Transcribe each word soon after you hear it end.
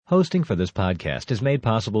Hosting for this podcast is made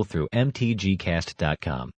possible through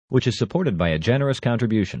mtgcast.com, which is supported by a generous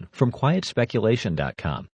contribution from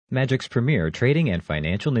quietspeculation.com, Magic's premier trading and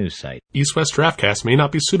financial news site. East-West Draftcast may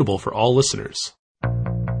not be suitable for all listeners.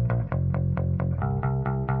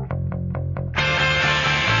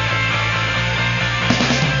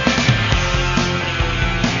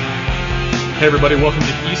 Hey everybody, welcome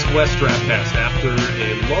to East-West Draftcast. After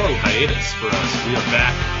a long hiatus for us, we are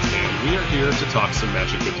back, and we are here to talk some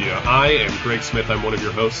Magic with you. I am Greg Smith, I'm one of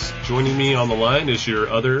your hosts. Joining me on the line is your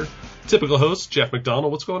other typical host, Jeff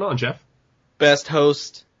McDonald. What's going on, Jeff? Best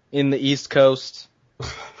host in the East Coast.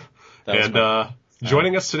 And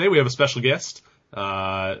joining us today, we have a special guest,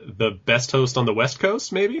 the best host on the West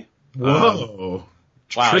Coast, maybe? Whoa.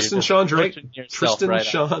 Wow, Tristan Sean Gregson,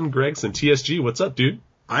 TSG. TSG, what's up, dude?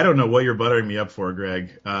 I don't know what you're buttering me up for, Greg,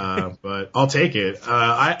 but I'll take it.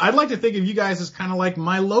 I'd like to think of you guys as kind of like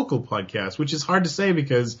my local podcast, which is hard to say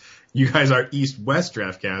because you guys are East-West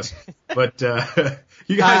Draftcast. But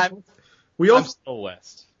you guys, I'm still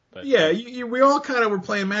West. But, yeah, we all kind of were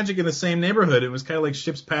playing Magic in the same neighborhood. It was kind of like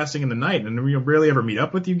ships passing in the night, and we rarely ever meet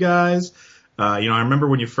up with you guys. I remember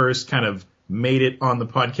when you first kind of made it on the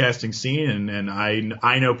podcasting scene, and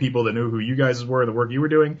I know people that knew who you guys were, the work you were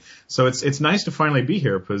doing. So it's nice to finally be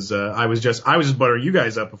here because I was just buttering you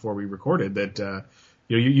guys up before we recorded that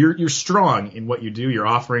you're strong in what you do. Your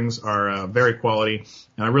offerings are very quality,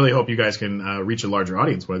 and I really hope you guys can reach a larger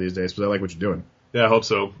audience one of these days because I like what you're doing. Yeah, I hope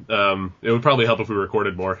so. It would probably help if we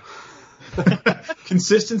recorded more.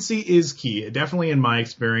 Consistency is key, definitely in my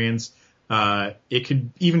experience. It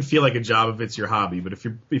could even feel like a job if it's your hobby, but if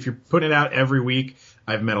you're putting it out every week,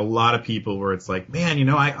 I've met a lot of people where it's like, man,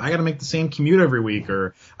 I got to make the same commute every week,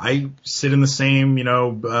 or I sit in the same,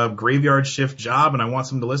 graveyard shift job and I want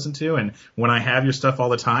something to listen to. And when I have your stuff all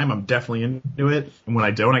the time, I'm definitely into it. And when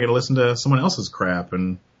I don't, I got to listen to someone else's crap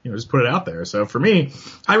and, just put it out there. So for me,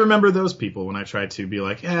 I remember those people when I tried to be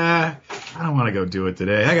like, I don't want to go do it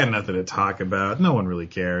today. I got nothing to talk about. No one really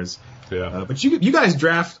cares. Yeah. But you guys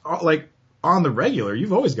draft like on the regular.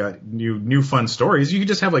 You've always got new fun stories. You could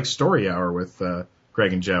just have like story hour with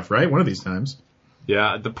Greg and Jeff, right? One of these times.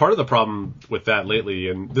 Yeah, the part of the problem with that lately,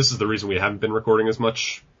 and this is the reason we haven't been recording as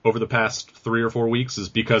much over the past 3 or 4 weeks, is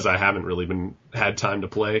because I haven't really had time to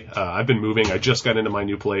play. I've been moving. I just got into my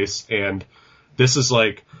new place, and this is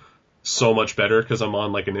like so much better because I'm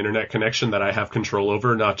on like an internet connection that I have control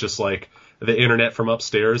over, not just like the internet from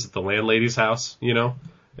upstairs at the landlady's house,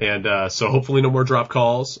 And so hopefully no more drop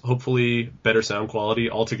calls, hopefully better sound quality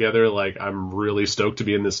altogether. Like, I'm really stoked to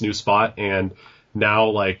be in this new spot. And now,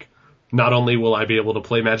 like, not only will I be able to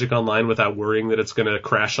play Magic Online without worrying that it's going to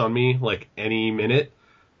crash on me like any minute,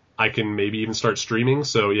 I can maybe even start streaming.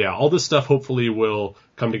 So yeah, all this stuff hopefully will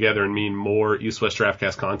come together and mean more East-West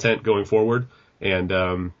Draftcast content going forward. And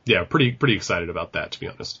yeah, pretty excited about that, to be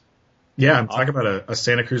honest. Yeah, I'm talking about a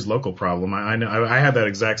Santa Cruz local problem. I know I had that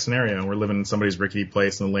exact scenario. We're living in somebody's rickety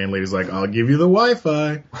place, and the landlady's like, "I'll give you the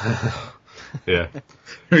Wi-Fi." Yeah,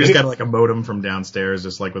 we just got like a modem from downstairs,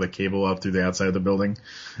 just like with a cable up through the outside of the building.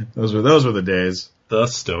 Those were the days. The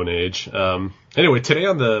Stone Age. Anyway, today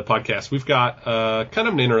on the podcast, we've got kind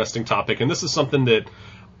of an interesting topic, and this is something that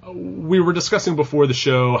we were discussing before the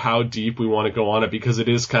show, how deep we want to go on it, because it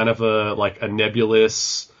is kind of a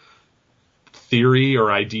nebulous theory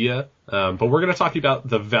or idea. But we're going to talk about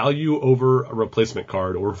the value over a replacement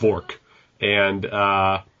card, or VORC. And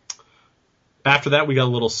after that, we got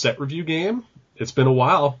a little set review game. It's been a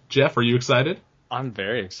while. Jeff, are you excited? I'm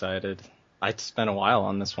very excited. I spent a while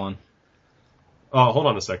on this one. Oh, hold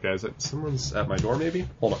on a sec, guys. Someone's at my door, maybe?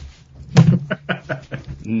 Hold on.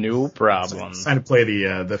 No problem. It's time to play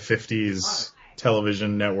the 50s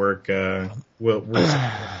television network Will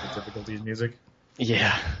difficulties music.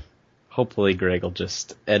 Yeah. Hopefully Greg will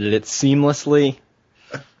just edit it seamlessly.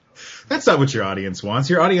 That's not what your audience wants.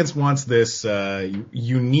 Your audience wants this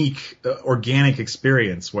unique, organic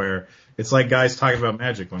experience where it's like guys talking about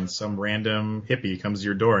Magic when some random hippie comes to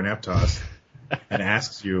your door in Aptos and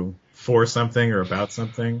asks you for something or about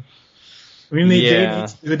something. I mean,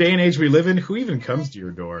 the day and age we live in, who even comes to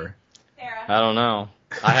your door? I don't know.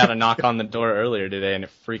 I had a knock on the door earlier today, and it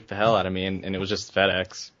freaked the hell out of me, and it was just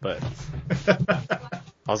FedEx. But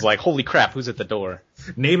I was like, holy crap, who's at the door?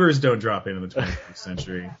 Neighbors don't drop in the 21st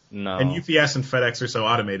century. No. And UPS and FedEx are so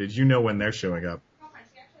automated, you know when they're showing up.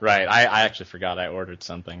 Right. I actually forgot I ordered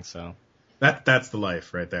something, so. That's the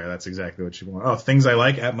life right there. That's exactly what you want. Oh, things I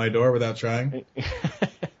like at my door without trying?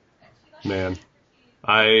 Man,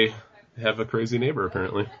 I have a crazy neighbor,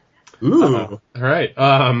 apparently. Ooh. All right.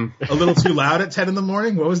 A little too loud at 10 in the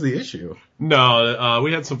morning? What was the issue? No,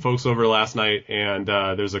 we had some folks over last night, and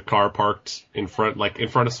there's a car parked in front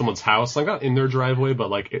of someone's house, like not in their driveway, but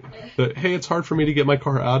like, hey, it's hard for me to get my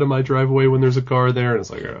car out of my driveway when there's a car there, and it's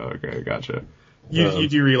like, oh, okay, gotcha. You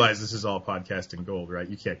do realize this is all podcasting gold, right?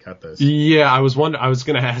 You can't cut this. Yeah, I was going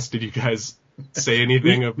to ask, did you guys say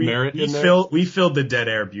anything of merit in there? We filled the dead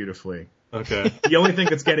air beautifully. Okay. The only thing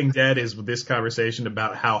that's getting dead is this conversation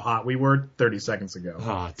about how hot we were 30 seconds ago.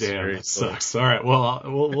 Oh, damn, that sucks. All right,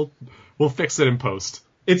 well, we'll fix it in post.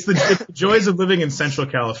 It's the joys of living in Central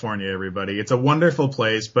California, everybody. It's a wonderful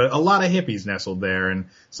place, but a lot of hippies nestled there, and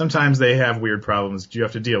sometimes they have weird problems that you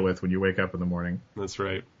have to deal with when you wake up in the morning. That's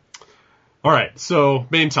right. All right, so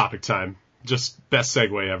main topic time. Just best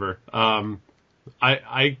segue ever.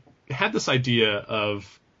 I had this idea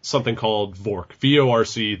of something called VORC,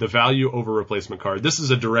 VORC, the value over replacement card. This is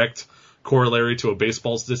a direct corollary to a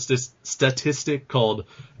baseball statistic called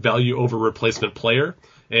value over replacement player.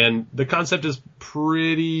 And the concept is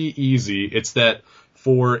pretty easy. It's that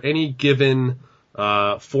for any given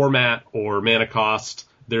format or mana cost,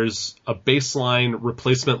 there's a baseline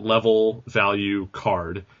replacement level value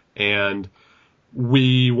card. And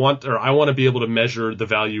I want to be able to measure the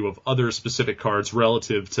value of other specific cards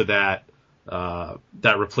relative to that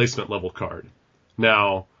replacement level card.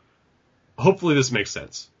 Now, hopefully this makes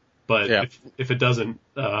sense, but yeah. if it doesn't,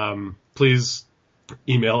 please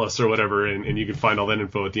email us or whatever, and you can find all that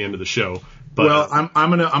info at the end of the show. But, well, I'm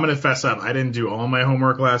gonna fess up. I didn't do all my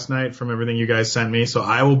homework last night from everything you guys sent me, so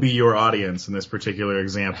I will be your audience in this particular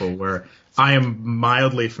example where I am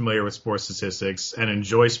mildly familiar with sports statistics and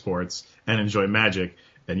enjoy sports and enjoy Magic,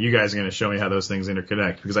 and you guys are going to show me how those things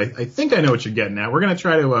interconnect, because I think I know what you're getting at. We're going to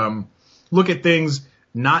try to look at things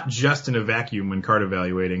not just in a vacuum when card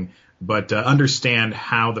evaluating, but understand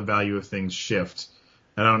how the value of things shift.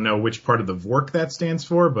 I don't know which part of the VORC that stands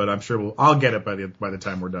for, but I'm sure I'll get it by the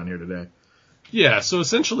time we're done here today. Yeah, so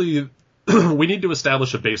essentially we need to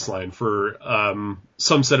establish a baseline for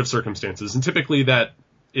some set of circumstances, and typically that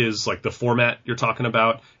is like the format you're talking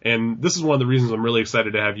about. And this is one of the reasons I'm really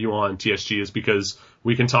excited to have you on, TSG, is because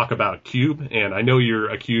we can talk about Cube, and I know you're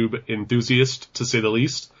a Cube enthusiast, to say the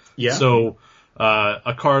least. Yeah. So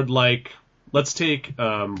a card like, let's take,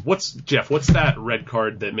 what's that red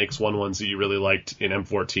card that makes 1/1s that you really liked in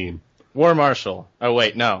M14? War Marshal. Oh,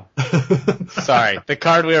 wait, no. Sorry. The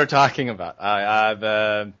card we were talking about. I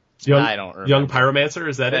don't remember. Young Pyromancer,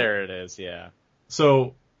 is that there it is, yeah.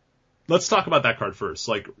 So let's talk about that card first.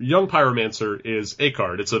 Like, Young Pyromancer is a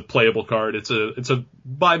card. It's a playable card. It's a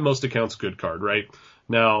by most accounts good card, right?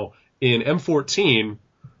 Now, in M14,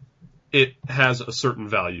 it has a certain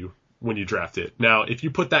value when you draft it. Now, if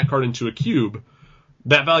you put that card into a cube,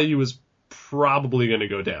 that value is probably going to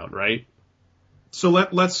go down, right? So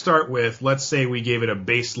let's start with, let's say we gave it a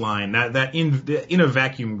baseline, that in a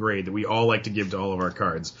vacuum grade that we all like to give to all of our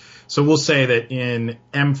cards. So we'll say that in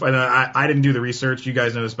I didn't do the research, you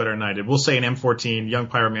guys know this better than I did. We'll say in M14, Young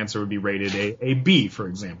Pyromancer would be rated a B, for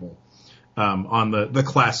example, on the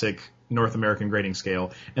classic North American grading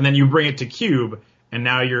scale. And then you bring it to cube, and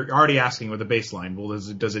now you're already asking with a baseline. Well,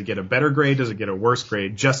 does it get a better grade? Does it get a worse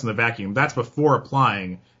grade just in the vacuum? That's before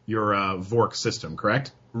applying your VORC system,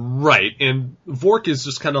 correct? Right, and VORC is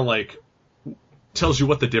just kind of like, tells you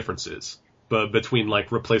what the difference is between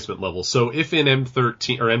like replacement levels. So if in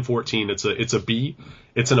M13 or M14 it's a B,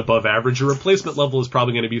 it's an above average, your replacement level is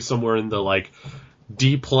probably going to be somewhere in the like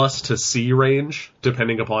D plus to C range,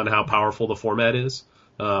 depending upon how powerful the format is.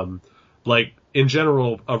 Like in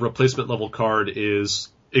general, a replacement level card is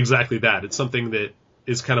exactly that. It's something that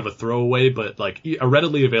is kind of a throwaway, but like a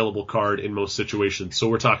readily available card in most situations. So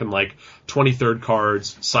we're talking like 23rd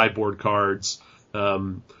cards, sideboard cards,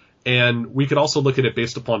 and we could also look at it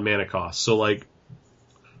based upon mana cost. So like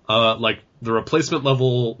the replacement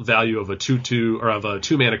level value of a 2/2 or of a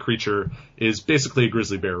 2 mana creature is basically a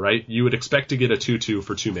grizzly bear, right? You would expect to get a 2/2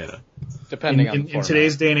 for 2 mana. Depending on the in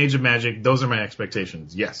today's day and age of Magic, those are my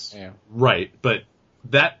expectations. Yes. Yeah. Right, but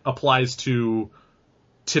that applies to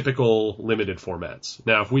typical limited formats.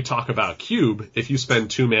 Now, if we talk about Cube, if you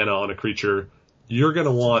spend 2 mana on a creature, you're going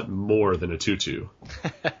to want more than a 2/2.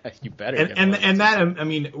 You better. And that, I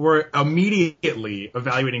mean, we're immediately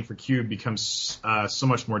evaluating for Cube becomes so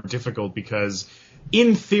much more difficult because,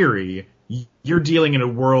 in theory, you're dealing in a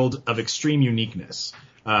world of extreme uniqueness.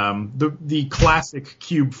 The classic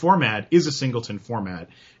Cube format is a singleton format,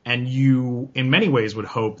 and you, in many ways, would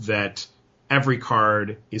hope that every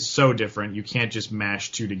card is so different. You can't just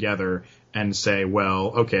mash two together and say,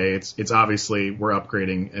 well, okay, it's obviously we're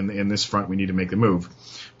upgrading, and in this front we need to make the move.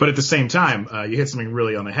 But at the same time, you hit something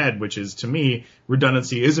really on the head, which is, to me,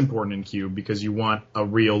 redundancy is important in Cube because you want a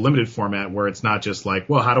real limited format where it's not just like,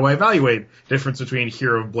 well, how do I evaluate the difference between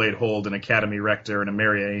Hero of Blade Hold and Academy Rector and a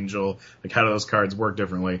Maria Angel? Like, how do those cards work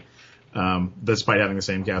differently, despite having the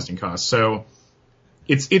same casting cost? So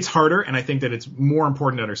it's harder, and I think that it's more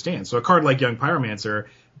important to understand. So a card like Young Pyromancer,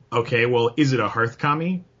 okay, well, is it a Hearth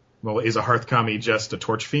Kami? Well, is a Hearth Kami just a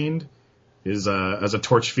Torch Fiend? As a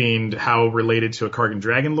Torch Fiend, how related to a Kargan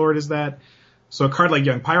Dragon Lord is that? So a card like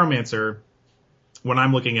Young Pyromancer, when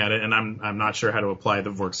I'm looking at it, and I'm not sure how to apply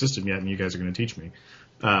the Vork system yet, and you guys are going to teach me,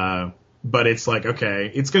 but it's like,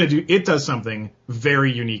 okay, it does something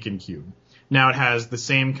very unique in Cube. Now it has the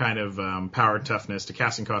same kind of power toughness to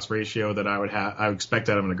casting cost ratio that I would expect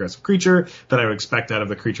out of an aggressive creature, that I would expect out of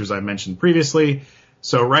the creatures I mentioned previously.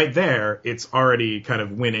 So right there, it's already kind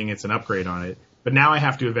of winning. It's an upgrade on it. But now I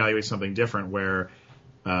have to evaluate something different where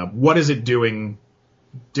what is it doing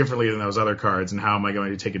differently than those other cards, and how am I going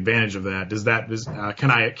to take advantage of that?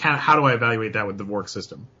 How do I evaluate that with the Vork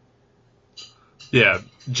system? Yeah,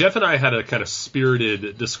 Jeff and I had a kind of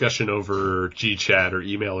spirited discussion over G-Chat or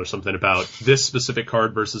email or something about this specific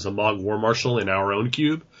card versus a Mog War Marshal in our own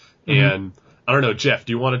cube. Mm-hmm. And I don't know, Jeff,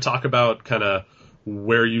 do you want to talk about kind of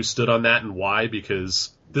where you stood on that and why?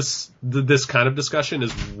 Because this kind of discussion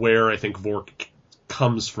is where I think Vork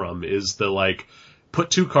comes from, is the, like, put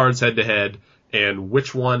two cards head to head and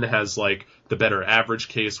which one has, like, the better average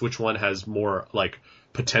case, which one has more, like,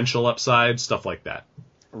 potential upside, stuff like that.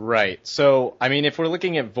 Right. So, I mean, if we're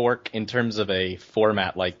looking at Vork in terms of a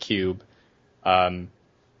format like Cube,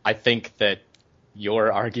 I think that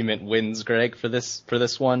your argument wins, Greg, for this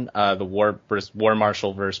one. The War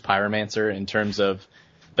Marshal versus Pyromancer, in terms of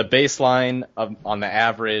the baseline on the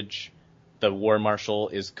average, the War Marshal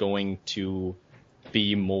is going to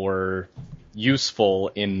be more useful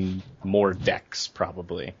in more decks,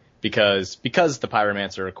 probably, because the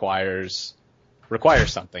Pyromancer requires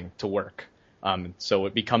something to work. So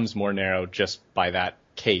it becomes more narrow just by that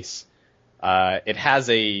case. It has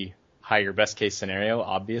a higher best case scenario,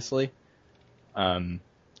 obviously. And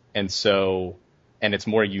it's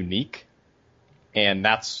more unique. And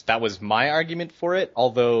that was my argument for it.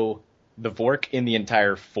 Although the Vork in the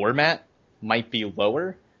entire format might be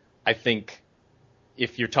lower, I think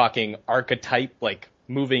if you're talking archetype, like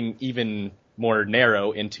moving even more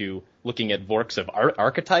narrow into looking at Vorks of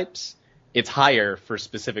archetypes, it's higher for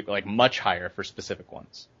specific, like much higher for specific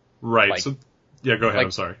ones. Right. Like, so, yeah, go ahead.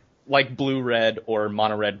 I'm sorry. Like blue-red or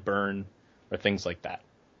mono-red burn or things like that.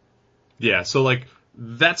 Yeah. So, like,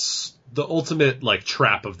 that's the ultimate, like,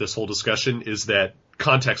 trap of this whole discussion, is that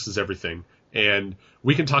context is everything. And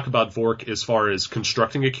we can talk about Vork as far as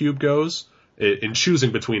constructing a cube goes, in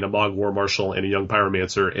choosing between a Mog War Marshal and a Young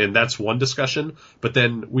Pyromancer, and that's one discussion. But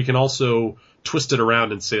then we can also twist it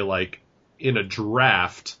around and say, like, in a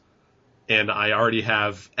draft, and I already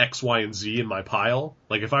have X, Y, and Z in my pile.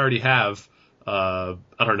 Like, if I already have, I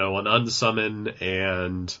don't know, an Unsummon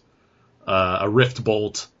and a Rift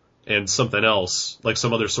Bolt and something else, like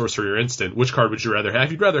some other sorcery or instant, which card would you rather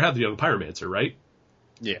have? You'd rather have the Young Pyromancer, right?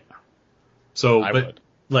 Yeah. So, I would.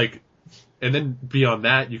 Like, and then beyond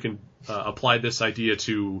that, you can apply this idea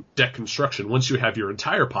to deck construction. Once you have your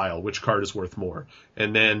entire pile, which card is worth more?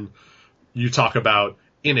 And then you talk about,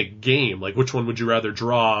 in a game, like, which one would you rather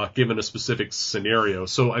draw given a specific scenario?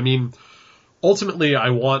 So, I mean, ultimately,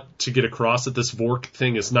 I want to get across that this Vork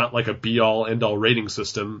thing is not like a be-all, end-all rating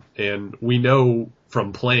system, and we know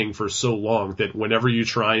from playing for so long that whenever you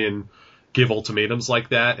try and give ultimatums like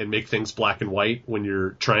that and make things black and white when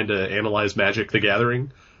you're trying to analyze Magic the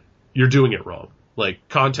Gathering, you're doing it wrong. Like,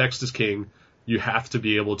 context is king. You have to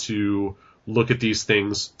be able to look at these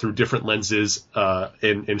things through different lenses,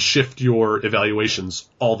 and shift your evaluations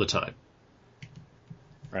all the time.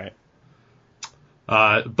 Right.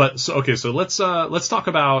 So let's talk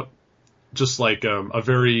about just like a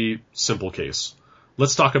very simple case.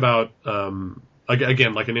 Let's talk about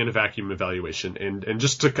again, like an in a vacuum evaluation, and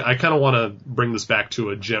just to, I kind of want to bring this back to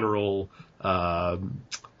a general, how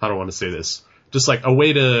do I want to say this? Just like a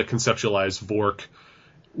way to conceptualize Vork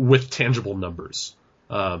with tangible numbers.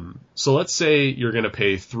 So let's say you're going to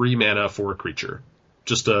pay 3 mana for a creature,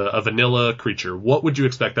 just a vanilla creature. What would you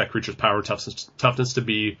expect that creature's power toughness to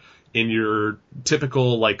be in your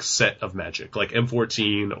typical, like, set of Magic, like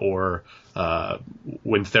M14 or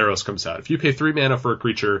when Theros comes out? If you pay 3 mana for a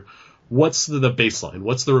creature, what's the baseline?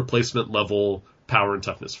 What's the replacement level power and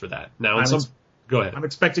toughness for that? Now, go ahead. I'm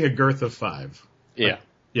expecting a girth of 5. Yeah.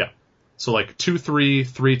 Yeah. So like 2/3,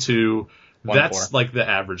 3/2. That's like the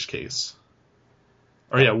average case.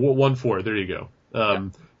 Or yeah, 1/4. There you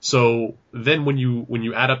go. So then when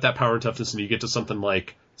you add up that power and toughness and you get to something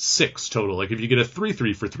like 6 total, like if you get a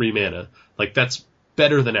 3/3 for 3 mana, like that's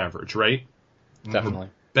better than average, right? Definitely.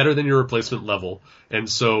 Better than your replacement level. And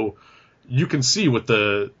so you can see with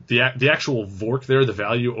the actual Vork there, the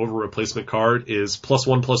value over replacement card is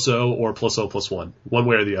 +1/+0 or +0/+1, one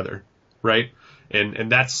way or the other, right?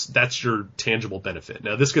 And that's your tangible benefit.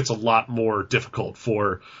 Now this gets a lot more difficult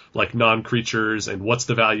for like non-creatures and what's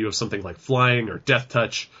the value of something like flying or death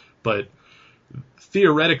touch, but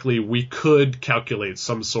theoretically we could calculate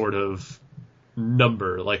some sort of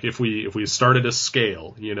number. Like if we started a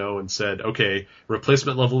scale, and said, okay,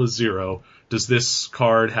 replacement level is 0. Does this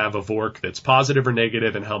card have a Vork that's positive or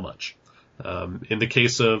negative and how much? In the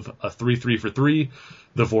case of a 3/3 for 3,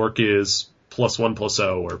 the Vork is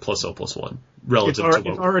 +1/+0 or +0/+1 relative to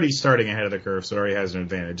it's already starting ahead of the curve, so it already has an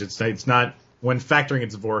advantage. It's not, when factoring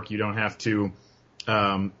its Vork, you don't have to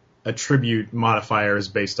attribute modifiers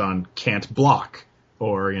based on can't block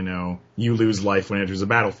or, you lose life when it enters a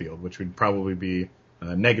battlefield, which would probably be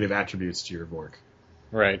negative attributes to your Vork.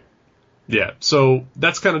 Right. Yeah, so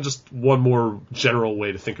that's kind of just one more general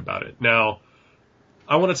way to think about it. Now,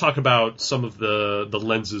 I want to talk about some of the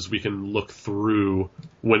lenses we can look through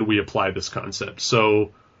when we apply this concept.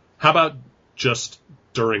 So how about just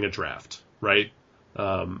during a draft, right?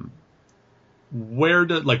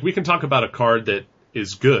 We can talk about a card that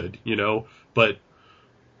is good, but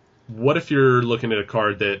what if you're looking at a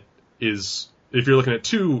card that is, if you're looking at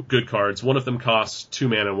 2 good cards, one of them costs 2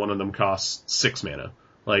 mana, one of them costs 6 mana.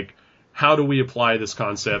 Like, how do we apply this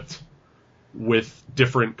concept with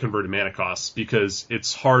different converted mana costs? Because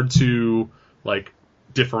it's hard to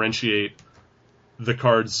differentiate the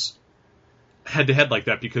cards head to head like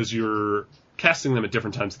that because you're casting them at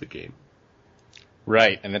different times of the game.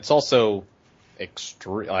 Right, and it's also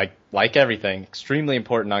like everything, extremely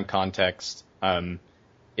important on context.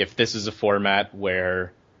 If this is a format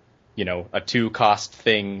where, a 2-cost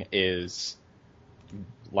thing is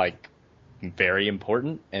very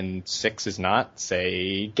important and 6 is not,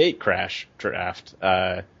 say, Gatecrash draft,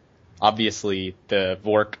 obviously the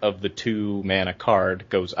Vork of the 2 mana card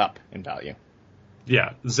goes up in value.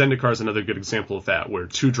 Yeah, Zendikar is another good example of that, where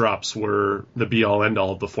 2 drops were the be-all,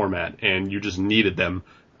 end-all of the format, and you just needed them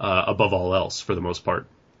above all else for the most part.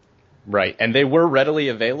 Right, and they were readily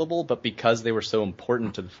available, but because they were so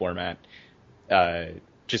important to the format,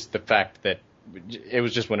 just the fact that it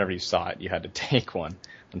was just whenever you saw it, you had to take one,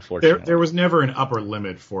 unfortunately. There was never an upper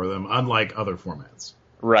limit for them, unlike other formats.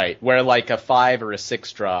 Right, where a 5 or a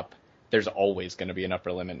 6 drop, there's always going to be an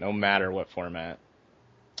upper limit, no matter what format.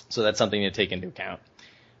 So that's something to take into account.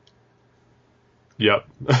 Yep.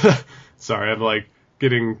 Sorry, I'm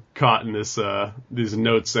getting caught in these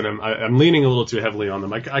notes, and I'm leaning a little too heavily on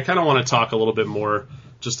them. I kind of want to talk a little bit more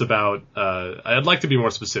just about. I'd like to be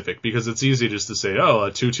more specific because it's easy just to say, oh,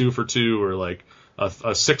 a 2/2 for 2 or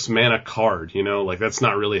a 6 mana card. That's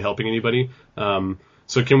not really helping anybody.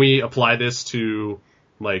 So can we apply this to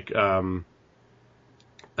have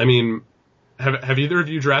either of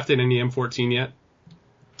you drafted any M14 yet?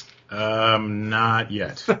 Not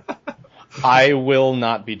yet. I will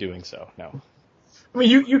not be doing so. No. I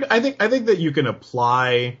mean, I think that you can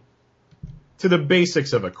apply to the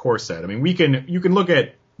basics of a core set. I mean, you can look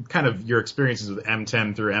at kind of your experiences with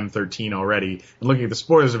M10 through M13 already, and looking at the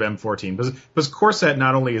spoilers of M14. Because core set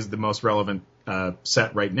not only is the most relevant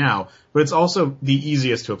set right now, but it's also the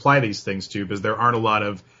easiest to apply these things to, because there aren't a lot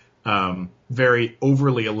of very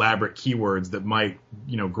overly elaborate keywords that might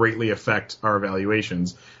greatly affect our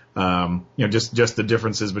evaluations. Just the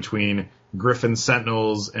differences between Griffin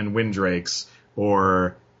Sentinels and Windrakes,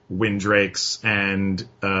 or Windrakes and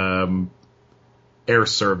Air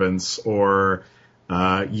Servants, or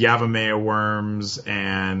Yavimaya Worms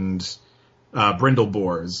and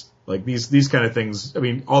Brindleboars. These kind of things. I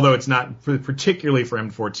mean, although it's not particularly for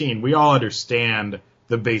M14, we all understand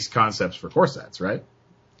the base concepts for core sets, right?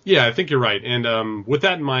 Yeah, I think you're right. And with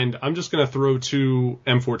that in mind, I'm just going to throw 2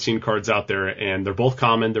 M14 cards out there, and they're both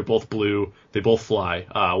common, they're both blue, they both fly.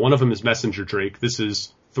 One of them is Messenger Drake. This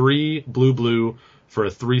is 3 blue for a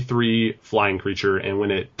 3/3 flying creature, and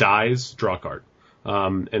when it dies, draw a card.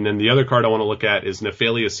 And then the other card I want to look at is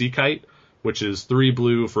Nephalia Sea Kite, which is 3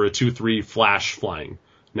 blue for a 2/3 flash flying.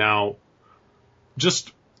 Now,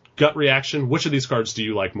 just gut reaction, which of these cards do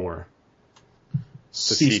you like more?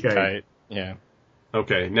 Sea Kite. Yeah.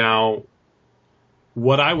 Okay, now,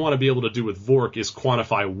 what I want to be able to do with Vork is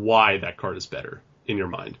quantify why that card is better in your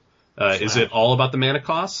mind. Is it all about the mana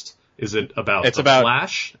cost? Is it about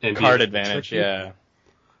flash? And card advantage, yeah.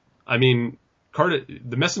 I mean,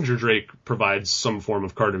 the Messenger Drake provides some form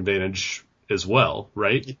of card advantage as well,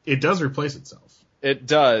 right? It does replace itself. It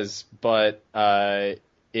does, but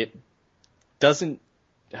it doesn't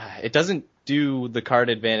do the card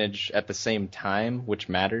advantage at the same time, which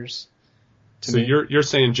matters to me. You're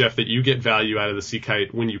saying, Jeff, that you get value out of the Sea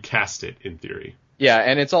Kite when you cast it, in theory. Yeah,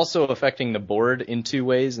 and it's also affecting the board in 2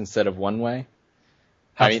 ways instead of 1 way.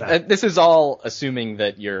 How's that? This is all assuming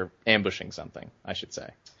that you're ambushing something, I should say.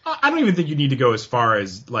 I don't even think you need to go as far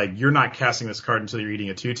as, like, you're not casting this card until you're eating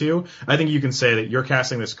a 2/2. I think you can say that you're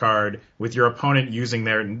casting this card with your opponent using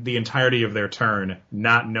the entirety of their turn,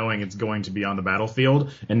 not knowing it's going to be on the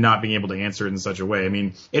battlefield, and not being able to answer it in such a way. I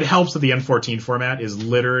mean, it helps that the N14 format is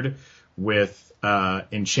littered with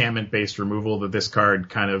enchantment-based removal that this card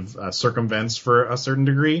kind of circumvents for a certain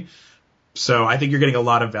degree. So I think you're getting a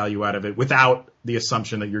lot of value out of it without the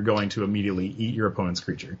assumption that you're going to immediately eat your opponent's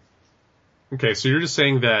creature. Okay, so you're just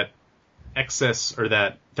saying that excess, or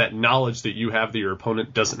that knowledge that you have that your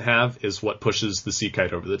opponent doesn't have, is what pushes the Sea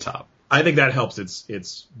Kite over the top. I think that helps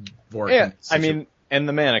its work. Yeah, I mean, and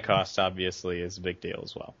the mana cost obviously is a big deal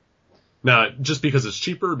as well. Now, just because it's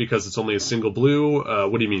cheaper, because it's only a single blue,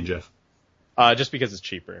 what do you mean, Jeff? Just because it's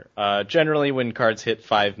cheaper. Generally, when cards hit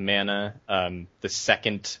 5 mana, the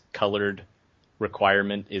second colored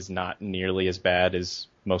requirement is not nearly as bad as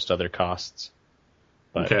most other costs.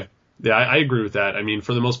 But, okay. Yeah, I agree with that. I mean,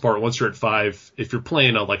 for the most part, once you're at 5, if you're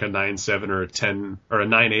playing like a 9/7 or a 10 or a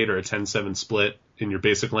 9/8 or a 10/7 split in your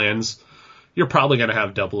basic lands, you're probably going to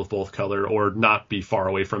have double of both color or not be far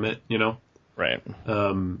away from it, you know? Right.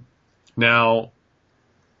 Now,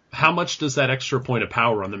 how much does that extra point of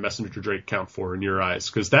power on the Messenger Drake count for in your eyes?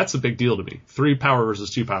 Because that's a big deal to me. 3 power versus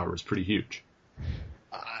 2 power is pretty huge.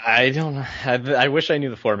 I don't know. I wish I knew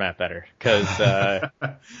the format better, because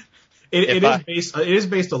It is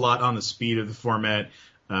based a lot on the speed of the format,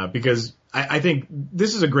 because I think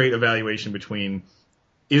this is a great evaluation between,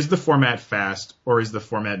 is the format fast, or is the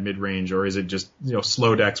format mid-range, or is it just,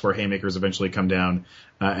 slow decks where haymakers eventually come down,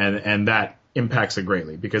 and that impacts it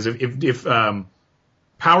greatly. Because if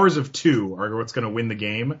powers of 2 are what's going to win the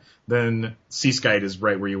game, then Sea Skite is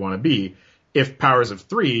right where you want to be. If powers of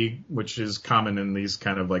 3, which is common in these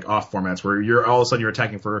kind of like off formats, where you're all of a sudden you're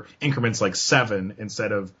attacking for increments like 7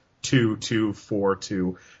 instead of 2, 2, 4,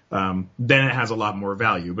 2, then it has a lot more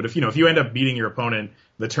value. But if you end up beating your opponent,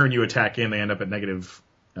 the turn you attack in, they end up at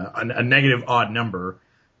a negative odd number.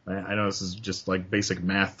 I know this is just like basic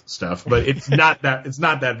math stuff, but it's not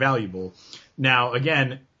that valuable. Now,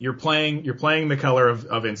 again, you're playing the color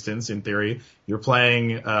of instance in theory. You're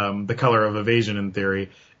playing the color of evasion in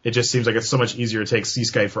theory. It just seems like it's so much easier to take Sea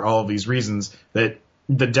Skite for all of these reasons that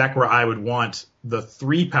the deck where I would want the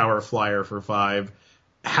 3 power flyer for 5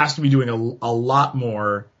 has to be doing a lot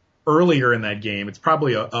more earlier in that game. It's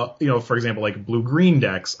probably for example, like blue-green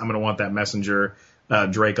decks, I'm going to want that Messenger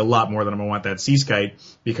Drake a lot more than I'm going to want that Sea Skite,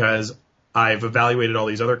 because I've evaluated all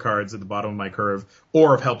these other cards at the bottom of my curve,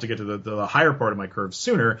 or have helped to get to the higher part of my curve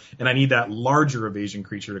sooner, and I need that larger evasion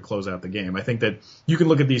creature to close out the game. I think that you can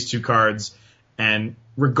look at these 2 cards, and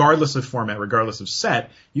regardless of format, regardless of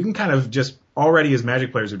set, you can kind of just already, as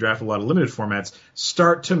Magic players who draft a lot of limited formats,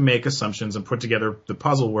 start to make assumptions and put together the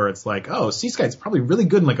puzzle where it's like, oh, Sea Skite's probably really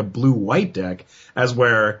good in like a blue-white deck, as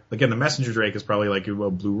where, again, the Messenger Drake is probably like a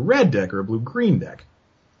blue-red deck or a blue-green deck.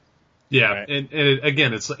 Yeah, right. and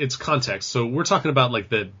again, it's context. So we're talking about like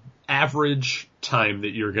the average time that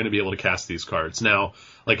you're going to be able to cast these cards. Now,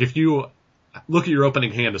 like if you look at your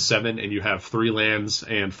opening hand of 7 and you have 3 lands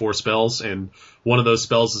and 4 spells, and one of those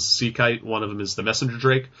spells is Sea Kite, one of them is the Messenger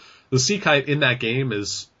Drake. The Sea Kite in that game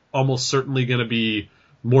is almost certainly going to be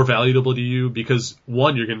more valuable to you because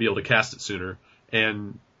 1, you're going to be able to cast it sooner,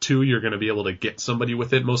 and 2, you're going to be able to get somebody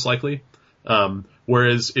with it most likely.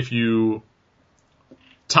 Whereas if you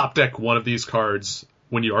top deck one of these cards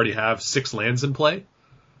when you already have 6 lands in play,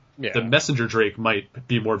 the Messenger Drake might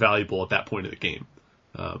be more valuable at that point of the game.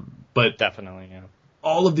 But definitely, yeah.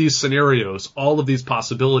 All of these scenarios, all of these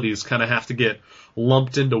possibilities kind of have to get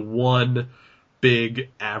lumped into one big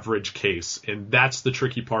average case. And that's the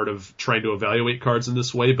tricky part of trying to evaluate cards in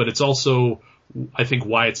this way. But it's also, I think,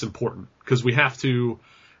 why it's important. Because we have to,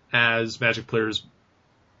 as Magic players,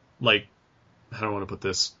 like, how do I want to put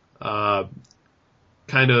this?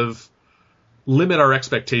 Kind of limit our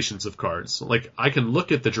expectations of cards. Like, I can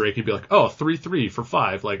look at the Drake and be like, oh, 3/3 for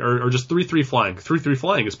 5, like, or just 3/3 flying. 3/3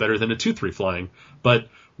 flying is better than a 2/3 flying. But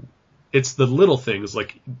it's the little things,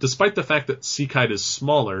 like, despite the fact that Sea Kite is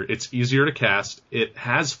smaller, it's easier to cast. It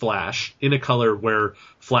has flash in a color where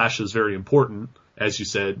flash is very important, as you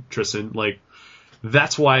said, Tristan. Like,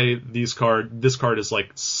 that's why this card is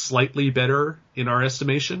like slightly better in our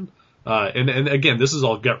estimation. And again, this is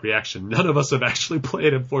all gut reaction. None of us have actually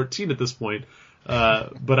played M14 at this point.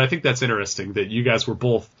 But I think that's interesting that you guys were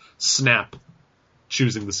both snap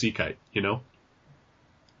choosing the sea kite, you know?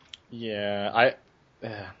 Yeah,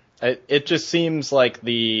 it just seems like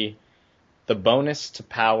the bonus to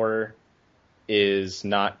power is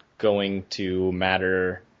not going to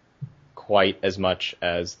matter quite as much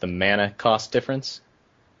as the mana cost difference.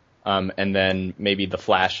 And then maybe the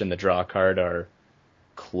flash and the draw card are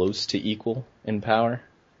close to equal in power.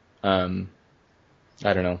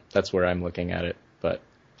 I don't know. That's where I'm looking at it, but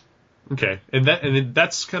okay. And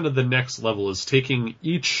that's kind of the next level, is taking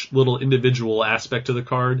each little individual aspect of the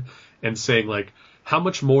card and saying, like, how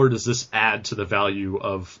much more does this add to the value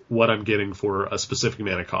of what I'm getting for a specific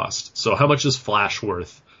mana cost? So how much is flash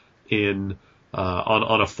worth in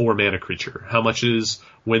on a 4 mana creature? How much is,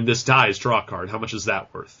 when this dies, draw a card? How much is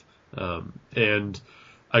that worth? And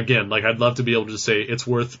again, like, I'd love to be able to say it's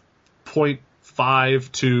worth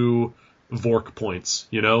 0.5 to Vork points,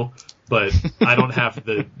 you know, but I don't have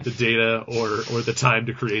the data or the time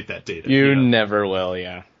to create that data. You never will,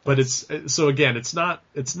 yeah. But it's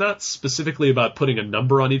not specifically about putting a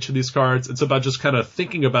number on each of these cards. It's about just kind of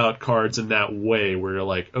thinking about cards in that way, where you're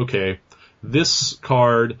like, okay, this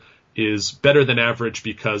card is better than average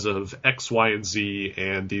because of X, Y, and Z,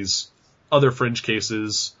 and these other fringe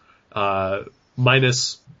cases,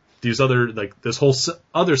 minus these other, like, this whole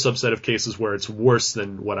other subset of cases where it's worse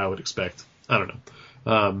than what I would expect. I don't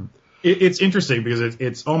know. It's interesting because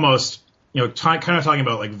it's almost, you know, kind of talking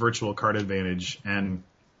about like virtual card advantage and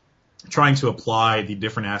trying to apply the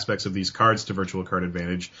different aspects of these cards to virtual card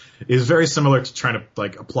advantage is very similar to trying to,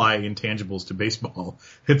 like, apply intangibles to baseball.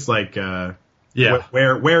 It's like,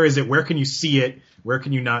 where is it? Where can you see it? Where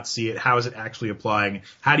can you not see it? How is it actually applying?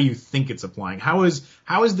 How do you think it's applying? How is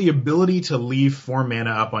the ability to leave 4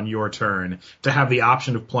 mana up on your turn to have the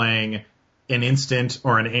option of playing an instant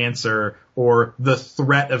or an answer, or the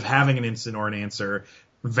threat of having an instant or an answer,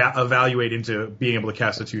 evaluate into being able to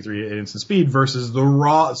cast a 2/3 at instant speed versus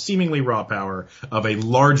the seemingly raw power of a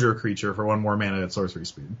larger creature for 1 more mana at sorcery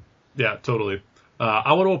speed? Yeah, totally.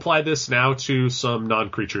 I want to apply this now to some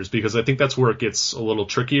non-creatures because I think that's where it gets a little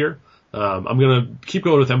trickier. I'm going to keep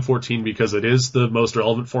going with M14 because it is the most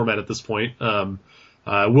relevant format at this point.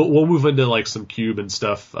 We'll move into, like, some cube and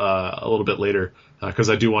stuff a little bit later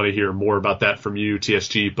because I do want to hear more about that from you,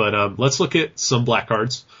 TSG. But let's look at some black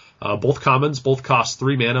cards. Both commons, both cost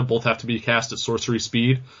 3 mana, both have to be cast at sorcery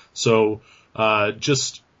speed. So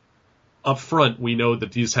just up front, we know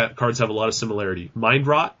that these cards have a lot of similarity. Mind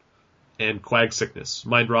Rot and Quag Sickness.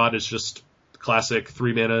 Mind Rot is just classic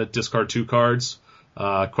 3 mana, discard 2 cards.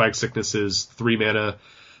 Quag Sickness is 3 mana,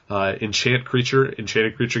 enchant creature.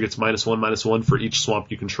 Enchanted creature gets -1/-1 for each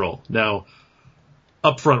swamp you control. Now,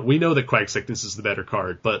 up front, we know that Quag Sickness is the better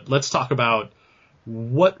card, but let's talk about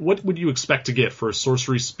what would you expect to get for a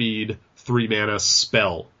sorcery speed 3 mana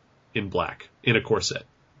spell in black in a core set?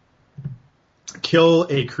 Kill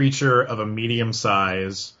a creature of a medium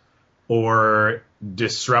size or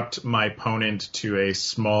disrupt my opponent to a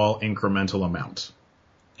small incremental amount.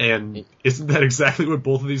 And isn't that exactly what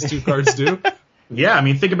both of these 2 cards do? Yeah, I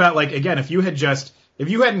mean, think about, like, again, if you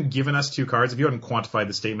hadn't given us 2 cards, if you hadn't quantified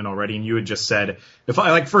the statement already, and you had just said,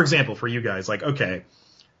 for example, for you guys, like, okay,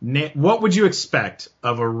 what would you expect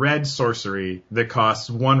of a red sorcery that costs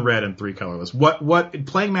 1 red and 3 colorless? What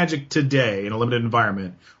playing Magic today in a limited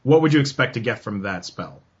environment, what would you expect to get from that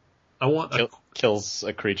spell? I want kills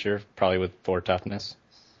a creature, probably with 4 toughness.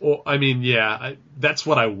 Well, I mean, yeah, that's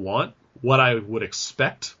what I want. What I would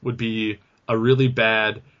expect would be a really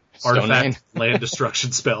bad artifact land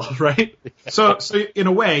destruction spell, right? So in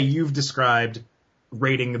a way, you've described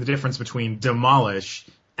rating the difference between Demolish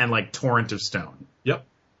and, like, Torrent of Stone. Yep.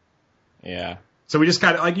 Yeah. So we just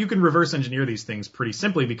kind of, like, you can reverse engineer these things pretty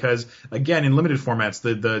simply because, again, in limited formats,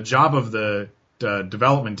 the job of the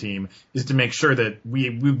development team is to make sure that we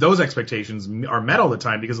those expectations are met all the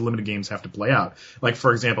time because the limited games have to play out. Like,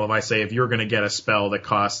 for example, if I say if you're going to get a spell that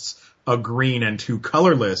costs a green and 2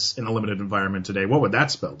 colorless in a limited environment today, what would that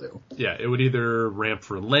spell do? Yeah, it would either ramp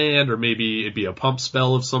for land or maybe it'd be a pump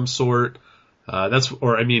spell of some sort. A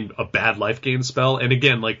bad life gain spell. And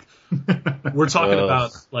again, like, we're talking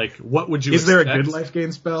about, like, what would you expect? Is there a good life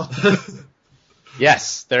gain spell?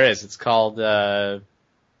 Yes, there is. It's called, I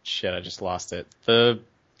just lost it. The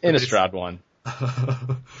Innistrad one.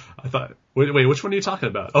 I thought, wait, which one are you talking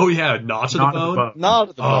about? Oh yeah, Gnaw to the Bone? Gnaw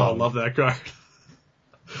to the Bone. Oh, I love that card.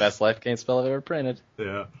 Best life gain spell I've ever printed.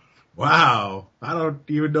 Yeah. Wow. I don't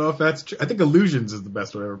even know if that's true. I think Illusions is the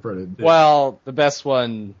best one ever printed. Well, the best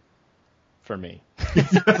one for me.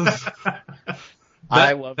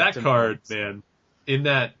 I love that card, man. In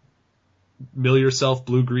that mill yourself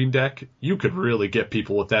blue-green deck, you could really get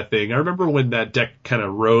people with that thing. I remember when that deck kind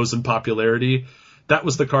of rose in popularity, that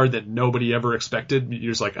was the card that nobody ever expected.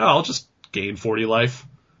 You're just like, oh, I'll just gain 40 life.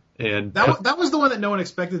 And that was the one that no one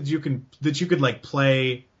expected that you could like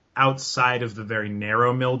play outside of the very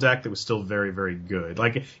narrow mill deck that was still very, very good.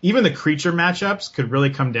 Like even the creature matchups could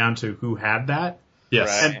really come down to who had that.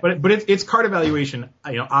 yes. Right. But it's card evaluation.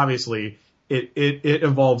 Obviously it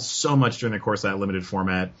evolved so much during the course of that limited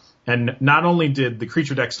format. And not only did the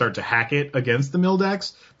creature decks start to hack it against the mill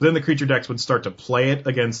decks, but then the creature decks would start to play it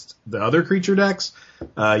against the other creature decks.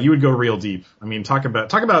 You would go real deep. I mean, talk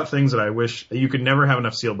about things that I wish you could never have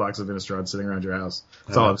enough sealed boxes of Innistrad sitting around your house.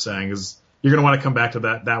 That's all I'm saying is you're going to want to come back to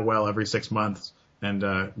that well every 6 months and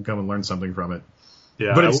come and learn something from it.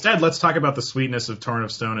 Yeah. But instead, let's talk about the sweetness of Torrent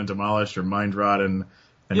of Stone and Demolish or Mind Rot and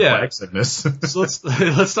Quag Sickness. So let's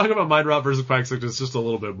talk about Mind Rot versus Quag Sickness just a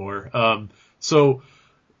little bit more. So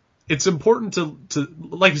it's important to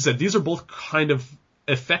like you said, these are both kind of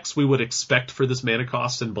effects we would expect for this mana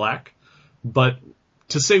cost in black, but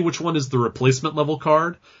to say which one is the replacement level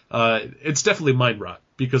card, it's definitely Mind Rot,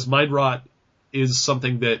 because Mind Rot is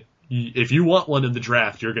something that if you want one in the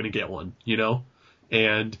draft, you're going to get one,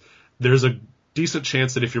 and there's a decent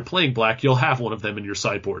chance that if you're playing black, you'll have one of them in your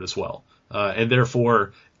sideboard as well. And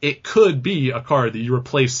therefore, it could be a card that you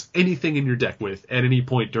replace anything in your deck with at any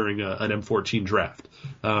point during an M14 draft.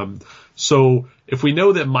 So if we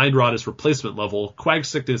know that Mind Rot is replacement level, Quag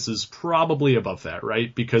Sickness is probably above that,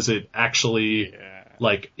 right? Because it actually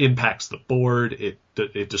impacts the board.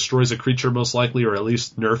 It destroys a creature most likely, or at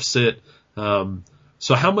least nerfs it.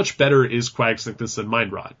 So how much better is Quag Sickness than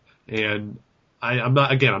Mind Rot? And I'm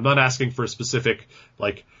not asking for a specific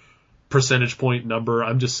percentage point number.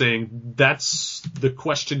 I'm just saying that's the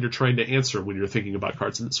question you're trying to answer when you're thinking about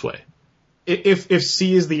cards in this way. If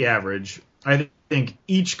C is the average, I think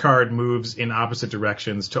each card moves in opposite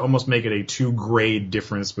directions to almost make it a 2-grade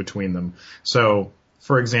difference between them. So,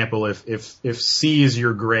 for example, if C is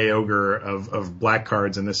your gray ogre of black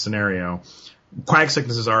cards in this scenario, Quag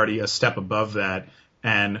Sickness is already a step above that,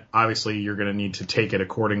 and obviously you're going to need to take it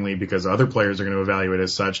accordingly because other players are going to evaluate it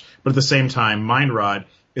as such. But at the same time, Mind Rot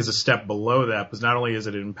is a step below that, because not only is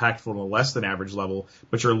it impactful on a less than average level,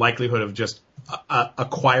 but your likelihood of just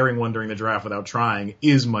acquiring one during the draft without trying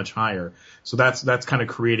is much higher. So that's kind of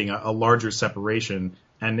creating a larger separation,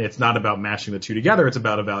 and it's not about matching the two together, it's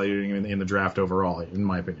about evaluating in the draft overall, in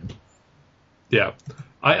my opinion. Yeah.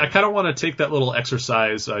 I kind of want to take that little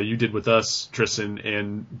exercise you did with us, Tristan,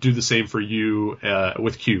 and do the same for you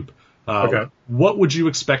with Cube. Okay. What would you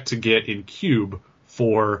expect to get in Cube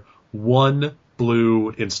for one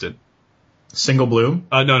blue instant? Single blue?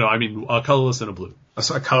 No, I mean a colorless and a blue.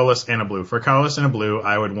 A colorless and a blue. For a colorless and a blue,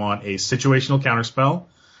 I would want a situational counterspell.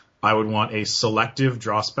 I would want a selective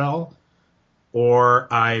draw spell. Or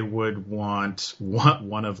I would want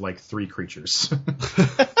one of 3 creatures.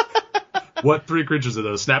 What 3 creatures are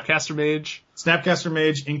those? Snapcaster Mage? Snapcaster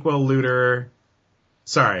Mage, Inkwell Looter.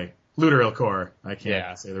 Sorry, Looter Ilkor. I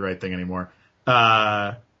can't say the right thing anymore.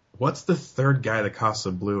 What's the third guy that costs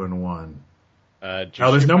a blue and 1?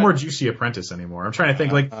 There's no more Juicy Apprentice anymore. I'm trying to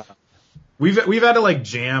think we've had to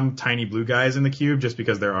jam tiny blue guys in the cube just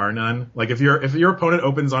because there are none. If your opponent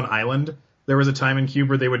opens on Island, there was a time in Cube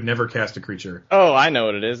where they would never cast a creature. Oh, I know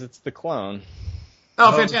what it is. It's the clone.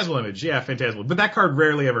 Oh, Phantasmal Image. Yeah, Phantasmal. But that card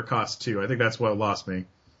rarely ever costs 2. I think that's what lost me.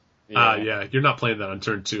 Yeah, you're not playing that on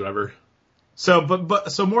turn 2 ever. So,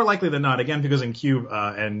 so more likely than not, again, because in Cube,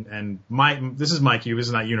 this is my Cube, this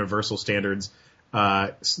is not universal standards.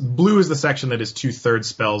 Blue is the section that is 2/3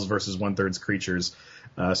 spells versus 1/3 creatures.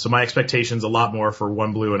 So my expectations a lot more for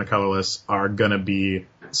 1 blue and a colorless are gonna be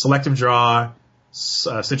selective draw,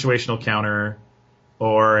 situational counter,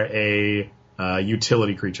 or a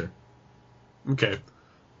utility creature. Okay.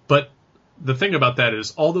 But the thing about that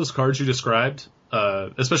is all those cards you described,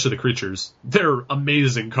 especially the creatures, they're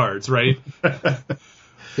amazing cards, right?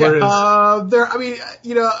 Whereas,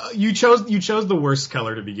 you chose the worst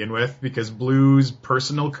color to begin with because blue's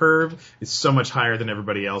personal curve is so much higher than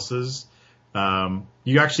everybody else's.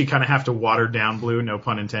 You actually kind of have to water down blue, no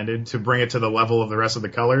pun intended, to bring it to the level of the rest of the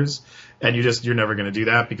colors. And you're never going to do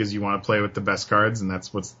that because you want to play with the best cards, and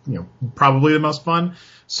that's what's, probably the most fun.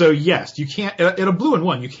 So yes, you can't, in a blue and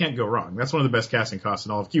 1, you can't go wrong. That's one of the best casting costs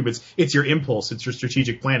in all of Cube. It's your impulse, it's your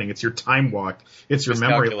strategic planning, it's your time walk, it's your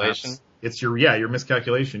memory lapse, it's your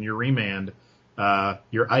miscalculation, your remand,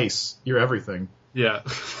 your ice, your everything. Yeah.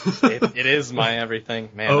 it is my everything.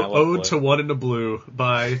 Man, I love Ode to 1 in a Blue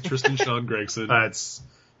by Tristan Sean Gregson.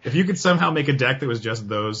 If you could somehow make a deck that was just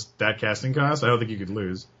that casting cost, I don't think you could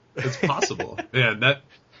lose. It's possible. Man,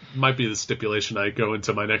 might be the stipulation I go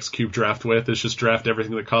into my next cube draft with, is just draft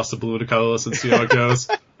everything that costs a blue and a colorless and see how it goes.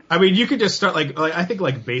 I mean, you could just start like I think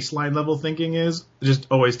like baseline level thinking is just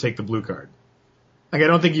always take the blue card. Like I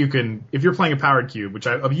don't think you can, if you're playing a powered cube, which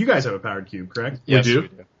you guys have a powered cube, correct? Yes, we do. we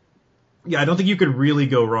do. Yeah, I don't think you could really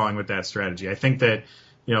go wrong with that strategy. I think that,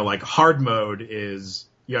 like hard mode is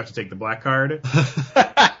you have to take the black card.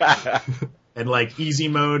 And like easy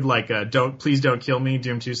mode, like please don't kill me,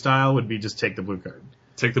 Doom 2 style, would be just take the blue card.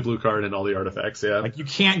 Take the blue card and all the artifacts, yeah. Like you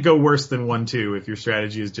can't go worse than 1-2 if your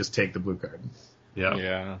strategy is just take the blue card.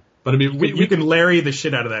 Yeah. But I mean, we can Larry the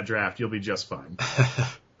shit out of that draft. You'll be just fine.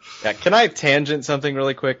 Yeah, can I tangent something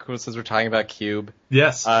really quick since we're talking about Cube?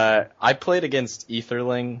 Yes. I played against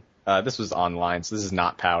Etherling. This was online, so this is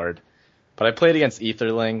not powered. But I played against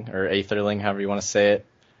Etherling, or Aetherling, however you want to say it.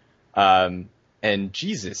 And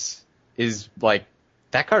Jesus, is like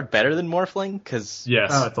that card better than Morphling? Cause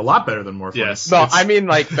yes. It's a lot better than Morphling. Yes. No, I mean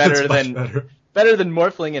like better than better than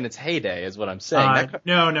Morphling in its heyday is what I'm saying.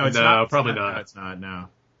 No, it's not. Probably not. No, it's not. No.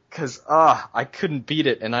 Cause I couldn't beat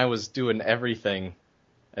it, and I was doing everything.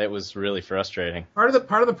 It was really frustrating. Part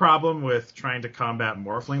of the problem with trying to combat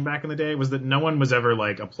Morphling back in the day was that no one was ever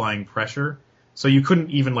like applying pressure, so you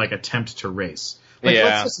couldn't even like attempt to race. Like,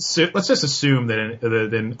 yeah. Let's just assume that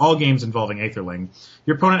in all games involving Aetherling,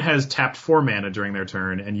 your opponent has tapped 4 mana during their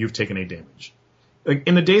turn, and you've taken 8 damage. Like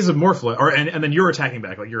in the days of Morphling, and then you're attacking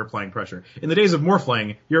back, like you're applying pressure. In the days of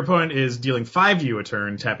Morphling, your opponent is dealing 5 to you a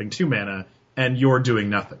turn, tapping 2 mana, and you're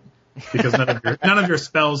doing nothing because none of your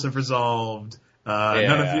spells have resolved.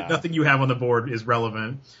 Nothing you have on the board is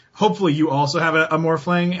relevant. Hopefully you also have a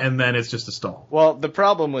Morphling, and then it's just a stall. Well, the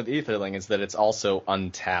problem with Aetherling is that it's also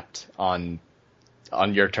untapped on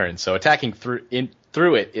your turn, so attacking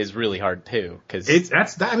through it is really hard too. Cause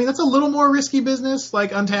that's a little more risky business,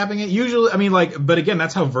 like untapping it. Usually, but again,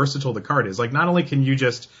 that's how versatile the card is. Like, not only can you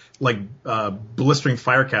just blistering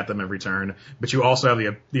Firecat them every turn, but you also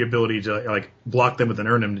have the ability to like block them with an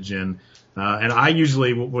Urnimnijin. And I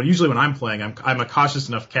usually when I'm playing, I'm a cautious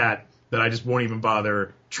enough cat that I just won't even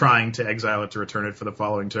bother trying to exile it to return it for the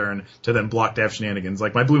following turn to then block to have shenanigans.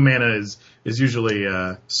 Like my blue mana is usually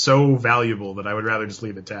so valuable that I would rather just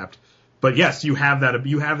leave it tapped. But yes, you have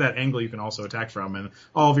that angle you can also attack from, and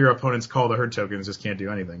all of your opponents call the herd tokens just can't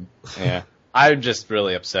do anything. Yeah. I'm just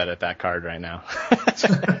really upset at that card right now.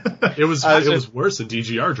 It was worse in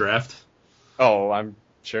DGR draft. Oh, I'm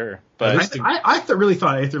sure. But I really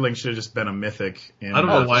thought Aetherling should have just been a mythic. I don't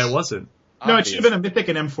know why it wasn't. No, it should have been a mythic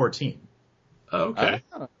in M14. Oh, okay.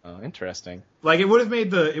 Oh, interesting. Like it would have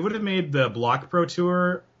made the Block Pro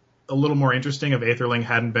Tour a little more interesting if Aetherling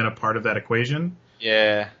hadn't been a part of that equation.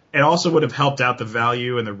 Yeah. It also would have helped out the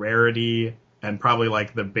value and the rarity and probably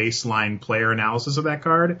like the baseline player analysis of that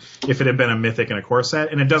card if it had been a mythic and a core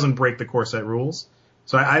set, and it doesn't break the core set rules.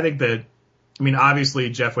 So I think that, obviously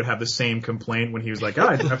Jeff would have the same complaint when he was like,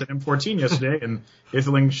 I drafted M14 yesterday and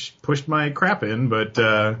Aetherling pushed my crap in, but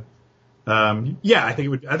I think it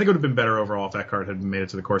would have been better overall if that card had made it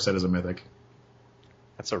to the core set as a mythic.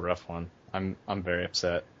 That's a rough one. I'm very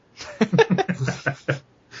upset.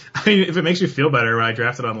 If it makes you feel better, when I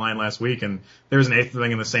drafted online last week and there was an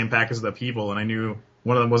Aetherling in the same pack as the Upheaval, and I knew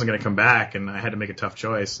one of them wasn't going to come back, and I had to make a tough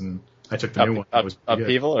choice, and I took the new one.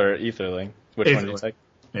 Upheaval or Aetherling? Which Aetherling. one did you take?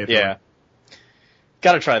 Aetherling. Yeah.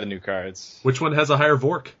 Gotta try the new cards. Which one has a higher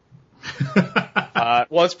Vork?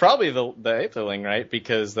 Well, it's probably the Aetherling, right?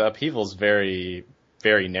 Because the Upheaval's very,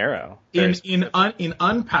 very narrow. In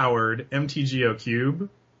unpowered MTGO Cube,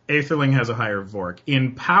 Aetherling has a higher Vork.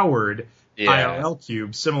 In powered IRL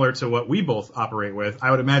Cube, similar to what we both operate with, I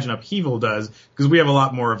would imagine Upheaval does, because we have a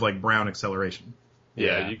lot more of like brown acceleration.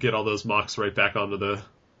 Yeah, you get all those mocks right back onto the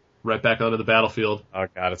battlefield. Oh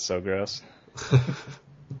god, it's so gross.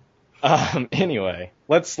 Anyway,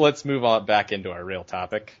 let's move on back into our real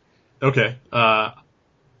topic. Okay.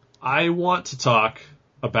 I want to talk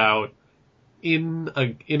about in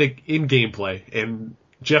gameplay, and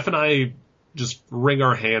Jeff and I just wring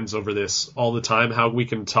our hands over this all the time, how we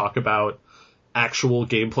can talk about actual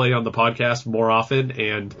gameplay on the podcast more often,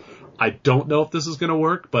 and I don't know if this is going to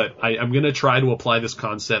work, but I'm going to try to apply this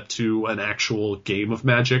concept to an actual game of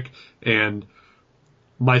Magic. And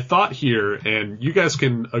my thought here, and you guys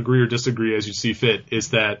can agree or disagree as you see fit, is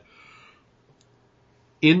that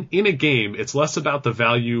in a game, it's less about the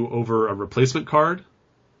value over a replacement card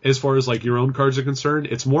as far as like your own cards are concerned.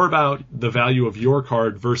 It's more about the value of your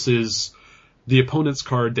card versus the opponent's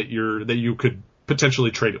card that you could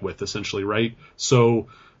potentially trade it with, essentially, right? So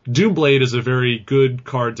Doomblade is a very good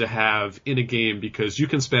card to have in a game because you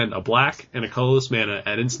can spend a black and a colorless mana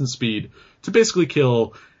at instant speed to basically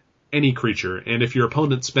kill any creature. And if your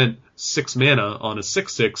opponent spent 6 mana on a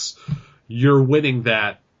 6/6, you're winning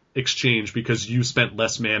that exchange because you spent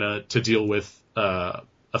less mana to deal with a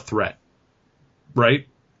threat, right?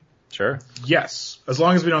 Sure. Yes, as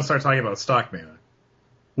long as we don't start talking about stock mana.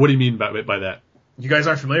 What do you mean by that? You guys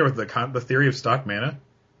aren't familiar with the theory of stock mana?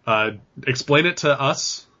 Explain it to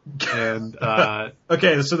us. And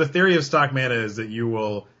Okay, so the theory of stock mana is that you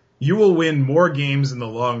will win more games in the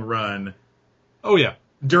long run. Oh yeah.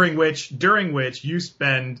 During which you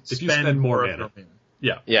spend more of mana. your mana.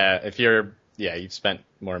 Yeah. Yeah, you've spent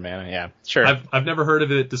more mana. Yeah, sure. I've never heard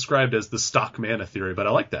of it described as the stock mana theory, but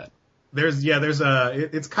I like that.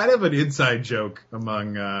 It's kind of an inside joke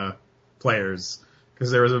among players,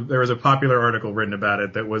 because there was a popular article written about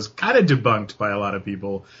it that was kind of debunked by a lot of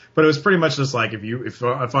people, but it was pretty much just like if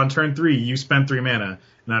on turn 3 you spend 3 mana,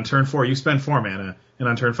 and on turn 4 you spend 4 mana, and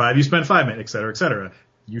on turn 5 you spend 5 mana, etc., etc.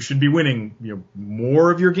 You should be winning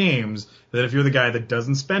more of your games than if you're the guy that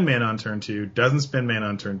doesn't spend mana on turn 2, doesn't spend mana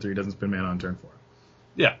on turn 3, doesn't spend mana on turn 4.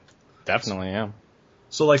 Yeah. Definitely, yeah.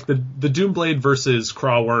 So like the Doomblade versus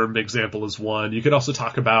Crawworm example is one. You could also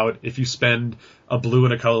talk about if you spend a blue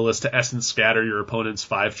and a colorless to Essence Scatter your opponent's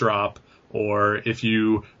 5-drop, or if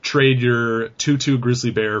you trade your 2/2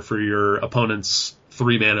 Grizzly Bear for your opponent's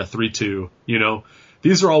 3 mana 3/2.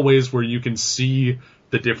 These are all ways where you can see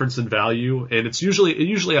the difference in value, and it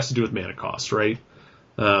usually has to do with mana cost, right?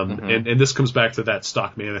 And this comes back to that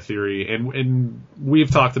stock mana theory, and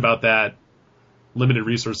we've talked about that. Limited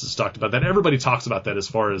Resources talked about that. Everybody talks about that as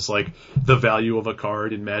far as like the value of a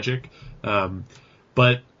card in Magic.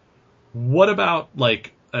 But what about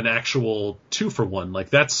like an actual 2-for-1? Like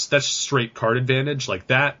that's straight card advantage. Like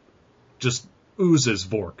that just oozes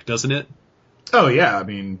Vork, doesn't it? Oh yeah, I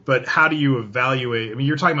mean, but how do you evaluate? I mean,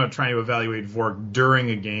 you're talking about trying to evaluate Vork during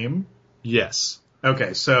a game. Yes.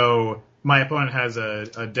 Okay, so my opponent has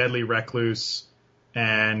a Deadly Recluse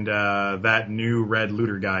and that new red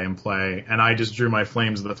looter guy in play, and I just drew my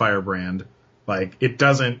Flames of the Firebrand. Like it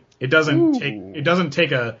doesn't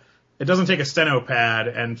take a steno pad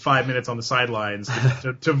and 5 minutes on the sidelines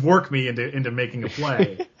to work me into making a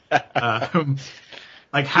play.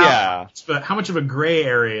 Like how much of a gray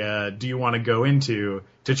area do you want to go into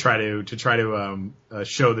to try to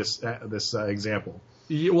show this example?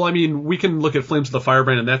 Well, I mean, we can look at Flames of the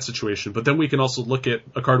Firebrand in that situation, but then we can also look at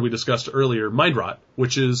a card we discussed earlier, Mind Rot,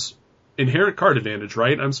 which is inherent card advantage,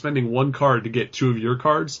 right? I'm spending 1 card to get 2 of your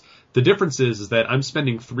cards. The difference is that I'm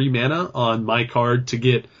spending 3 mana on my card to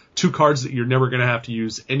get 2 cards that you're never going to have to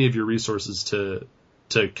use any of your resources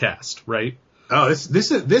to cast, right? Oh,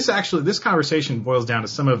 this conversation boils down to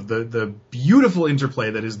some of the beautiful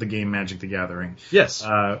interplay that is the game Magic the Gathering. Yes.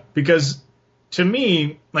 Because to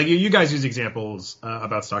me, like you guys use examples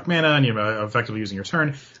about stock mana and effectively using your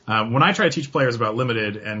turn. When I try to teach players about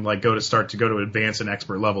limited and like go to advanced and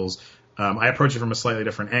expert levels, I approach it from a slightly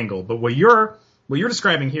different angle. But what you're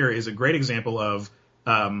describing here is a great example of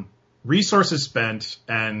resources spent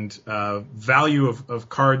and value of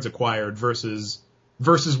cards acquired versus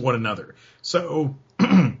one another. So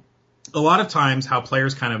a lot of times how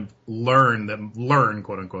players kind of learn,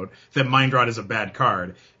 quote unquote, that Mind Rot is a bad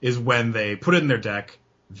card is when they put it in their deck,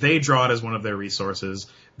 they draw it as one of their resources,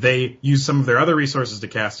 they use some of their other resources to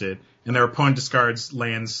cast it, and their opponent discards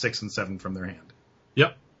lands 6 and 7 from their hand.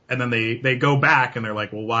 Yep. And then they go back and they're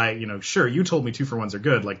like, well, why, sure, you told me 2-for-1s are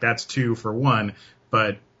good, like that's 2 for 1,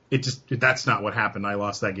 but that's not what happened. I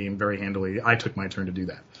lost that game very handily. I took my turn to do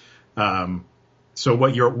that. So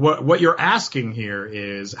what you're asking here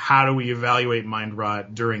is how do we evaluate Mind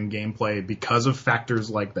Rot during gameplay because of factors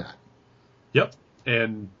like that? Yep.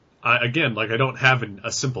 And I don't have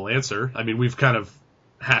a simple answer. I mean, we've kind of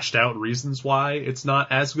hashed out reasons why it's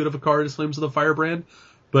not as good of a card as Flames of the Firebrand.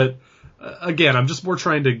 But again, I'm just more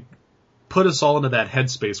trying to put us all into that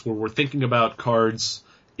headspace where we're thinking about cards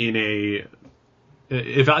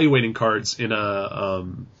evaluating cards in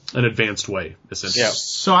an advanced way, essentially. Yeah.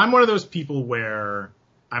 So I'm one of those people where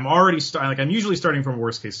I'm already I'm usually starting from a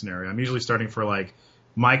worst case scenario. I'm usually starting for like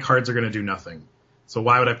my cards are going to do nothing. So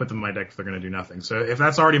why would I put them in my deck if they're going to do nothing? So if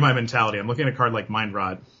that's already my mentality, I'm looking at a card like Mind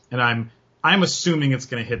Rot, and I'm assuming it's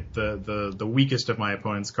going to hit the weakest of my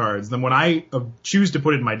opponent's cards. Then when I choose to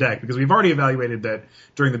put it in my deck, because we've already evaluated that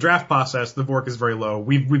during the draft process, the Vork is very low.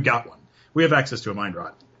 We've got one. We have access to a Mind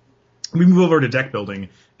Rot. We move over to deck building,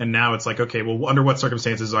 and now it's like, okay, well, under what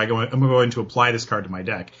circumstances I'm going to apply this card to my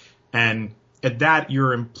deck? And at that,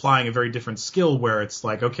 you're implying a very different skill where it's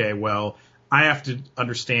like, okay, well, I have to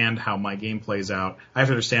understand how my game plays out. I have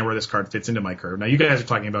to understand where this card fits into my curve. Now, you guys are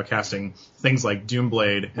talking about casting things like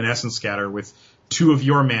Doomblade and Essence Scatter with 2 of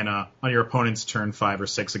your mana on your opponent's turn 5 or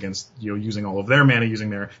 6 against, using all of their mana, using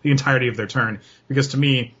the entirety of their turn. Because to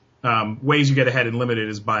me, ways you get ahead in limited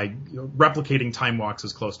is by replicating time walks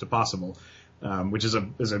as close to possible, which is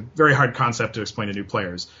a very hard concept to explain to new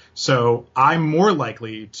players. So I'm more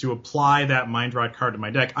likely to apply that Mind Rot card to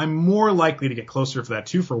my deck. I'm more likely to get closer for that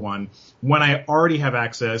 2-for-1 when I already have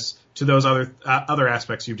access to those other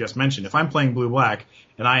aspects you've just mentioned. If I'm playing blue-black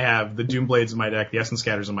and I have the Doomblades in my deck, the Essence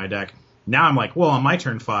Scatters in my deck, now I'm like, well, on my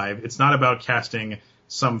turn 5, it's not about casting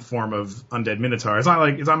some form of Undead Minotaur. It's not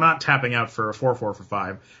like I'm not tapping out for a 4/4 for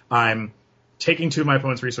 5. I'm taking 2 of my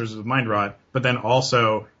opponent's resources with Mind Rot, but then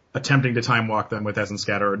also attempting to time walk them with Essence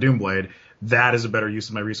Scatter or Doomblade. That is a better use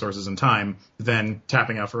of my resources and time than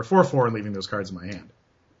tapping out for a 4/4 and leaving those cards in my hand.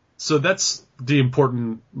 So that's the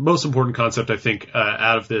most important concept, I think,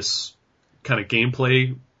 out of this kind of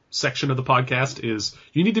gameplay section of the podcast is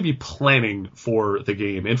you need to be planning for the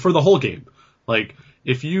game and for the whole game. Like,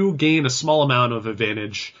 if you gain a small amount of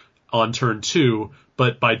advantage on turn 2,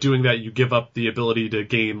 but by doing that you give up the ability to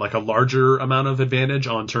gain like a larger amount of advantage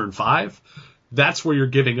on turn 5, that's where you're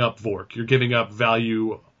giving up Vork. You're giving up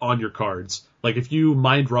value on your cards. Like, if you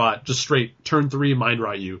Mind Rot, just straight turn 3 Mind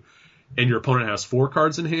Rot you, and your opponent has 4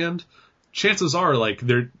 cards in hand, chances are,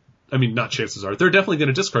 they're definitely going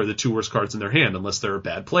to discard the 2 worst cards in their hand unless they're a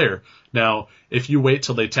bad player. Now, if you wait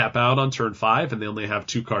till they tap out on turn 5 and they only have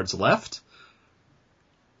 2 cards left,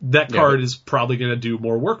 that card is probably going to do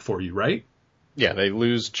more work for you, right? Yeah, they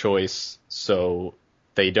lose choice, so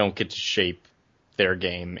they don't get to shape their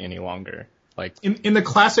game any longer. Like in the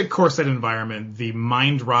classic core set environment, the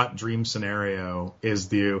Mind Rot dream scenario is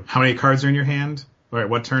how many cards are in your hand? All right,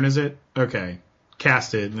 what turn is it? Okay.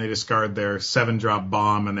 Cast it, and they discard their 7-drop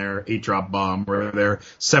bomb and their 8-drop bomb, or their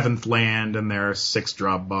 7th land and their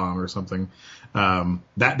 6-drop bomb or something.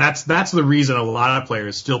 That's the reason a lot of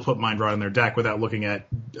players still put Mind Rot in their deck without looking at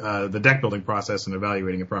the deck building process and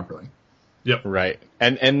evaluating it properly. Yep. Right.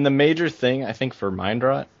 And the major thing, I think, for Mind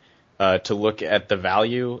Rot to look at the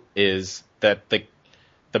value is that the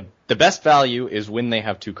best value is when they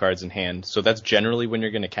have 2 cards in hand. So that's generally when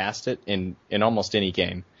you're going to cast it in almost any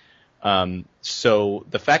game. So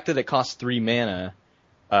the fact that it costs 3 mana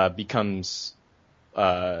becomes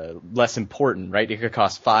less important, right? It could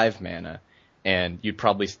cost 5 mana, and it'd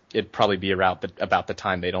probably be about the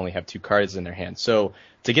time they'd only have 2 cards in their hand. So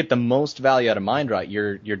to get the most value out of Mind Rot,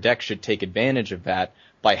 your deck should take advantage of that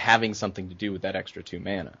by having something to do with that extra 2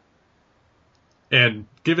 mana. And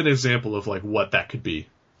give an example of like what that could be.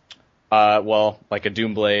 Well, like a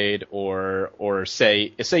Doomblade, or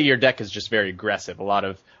say your deck is just very aggressive, a lot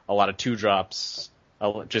of 2-drops,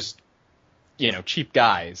 just cheap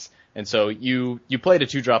guys, and so you played a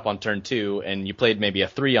 2-drop on turn 2, and you played maybe a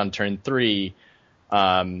 3 on turn 3,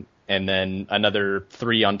 and then another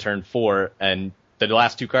 3 on turn 4, and the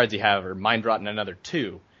last 2 cards you have are Mind Rot and another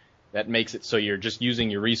 2. That makes it so you're just using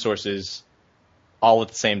your resources all at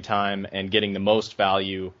the same time and getting the most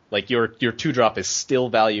value. Like your 2-drop is still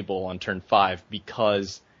valuable on turn 5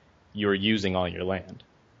 because you're using all your land.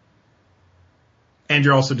 And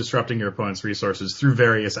you're also disrupting your opponent's resources through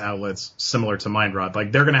various outlets similar to Mind Rot.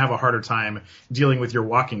 Like, they're going to have a harder time dealing with your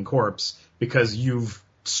walking corpse because you've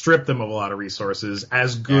stripped them of a lot of resources,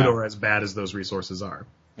 as good or as bad as those resources are.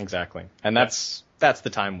 Exactly. And that's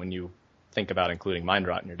the time when you think about including Mind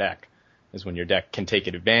Rot in your deck, is when your deck can take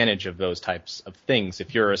advantage of those types of things.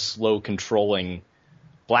 If you're a slow controlling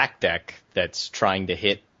black deck that's trying to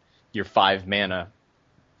hit your 5 mana,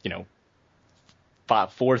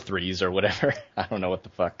 4/3s or whatever, I don't know what the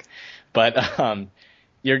fuck, but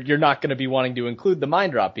you're not going to be wanting to include the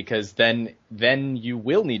Mind Rot, because then you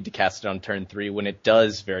will need to cast it on turn 3 when it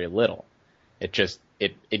does very little.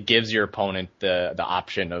 It gives your opponent the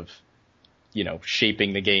option of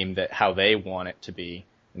shaping the game how they want it to be,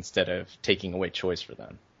 instead of taking away choice for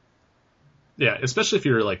them. Yeah, especially if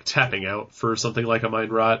you're like tapping out for something like a Mind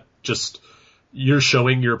Rot, just you're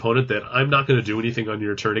showing your opponent that I'm not going to do anything on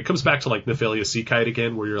your turn. It comes back to like Nephalia Sea Kite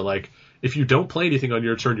again, where you're like, if you don't play anything on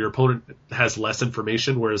your turn, your opponent has less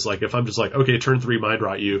information, whereas like if I'm just like, okay, turn 3 Mind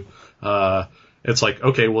Rot you, it's like,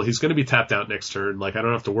 okay, well, he's going to be tapped out next turn. Like, I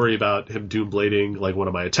don't have to worry about him Doomblading like one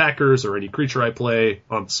of my attackers or any creature I play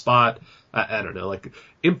on the spot. I don't know. Like,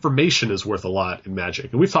 information is worth a lot in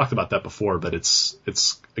Magic, and we've talked about that before, but it's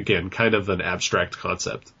again kind of an abstract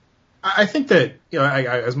concept. I think that I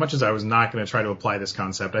as much as I was not going to try to apply this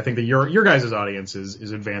concept, I think that your guys' audience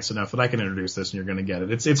is advanced enough that I can introduce this and you're going to get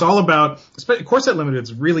it. It's all about core set limited.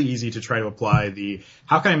 It's really easy to try to apply the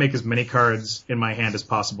how can I make as many cards in my hand as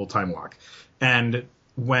possible time lock. And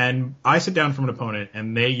when I sit down from an opponent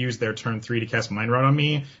and they use their turn 3 to cast Mind Rot on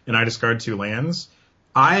me, and I discard 2 lands,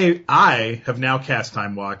 I have now cast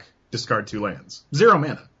Time Walk, discard 2 lands. 0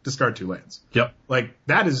 mana, discard 2 lands. Yep. Like,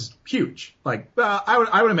 that is huge. Like,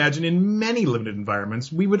 I would imagine in many limited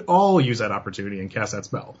environments, we would all use that opportunity and cast that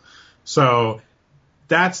spell. So,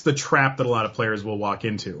 that's the trap that a lot of players will walk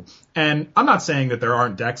into. And I'm not saying that there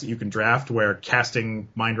aren't decks that you can draft where casting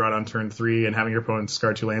Mind Rot on turn 3 and having your opponent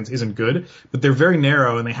discard 2 lands isn't good, but they're very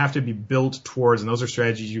narrow and they have to be built towards, and those are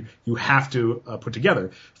strategies you have to put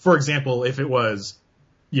together. For example, if it was,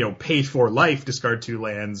 pay for life, discard 2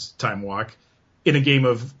 lands, Time Walk, in a game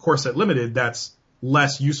of Core Set Limited, that's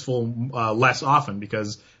less useful less often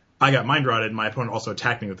because I got Mind Rotted and my opponent also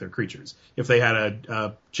attacked me with their creatures. If they had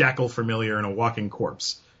a Jackal Familiar and a Walking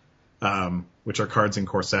Corpse, which are cards in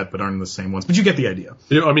Core Set but aren't the same ones. But you get the idea.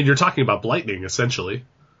 You're talking about Blightning, essentially.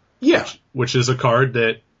 Yeah. Which is a card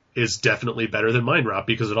that is definitely better than Mind Rot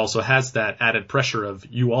because it also has that added pressure of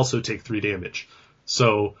you also take 3 damage.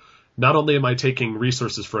 So not only am I taking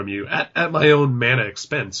resources from you at my own mana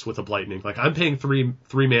expense with a Blightning, like I'm paying 3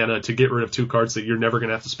 mana to get rid of 2 cards that you're never going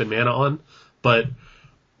to have to spend mana on, but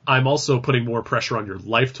I'm also putting more pressure on your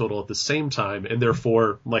life total at the same time, and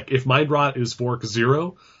therefore, like, if Mind Rot is Vork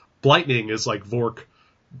 0, Blightning is like Vork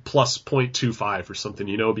plus 0.25 or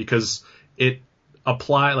something, because it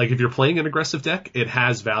if you're playing an aggressive deck, it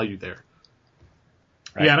has value there.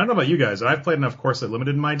 Right? Yeah, I don't know about you guys, but I've played enough Core Set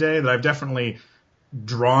Limited in my day that I've definitely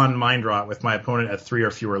drawn Mind Rot with my opponent at 3 or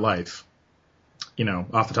fewer life,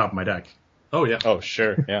 off the top of my deck. Oh, yeah. Oh,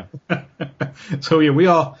 sure, yeah. So, yeah, we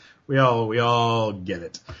all get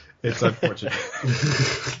it. It's unfortunate.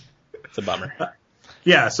 It's a bummer.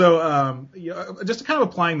 Yeah, so just kind of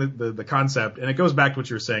applying the concept, and it goes back to what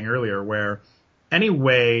you were saying earlier, where any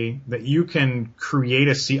way that you can create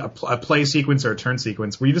a play sequence or a turn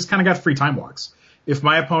sequence where you just kind of got free Time Walks. If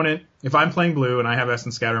I'm playing blue and I have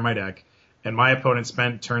Essence Scatter in my deck, and my opponent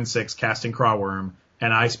spent turn 6 casting Crawworm,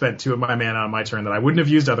 and I spent 2 of my mana on my turn that I wouldn't have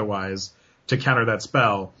used otherwise to counter that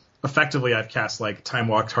spell, effectively I've cast like Time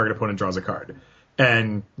Walk, target opponent draws a card.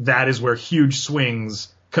 And that is where huge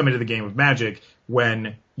swings come into the game of Magic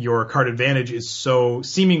when your card advantage is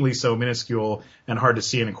seemingly so minuscule and hard to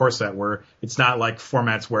see in a core set, where it's not like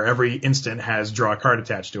formats where every instant has draw a card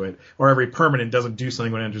attached to it, or every permanent doesn't do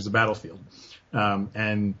something when it enters the battlefield.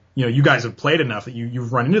 And you guys have played enough that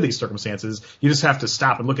you've run into these circumstances. You just have to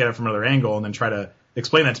stop and look at it from another angle and then try to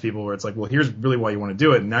explain that to people where it's like, well, here's really why you want to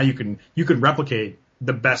do it. And now you can replicate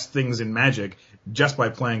the best things in Magic just by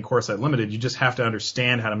playing Core Set Limited. You just have to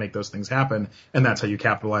understand how to make those things happen, and that's how you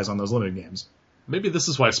capitalize on those limited games. Maybe this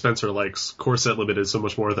is why Spencer likes Core Set Limited so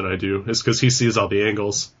much more than I do, is because he sees all the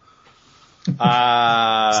angles.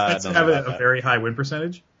 Spencer have a very high win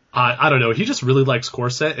percentage? I don't know. He just really likes Core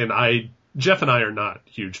Set, and Jeff and I are not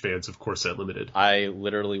huge fans of Core Set Limited. I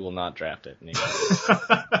literally will not draft it.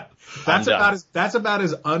 That's about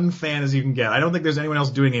as unfan as you can get. I don't think there's anyone else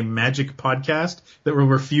doing a Magic podcast that will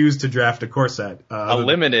refuse to draft a Core Set. A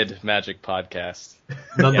limited Magic podcast.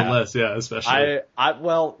 Nonetheless, yeah, especially.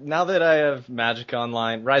 Well, now that I have Magic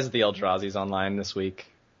Online, Rise of the Eldrazi's online this week,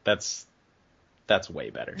 that's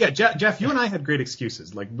way better. Yeah, Jeff, you and I had great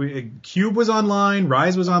excuses. Like, Cube was online,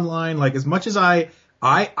 Rise was online. Like, as much as I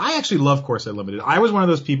actually love Core Set Limited. I was one of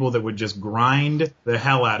those people that would just grind the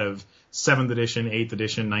hell out of 7th edition, 8th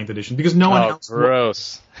edition, 9th edition, because no one else.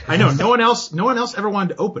 Gross. I know, no one else ever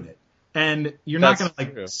wanted to open it. And you're not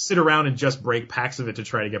going to sit around and just break packs of it to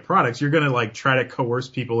try to get products. You're going to try to coerce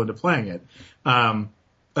people into playing it.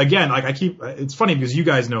 Again, it's funny because you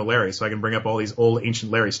guys know Larry, so I can bring up all these old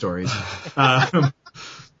ancient Larry stories.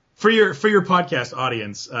 For your podcast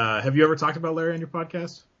audience, have you ever talked about Larry on your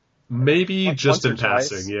podcast? Maybe just in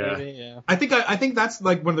passing, twice, yeah. Maybe, yeah. I think that's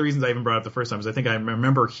one of the reasons I even brought it up the first time, is I think I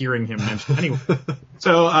remember hearing him mention anyway.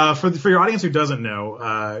 So, for your audience who doesn't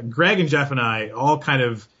know, Greg and Jeff and I all kind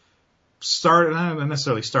of not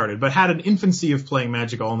necessarily started, but had an infancy of playing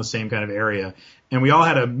Magic all in the same kind of area. And we all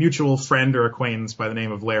had a mutual friend or acquaintance by the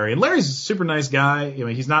name of Larry. And Larry's a super nice guy.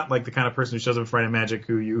 He's not like the kind of person who shows up Friday Night Magic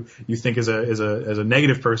who you think is a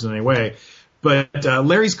negative person in any way. But,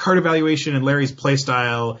 Larry's card evaluation and Larry's play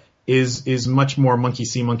style is much more monkey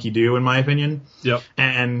see, monkey do, in my opinion. Yep.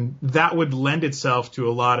 And that would lend itself to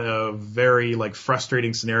a lot of very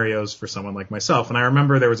frustrating scenarios for someone like myself. And I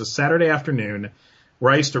remember there was a Saturday afternoon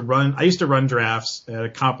where I used to run drafts at a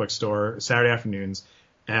comic book store Saturday afternoons.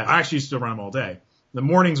 I actually used to run them all day. The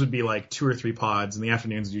mornings would be 2 or 3 pods, and the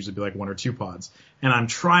afternoons would usually be 1 or 2 pods. And I'm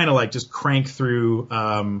trying to just crank through,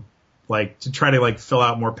 to try to fill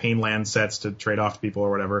out more Pain Land sets to trade off to people or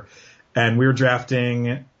whatever. And we were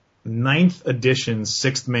drafting 9th edition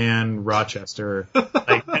 6th man Rochester,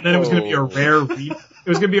 and then it was going to be a rare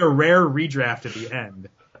redraft at the end.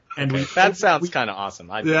 And that sounds kind of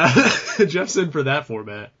awesome. Yeah, Jeff's in for that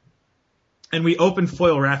format. And we opened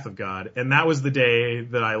Foil Wrath of God, and that was the day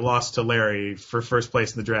that I lost to Larry for first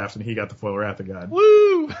place in the draft, and he got the Foil Wrath of God.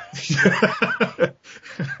 Woo!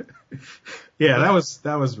 Yeah,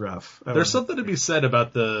 that was rough. There's something to be said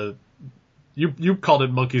about you called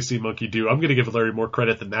it monkey see, monkey do. I'm going to give Larry more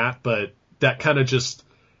credit than that, but that kind of just,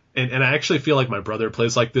 and I actually feel like my brother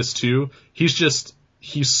plays like this too. He's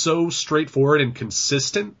so straightforward and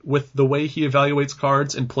consistent with the way he evaluates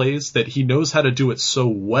cards and plays that he knows how to do it so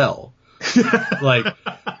well. Like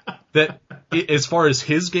that, as far as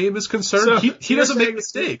his game is concerned, So he doesn't make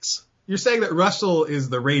mistakes. You're saying that Russell is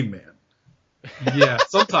the Rain Man. Yeah,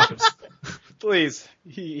 sometimes. Please,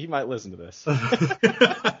 he might listen to this.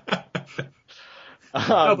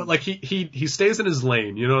 No, but like he stays in his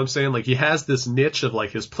lane. You know what I'm saying? Like he has this niche of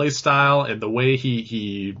like his play style and the way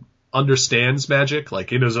he understands Magic,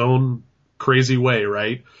 like in his own crazy way,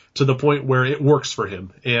 right? To the point where it works for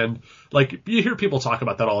him. And like you hear people talk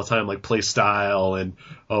about that all the time, like play style and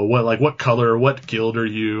what color, what guild are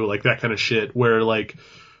you, like that kind of shit. Where like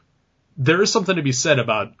there is something to be said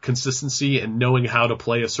about consistency and knowing how to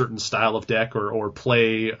play a certain style of deck or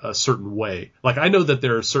play a certain way. Like I know that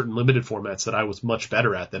there are certain limited formats that I was much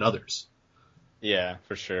better at than others. Yeah,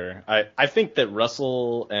 for sure. I think that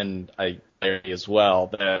Russell and Larry as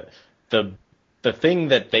well, the thing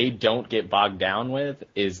that they don't get bogged down with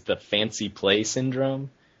is the fancy play syndrome,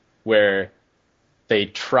 where they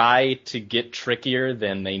try to get trickier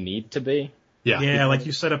than they need to be. Yeah, like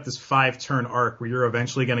you set up this 5-turn arc where you're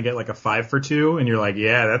eventually going to get like a 5 for 2, and you're like,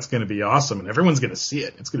 yeah, that's going to be awesome, and everyone's going to see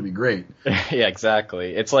it. It's going to be great. Yeah,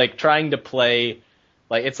 exactly. It's like trying to play,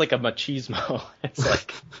 like it's like a machismo.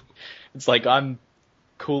 It's like I'm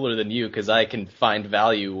cooler than you because I can find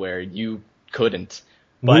value where you couldn't.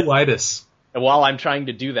 But Woo-itis. while I'm trying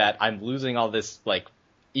to do that, I'm losing all this like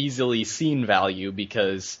easily seen value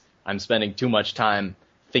because I'm spending too much time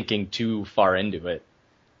thinking too far into it.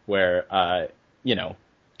 Where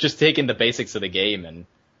just taking the basics of the game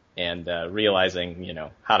and realizing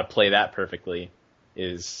how to play that perfectly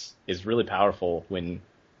is really powerful when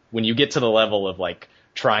you get to the level of like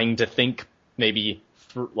trying to think maybe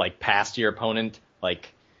like past your opponent,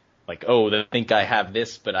 like oh, they think I have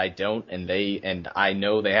this but I don't, and I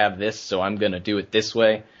know they have this, so I'm gonna do it this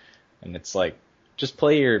way. And it's like, just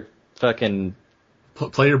play your fucking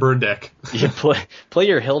play your burn deck. You play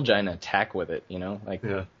your Hill Giant and attack with it, like.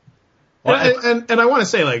 Yeah. Well, and I want to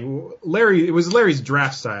say, like, it was Larry's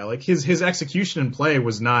draft style. Like his execution and play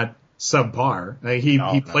was not subpar. Like,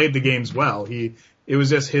 he played the games well. It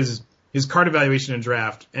was just his card evaluation and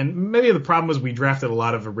draft. And maybe the problem was we drafted a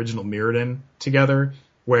lot of original Mirrodin together,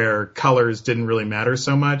 where colors didn't really matter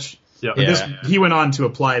so much. Yeah. But he went on to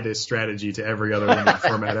apply this strategy to every other limited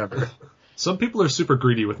format ever. Some people are super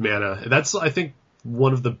greedy with mana. That's, I think,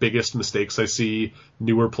 one of the biggest mistakes I see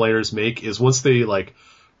newer players make is once they like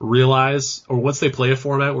realize, or once they play a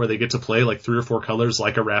format where they get to play like 3 or 4 colors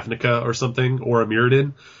like a Ravnica or something, or a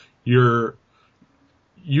Mirrodin,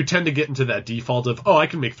 you tend to get into that default of, oh, I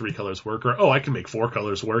can make 3 colors work, or, oh, I can make 4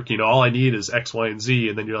 colors work, all I need is X, Y, and Z,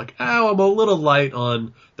 and then you're like, oh, I'm a little light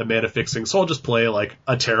on the mana fixing, so I'll just play like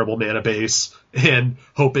a terrible mana base and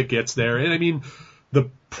hope it gets there. And I mean, the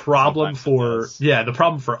problem for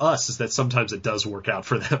us is that sometimes it does work out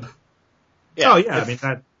for them. Yeah, I mean,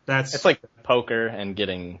 that's... It's like poker and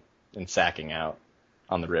sacking out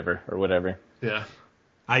on the river or whatever. Yeah.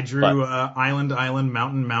 I drew island,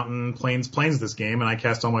 mountain, plains this game, and I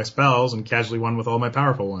cast all my spells and casually won with all my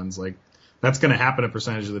powerful ones. Like, that's going to happen a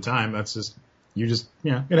percentage of the time. That's just, it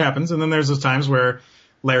happens. And then there's those times where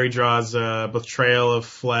Larry draws Betrayal of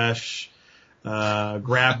Flesh,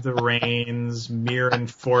 Grab the Reins, Mirror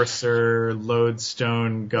Enforcer,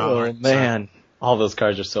 Lodestone God. Oh, man. All those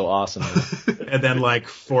cards are so awesome. And then like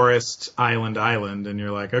Forest, Island, and you're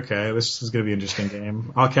like, okay, this is going to be an interesting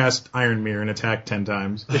game. I'll cast Iron Mirror and attack 10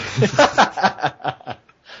 times.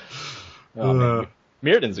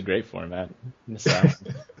 Mirrodin's a great format.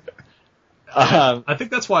 I think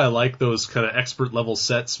that's why I like those kind of expert level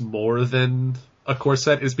sets more than a core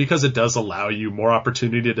set, is because it does allow you more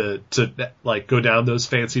opportunity to like go down those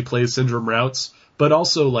fancy play syndrome routes. But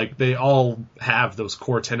also, like, they all have those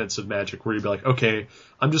core tenets of Magic where you'd be like, okay,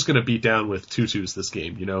 I'm just going to beat down with 2/2s this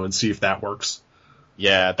game, and see if that works.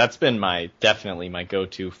 Yeah, that's been definitely my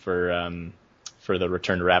go-to for the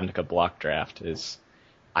Return to Ravnica block draft is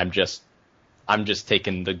I'm just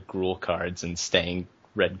taking the Gruul cards and staying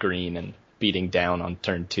red-green and beating down on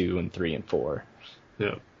turn 2 and 3 and 4.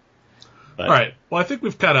 Yeah. All right. Well, I think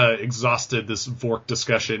we've kind of exhausted this Vork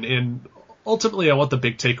discussion, and ultimately I want the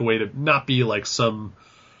big takeaway to not be like some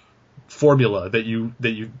formula that you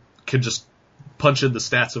can just punch in the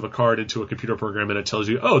stats of a card into a computer program and it tells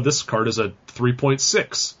you, oh, this card is a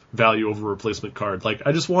 3.6 value over replacement card. Like,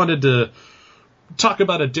 I just wanted to talk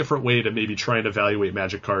about a different way to maybe try and evaluate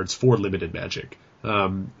Magic cards for limited Magic.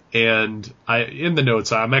 And in the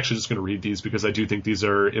notes, I'm actually just going to read these because I do think these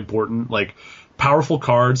are important. Like, powerful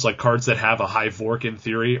cards, like cards that have a high Vork in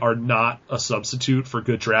theory, are not a substitute for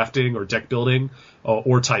good drafting or deck building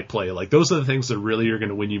or type play. Like, those are the things that really are going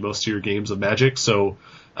to win you most of your games of Magic. So,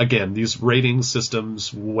 again, these rating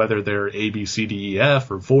systems, whether they're A, B, C, D, E,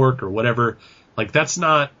 F, or Vork, or whatever, like, that's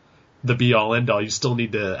not the be-all, end-all. You still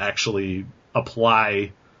need to actually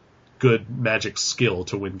apply good Magic skill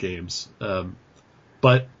to win games.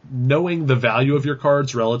 But knowing the value of your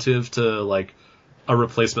cards relative to, like, a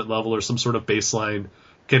replacement level or some sort of baseline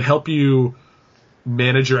can help you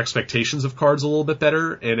manage your expectations of cards a little bit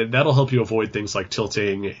better, and that'll help you avoid things like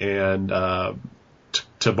tilting and,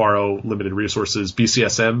 to borrow limited resources,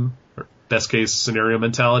 BCSM, or best case scenario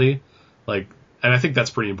mentality. Like, and I think that's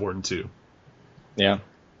pretty important too. Yeah.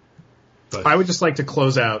 But I would just like to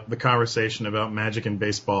close out the conversation about Magic and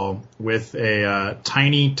baseball with a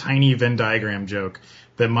tiny Venn diagram joke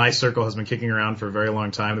that my circle has been kicking around for a very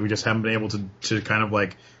long time that we just haven't been able to kind of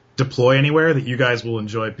like deploy anywhere that you guys will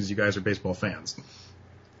enjoy because you guys are baseball fans.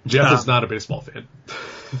 Jeff is not a baseball fan.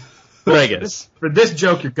 Greg is. For this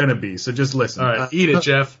joke, you're going to be, so just listen. All right, eat it,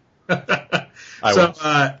 Jeff.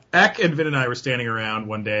 Eck and Vin and I were standing around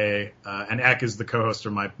one day, and Eck is the co-host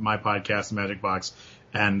of my podcast, The Magic Box,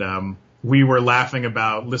 and we were laughing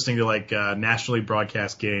about listening to like nationally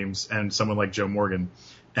broadcast games and someone like Joe Morgan.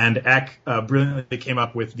 And Eck brilliantly came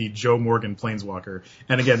up with the Joe Morgan Planeswalker.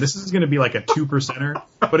 And again, this is going to be like a 2%er,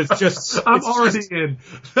 but it's just... I'm already in.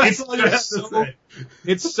 That's all you have to say.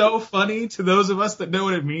 It's so funny to those of us that know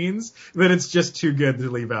what it means that it's just too good to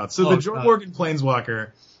leave out. So the Joe Morgan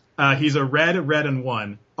Planeswalker, he's a red, and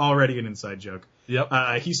 1, already an inside joke.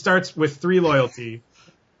 Yep. He starts with 3 loyalty.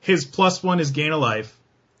 His +1 is gain a life.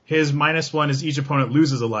 His -1 is each opponent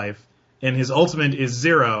loses a life. And his ultimate is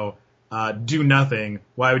 0. Do nothing.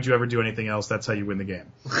 Why would you ever do anything else? That's how you win the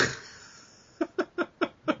game.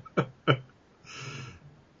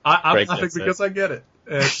 I'm laughing because I get it.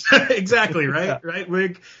 Exactly, right? Yeah. Right,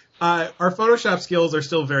 Wig? Our Photoshop skills are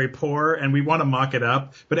still very poor, and we want to mock it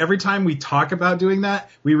up. But every time we talk about doing that,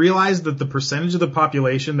 we realize that the percentage of the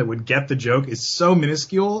population that would get the joke is so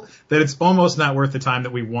minuscule that it's almost not worth the time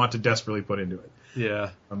that we want to desperately put into it. Yeah.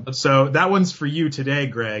 So that one's for you today,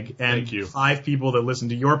 Greg, and Thank you. 5 people that listen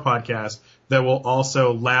to your podcast that will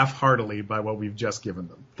also laugh heartily by what we've just given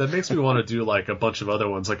them. That makes me want to do like a bunch of other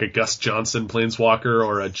ones, like a Gus Johnson Planeswalker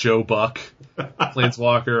or a Joe Buck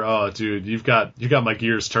Planeswalker. Oh, dude, you got my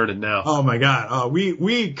gears turning now. Oh my God. Oh,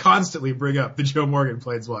 we constantly bring up the Joe Morgan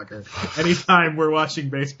Planeswalker anytime we're watching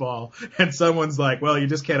baseball and someone's like, well, you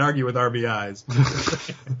just can't argue with RBIs.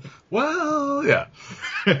 Well, yeah.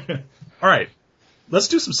 All right. Let's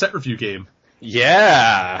do some set review game.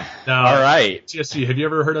 Yeah. Now, all right. TSG, have you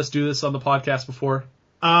ever heard us do this on the podcast before?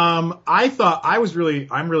 I'm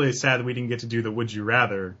really sad that we didn't get to do the Would You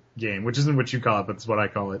Rather game, which isn't what you call it, but it's what I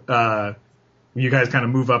call it. You guys kind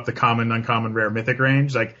of move up the common, uncommon, rare, mythic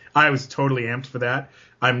range. Like, I was totally amped for that.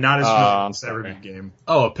 I'm not as familiar with the set review game.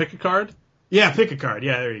 Oh, pick a card? Yeah, pick a card.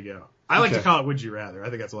 Yeah, there you go. I like to call it Would You Rather. I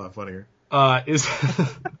think that's a lot funnier.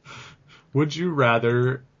 Would you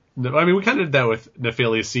rather... No, I mean, we kind of did that with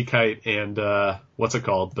Nephalia Seakite and, what's it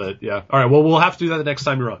called? But yeah. All right. Well, we'll have to do that the next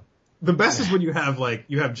time you're on. The best is when you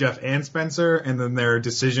have Jeff and Spencer and then their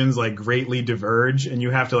decisions like greatly diverge and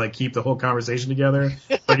you have to like keep the whole conversation together.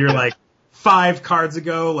 But you're like 5 cards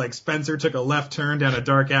ago, like Spencer took a left turn down a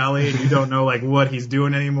dark alley and you don't know like what he's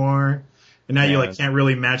doing anymore. And now you like can't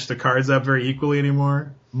really match the cards up very equally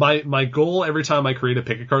anymore. My goal every time I create a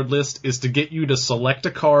pick a card list is to get you to select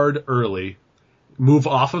a card early, move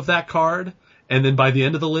off of that card, and then by the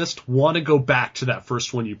end of the list, want to go back to that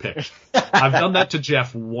first one you picked. I've done that to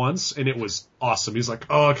Jeff once, and it was awesome. He's like,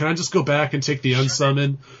 oh, can I just go back and take the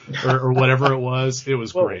unsummon? or whatever it was. It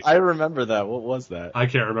was great. I remember that. What was that? I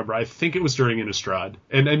can't remember. I think it was during Innistrad.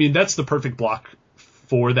 And, I mean, that's the perfect block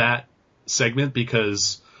for that segment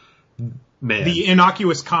because... Man. The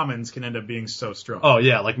innocuous commons can end up being so strong. Oh,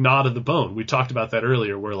 yeah, like Nod of the Bone. We talked about that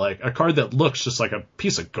earlier, where like a card that looks just like a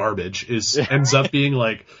piece of garbage ends up being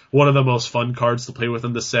like one of the most fun cards to play with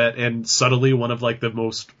in the set, and subtly one of like the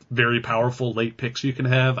most very powerful late picks you can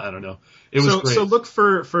have. I don't know. It was great. So look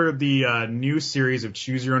for the new series of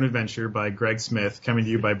Choose Your Own Adventure by Greg Smith coming to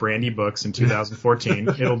you by Brandy Books in 2014.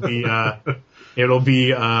 It'll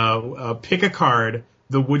be Pick a Card,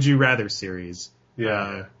 the Would You Rather series.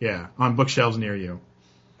 Yeah, on bookshelves near you.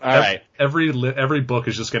 All right. Every book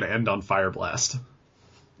is just going to end on Fire Blast.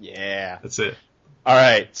 Yeah. That's it. All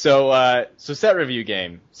right. So set review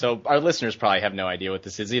game. So our listeners probably have no idea what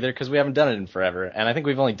this is either because we haven't done it in forever, and I think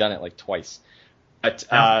we've only done it like twice. But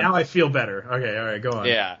now I feel better. Okay, all right, go on.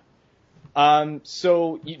 Yeah.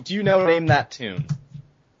 So do you know Name That Tune?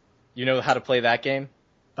 You know how to play that game?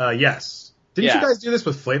 Yes. Didn't you guys do this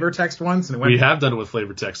with flavor text once? And we have done it with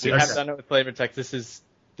flavor text. We Yes. have done it with flavor text. This is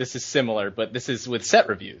similar, but this is with set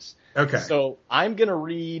reviews. Okay. So I'm gonna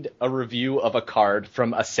read a review of a card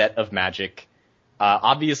from a set of Magic.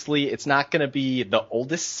 Obviously, it's not gonna be the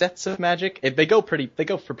oldest sets of Magic. They go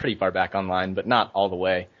for pretty far back online, but not all the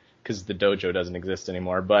way because the dojo doesn't exist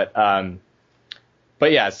anymore. But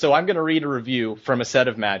yeah. So I'm gonna read a review from a set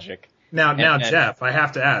of Magic. Now, Jeff, I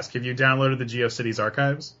have to ask: have you downloaded the GeoCities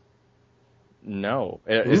archives? No.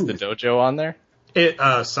 Is the dojo on there?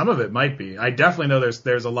 Some of it might be. I definitely know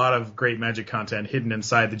there's a lot of great Magic content hidden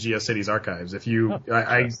inside the GeoCities archives. If you,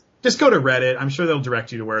 I just go to Reddit. I'm sure they'll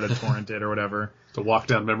direct you to where to torrent it or whatever. To walk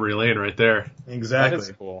down memory lane right there. Exactly. That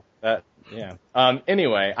is cool. Yeah.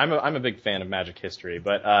 Anyway, I'm a big fan of Magic history,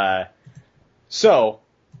 but so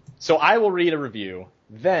I will read a review.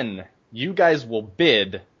 Then you guys will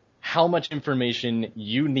bid how much information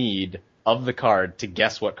you need of the card to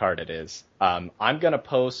guess what card it is. I'm gonna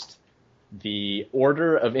post the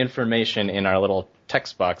order of information in our little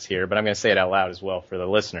text box here, but I'm going to say it out loud as well for the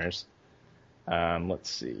listeners. Let's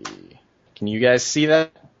see. Can you guys see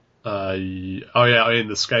that? In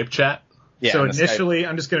the Skype chat? Yeah. So initially,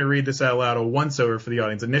 I'm just going to read this out loud, a once-over for the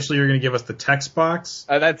audience. Initially, you're going to give us the text box.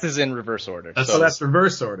 That's in reverse order. That's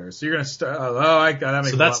reverse order. So you're going to start. That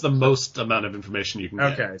makes So that's the most amount of information you can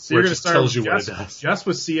get. Okay, so you're going to start tells you just, what it does. just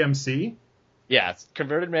with CMC? Yeah, it's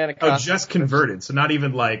converted mana Oh, cost. just converted. So not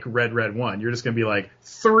even like red 1. You're just going to be like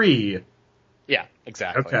 3. Yeah,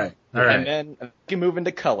 exactly. Okay. All right. And then we can move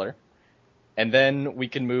into color. And then we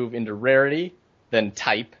can move into rarity, then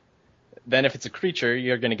type. Then if it's a creature,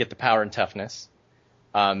 you're going to get the power and toughness.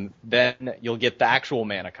 Then you'll get the actual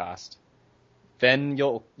mana cost. Then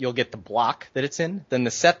you'll get the block that it's in, then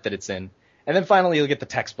the set that it's in. And then finally you'll get the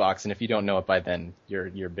text box, and if you don't know it by then,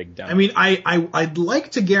 you're big dumb. I mean, I'd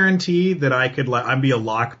like to guarantee that I'd be a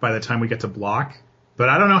lock by the time we get to block, but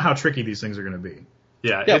I don't know how tricky these things are going to be.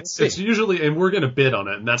 Yeah, it's usually, and we're going to bid on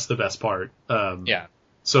it, and that's the best part. Yeah.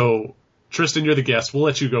 So, Tristan, you're the guest. We'll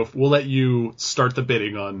let you go. We'll let you start the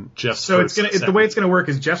bidding on Jeff's. So the way it's going to work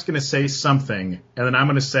is Jeff's going to say something, and then I'm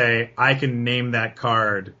going to say I can name that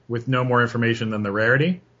card with no more information than the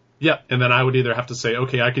rarity. Yeah, and then I would either have to say,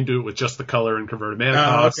 okay, I can do it with just the color and converted mana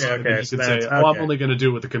cost. Okay. And then you can say, I'm only going to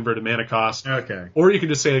do it with the converted mana cost. Okay. Or you can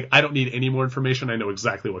just say, I don't need any more information. I know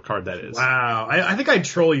exactly what card that is. Wow. I think I'd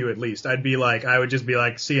troll you at least. I would just be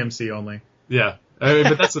like CMC only. Yeah.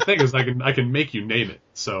 But that's the thing is I can make you name it.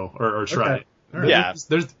 So, or try it. Right. Yeah.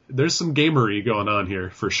 There's some gamery going on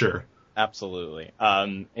here for sure. Absolutely.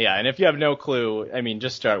 Yeah, and if you have no clue, I mean,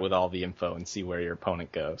 just start with all the info and see where your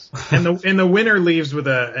opponent goes. And the winner leaves with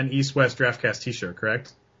an East-West Draftcast t-shirt,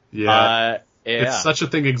 correct? Yeah. Yeah. If such a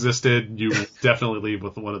thing existed, you would definitely leave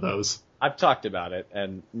with one of those. I've talked about it,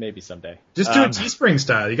 and maybe someday. Just do a Teespring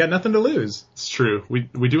style. You got nothing to lose. It's true. We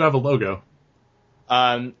do have a logo.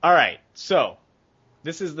 All right, so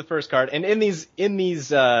this is the first card, and in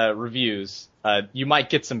these reviews, you might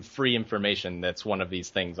get some free information that's one of these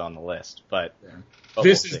things on the list, but This we'll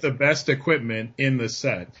is see. the best equipment in the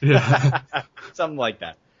set. Yeah. Something like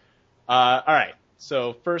that. All right,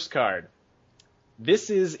 so first card.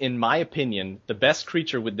 This is, in my opinion, the best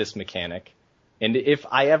creature with this mechanic, and if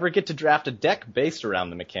I ever get to draft a deck based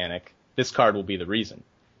around the mechanic, this card will be the reason.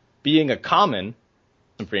 Being a common,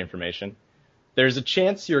 some free information, there's a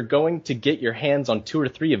chance you're going to get your hands on 2 or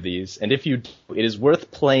 3 of these, and if you do, it is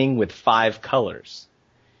worth playing with 5 colors.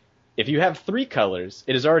 If you have 3 colors,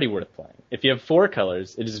 it is already worth playing. If you have 4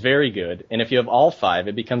 colors, it is very good, and if you have all 5,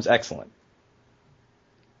 it becomes excellent.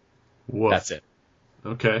 Whoa. That's it.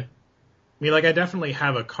 Okay. I mean, like, I definitely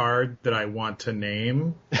have a card that I want to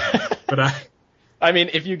name, but I mean,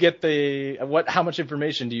 if you get how much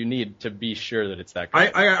information do you need to be sure that it's that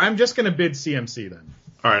card? I'm just going to bid CMC then.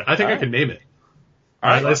 All right. I think I can name it. All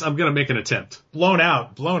right. I'm going to make an attempt. Blown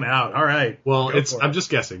out. All right. Well, I'm just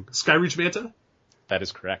guessing. Skyreach Manta? That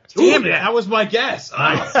is correct. Damn it, that was my guess.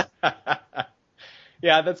 Yeah,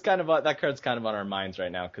 that card's kind of on our minds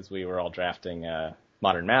right now because we were all drafting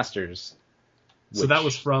Modern Masters. So that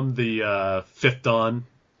was from the Fifth Dawn.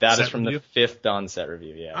 That set is from review? the 5th Dawn set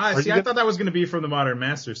review. Yeah. I thought that was going to be from the Modern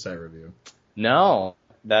Masters set review. No,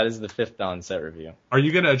 that is the 5th Dawn set review. Are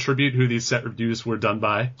you going to attribute who these set reviews were done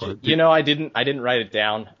by? You know, I didn't write it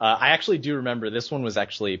down. I actually do remember this one was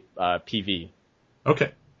actually PV.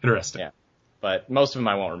 Okay. Interesting. Yeah. But most of them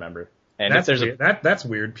I won't remember. And That's if there's weird. That's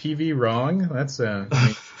weird. PV wrong. That's I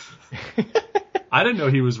didn't know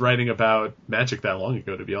he was writing about Magic that long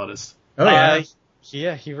ago, to be honest. Oh yeah.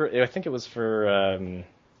 I think it was for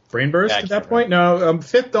Brain Burst yeah, at that point? No,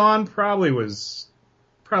 Fifth Dawn probably was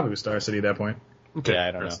Star City at that point. Okay. Yeah,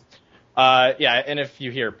 I don't know. Yeah, and if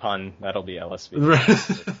you hear pun, that'll be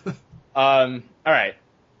LSV. All right.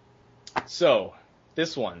 So,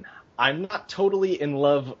 this one. I'm not totally in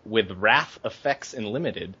love with Wrath effects in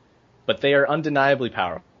Limited, but they are undeniably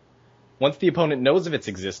powerful. Once the opponent knows of its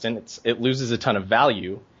existence, it loses a ton of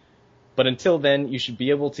value, but until then, you should be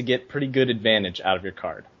able to get pretty good advantage out of your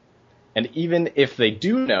card. And even if they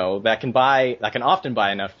do know, that can often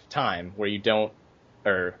buy enough time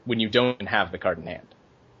where when you don't have the card in hand.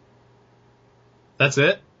 That's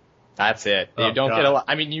it? That's it. Oh, You don't God. get a lot.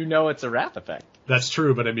 I mean, it's a Wrath effect. That's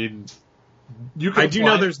true, but I mean, you can I do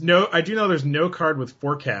know there's no card with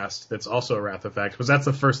Forecast that's also a Wrath effect, because that's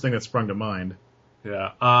the first thing that sprung to mind.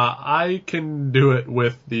 Yeah. I can do it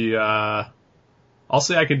with the, I'll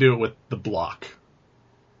say I can do it with the block.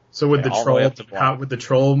 So would all the way up to block. would the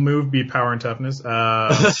troll move be power and toughness?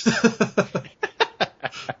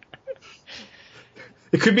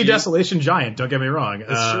 It could be Desolation Giant, don't get me wrong.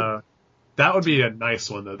 True. That would be a nice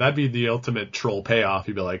one, though. That'd be the ultimate troll payoff.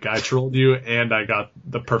 You'd be like, I trolled you, and I got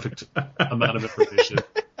the perfect amount of information.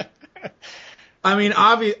 I mean,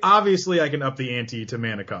 obviously I can up the ante to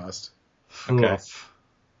mana cost. Okay. Oof.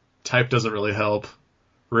 Type doesn't really help.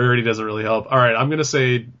 Rarity doesn't really help. All right, I'm going to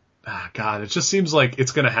say, God, it just seems like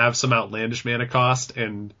it's going to have some outlandish mana cost,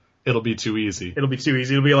 and it'll be too easy. It'll be too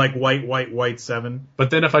easy. It'll be like white 7.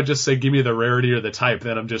 But then if I just say, give me the rarity or the type,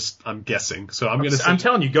 then I'm guessing. So I'm going to say I'm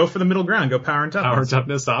telling you, go for the middle ground. Go power and toughness. power and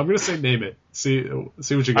toughness. I'm going to say name it. See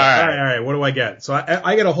what you got. All All right. What do I get? So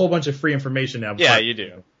I get a whole bunch of free information now. Yeah, you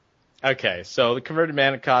do. Okay, so the converted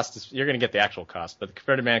mana cost you're going to get the actual cost, but the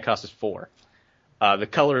converted mana cost is 4. The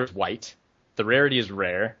color is white. The rarity is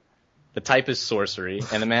rare. The type is sorcery,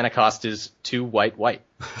 and the mana cost is 2 white.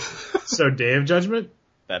 So Day of Judgment?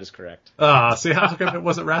 That is correct. See how come it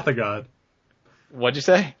wasn't Wrath of God? What'd you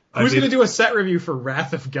say? Who's going to do a set review for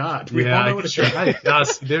Wrath of God? We all know what it's right.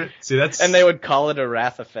 See, that's And they would call it a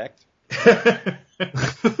Wrath effect.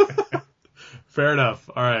 fair enough.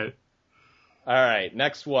 All right. All right,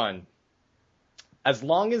 next one. As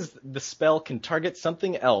long as the spell can target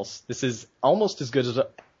something else, this is almost as good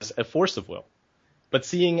as a Force of Will. But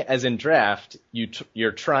seeing as in draft,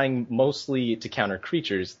 you're trying mostly to counter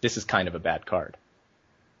creatures, this is kind of a bad card.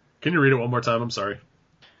 Can you read it one more time? I'm sorry.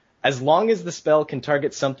 As long as the spell can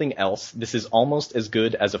target something else, this is almost as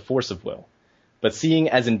good as a Force of Will. But seeing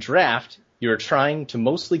as in draft, you're trying to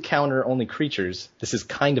mostly counter only creatures, this is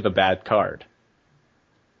kind of a bad card.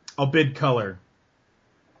 I'll bid color.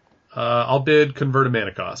 I'll bid convert a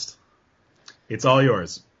mana cost. It's all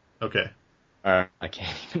yours. Okay. I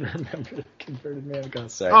can't even remember the converted mana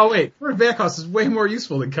cost. Sorry. Oh, wait. Converted mana cost is way more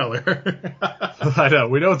useful than color. I know.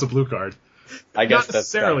 We know it's a blue card. I guess Not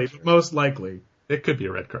necessarily, but most likely. It could be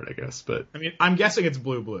a red card, I guess, but I mean, I'm guessing it's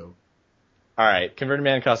blue. All right, converted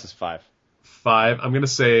mana cost is 5. 5. I'm going to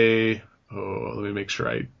say, let me make sure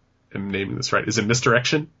I am naming this right. Is it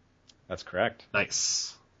Misdirection? That's correct.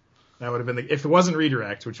 Nice. That would have been if it wasn't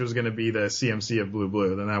Redirect, which was going to be the CMC of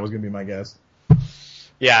blue, then that was going to be my guess.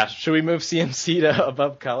 Yeah, should we move CMC to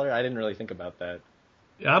above color? I didn't really think about that.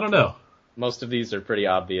 Yeah, I don't know. Most of these are pretty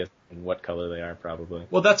obvious in what color they are, probably.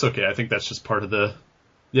 Well, that's okay. I think that's just part of the.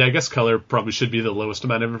 Yeah, I guess color probably should be the lowest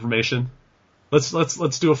amount of information.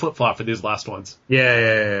 Let's do a flip flop for these last ones.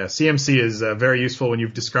 Yeah. CMC is very useful when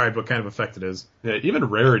you've described what kind of effect it is. Yeah, even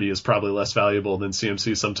rarity is probably less valuable than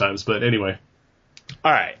CMC sometimes. But anyway.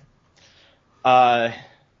 All right.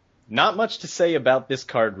 Not much to say about this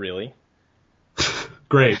card, really.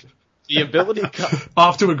 Great. The ability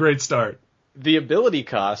Off to a great start. The ability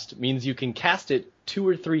cost means you can cast it 2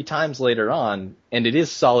 or 3 times later on, and it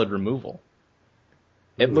is solid removal.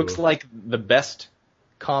 It looks like the best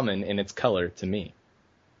common in its color to me.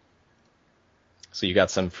 So you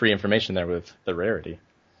got some free information there with the rarity.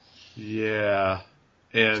 Yeah.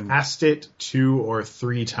 And Cast it 2 or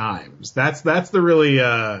 3 times. That's the really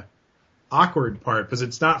awkward part, because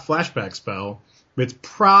it's not flashback spell. It's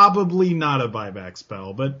probably not a buyback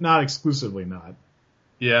spell, but not exclusively not.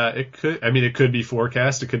 yeah, it could. I mean, it could be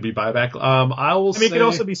forecast. It could be buyback. Say, it could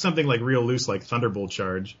also be something like real loose, like Thunderbolt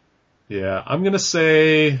Charge. Yeah, I'm gonna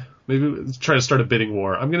say maybe try to start a bidding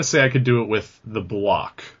war. I'm gonna say I could do it with the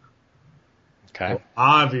block. Okay. Well,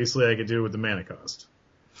 obviously, I could do it with the mana cost.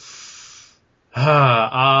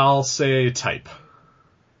 I'll say type.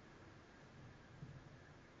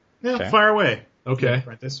 Yeah, Okay. fire away. Okay.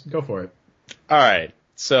 Right, this go for it. All right.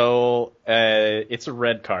 So it's a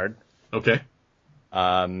red card. Okay.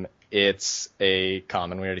 It's a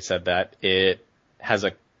common. We already said that. It has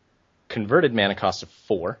a converted mana cost of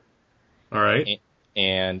 4. All right.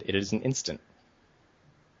 And it is an instant.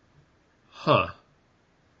 Huh.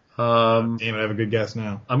 Damn it, I have a good guess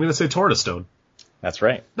now. I'm going to say Tortoise-Stone. That's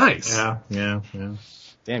right. Nice. Yeah.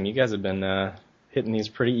 Damn, you guys have been hitting these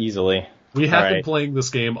pretty easily. We have been playing this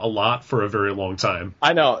game a lot for a very long time.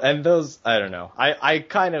 I know, and those, I don't know. I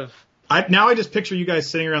kind of... Now I just picture you guys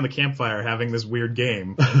sitting around the campfire having this weird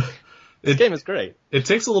game. This game is great. It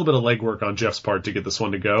takes a little bit of legwork on Jeff's part to get this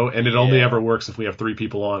one to go, and it only ever works if we have 3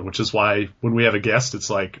 people on, which is why when we have a guest,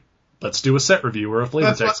 it's like, let's do a set review or a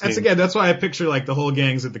flavor text game. That's why I picture like the whole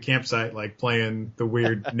gangs at the campsite like playing the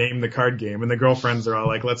weird name the card game, and the girlfriends are all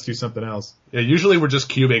like, let's do something else. Yeah, usually we're just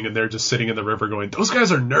cubing and they're just sitting in the river going, those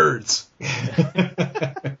guys are nerds.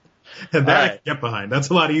 And that I can get behind. That's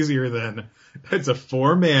a lot easier than it's a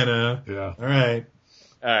 4 mana. Yeah. All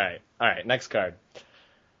right. Next card.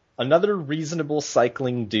 Another reasonable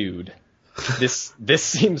cycling dude. This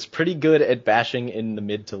seems pretty good at bashing in the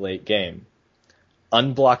mid to late game.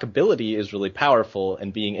 Unblockability is really powerful,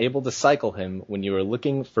 and being able to cycle him when you are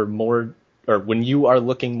looking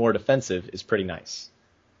more defensive is pretty nice.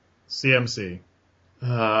 CMC.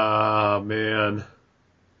 Man.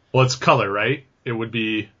 Well, it's color, right? It would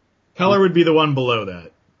be... Color would be the one below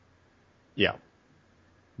that. Yeah.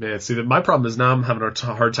 Man, see, my problem is now I'm having a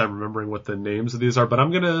hard time remembering what the names of these are, but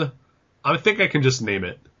I think I can just name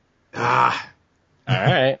it. All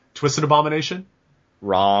right. Twisted Abomination?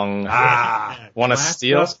 Wrong. Want to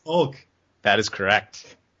steal? Hulk. That is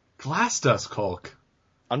correct. Glass Dust Hulk.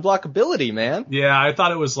 Unblockability, man. Yeah, I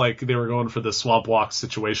thought it was like they were going for the Swamp Walk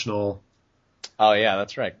situational. Oh, yeah,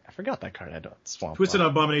 that's right. I forgot that card had Swamp Twisted Walk.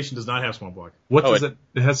 Abomination does not have Swamp Walk. What does it?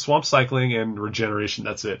 It has Swamp Cycling and Regeneration.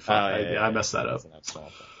 That's it. I messed that up.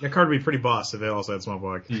 That card would be pretty boss if it also had Swamp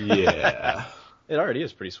Walk. Yeah. It already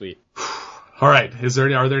is pretty sweet. All right.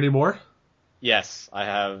 Are there any more? Yes, I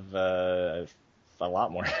have a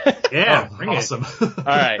lot more. Yeah, awesome. All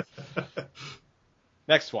right.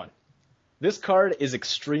 Next one. This card is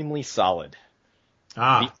extremely solid.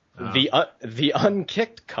 The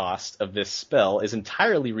unkicked cost of this spell is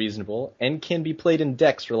entirely reasonable and can be played in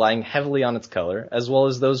decks relying heavily on its color, as well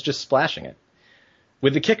as those just splashing it.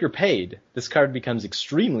 With the kicker paid, this card becomes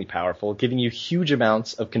extremely powerful, giving you huge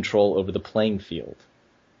amounts of control over the playing field.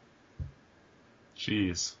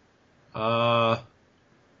 Jeez. So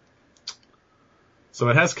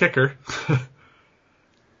it has kicker.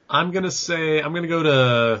 I'm gonna start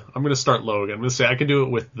low again. I'm gonna say I can do it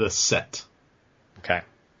with the set. Okay.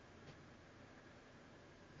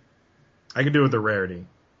 I can do it with the rarity.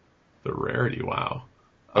 The rarity, wow.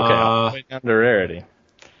 Okay, I'll wait down to rarity.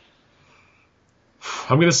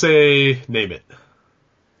 I'm gonna say name it.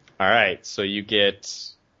 All right, so you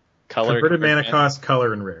get color. Converted mana cost,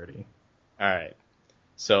 color, and rarity. All right.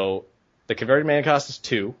 So the converted mana cost is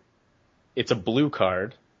 2. It's a blue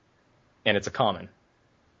card, and it's a common.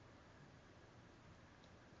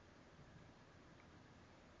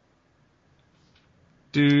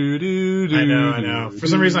 I know. For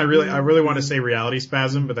some reason, I really want to say Reality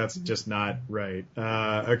Spasm, but that's just not right.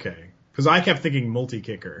 Okay. Because I kept thinking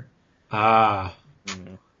multi-kicker. Ah.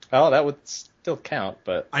 Oh, that would still count,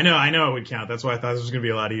 but I know it would count. That's why I thought this was going to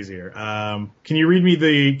be a lot easier. Can you read me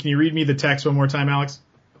the text one more time, Alex?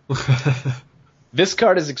 This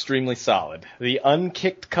card is extremely solid. The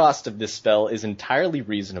unkicked cost of this spell is entirely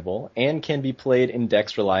reasonable and can be played in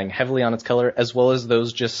decks relying heavily on its color, as well as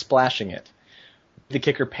those just splashing it. With the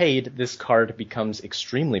kicker paid, this card becomes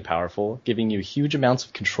extremely powerful, giving you huge amounts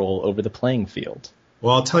of control over the playing field.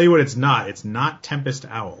 Well, I'll tell you what it's not. It's not Tempest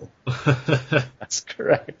Owl. That's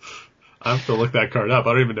correct. I have to look that card up.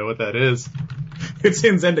 I don't even know what that is. It's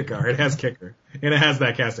in Zendikar. It has kicker. And it has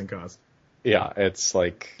that casting cost. Yeah, it's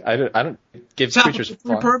like, I don't it gives Tap creatures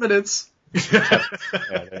 3 fun. permanents. Yeah,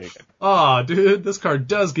 there you go. Aw, dude, this card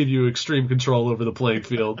does give you extreme control over the playing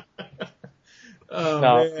field. Oh,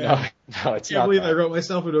 No, it's not I can't believe I wrote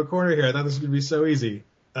myself into a corner here. I thought this was going to be so easy.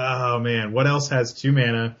 Oh, man. What else has 2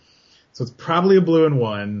 mana? So it's probably a blue and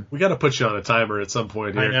 1. We got to put you on a timer at some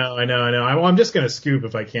point here. I know. I'm just going to scoop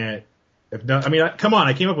if I can't. If no, I mean, come on.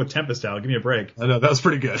 I came up with Tempest Owl. Give me a break. I know, that was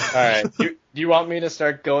pretty good. All right. Do you want me to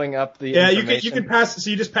start going up the information? You can pass. So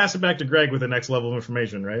you just pass it back to Greg with the next level of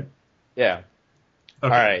information, right? Yeah. Okay. All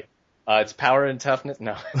right. It's power and toughness.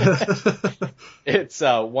 No. It's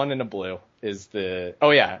 1 and a blue is the...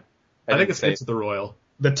 Oh, yeah. I think it's Into the Royal.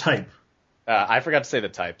 The type. I forgot to say the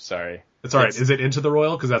type. Sorry. It's all right. Is it Into the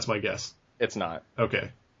Royal? Because that's my guess. It's not. Okay.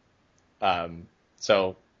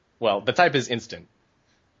 So, well, the type is instant.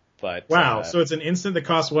 But Wow, so it's an instant that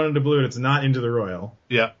costs 1 into blue, and it's not into the royal.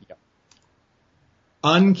 Yeah.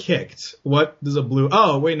 Unkicked. What does a blue...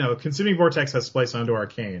 Oh, wait, no. Consuming Vortex has Splice onto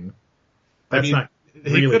Arcane. That's not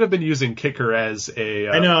really... He could have been using Kicker as a...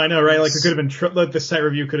 I know, right? Like, it could have been... like, the site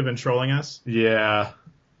review could have been trolling us. Yeah.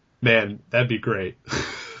 Man, that'd be great.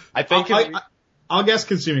 I think... I'll guess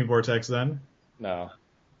Consuming Vortex, then. No.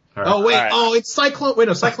 Right. Oh, wait. All right. Oh, it's Cyclone... Wait,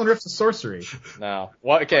 no. Cyclone Rift's a sorcery. No.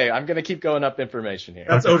 Well, okay, I'm going to keep going up information here.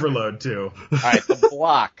 That's Overload, too. All right, the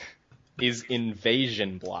block is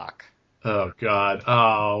Invasion block. Oh, God.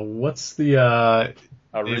 Oh, what's the... Jilt.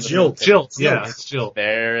 Jilt. Yeah, it's Jilt.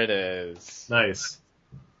 There it is. Nice.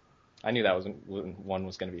 I knew that one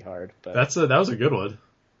was going to be hard, but That was a good one.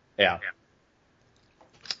 yeah.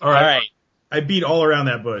 All right. I beat all around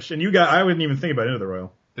that bush. And I wouldn't even think about Into the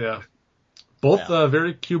Royal. Yeah. Both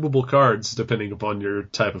very cubable cards, depending upon your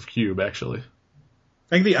type of cube, actually. I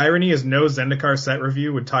think the irony is no Zendikar set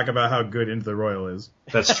review would talk about how good Into the Royal is.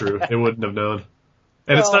 That's true. It wouldn't have known.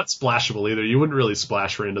 And it's not splashable either. You wouldn't really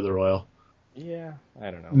splash for Into the Royal. Yeah,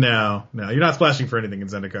 I don't know. No. You're not splashing for anything in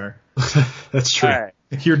Zendikar. That's true. All right.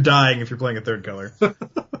 You're dying if you're playing a third color.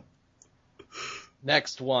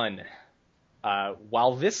 Next one.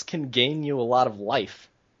 While this can gain you a lot of life,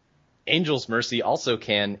 Angel's Mercy also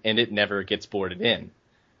can, and it never gets boarded in.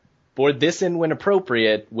 Board this in when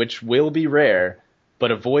appropriate, which will be rare,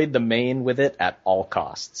 but avoid the main with it at all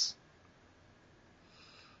costs.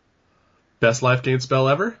 Best life gain spell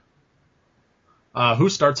ever? Who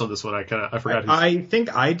starts on this one? I forgot. I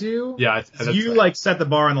think I do. Yeah, you set the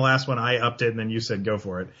bar on the last one. I upped it, and then you said go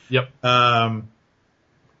for it. Yep. Oh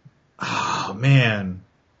man,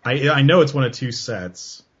 I know it's one of two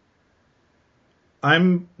sets.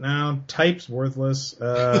 Type's worthless.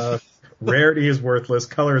 Rarity is worthless.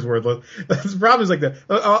 Color is worthless. The problem is like that.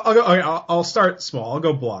 I'll start small. I'll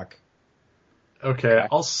go block. Okay,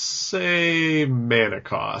 I'll say mana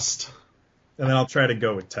cost. And then I'll try to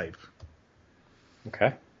go with type.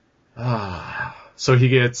 Okay. So he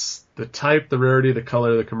gets the type, the rarity, the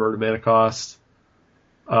color, the converted mana cost.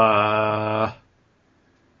 See, I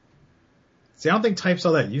don't think type's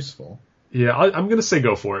all that useful. Yeah, I'm going to say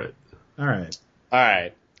go for it. All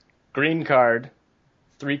right. Green card,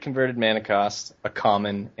 3 converted mana cost, a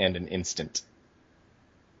common, and an instant.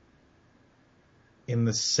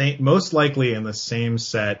 Most likely in the same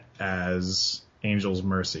set as Angel's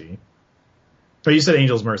Mercy. But you said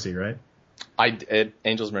Angel's Mercy, right?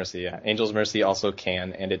 Angel's Mercy, yeah. Angel's Mercy also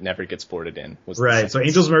can, and it never gets boarded in. Right, so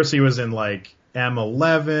Angel's Mercy was in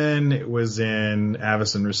M11, it was in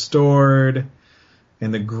Avacyn Restored,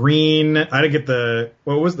 and the green, I didn't get the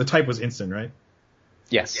type was instant, right?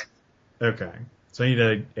 Yes. Okay. So I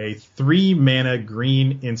need a 3 mana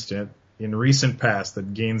green instant in recent past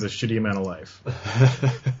that gains a shitty amount of life.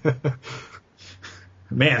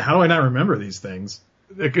 Man, how do I not remember these things?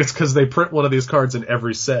 It's because they print one of these cards in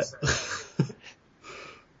every set.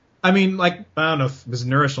 I mean, I don't know if this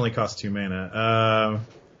Nourish only costs 2 mana.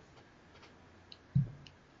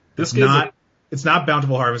 It's not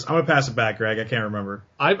Bountiful Harvest. I'm going to pass it back, Greg. I can't remember.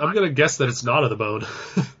 I'm going to guess that it's not of the bone.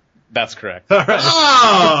 That's correct. All right.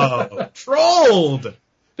 Oh! Trolled!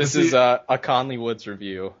 This is a Conley Woods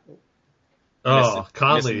review. Oh,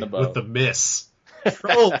 Conley missing the with the miss.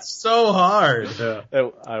 Trolled so hard. Yeah.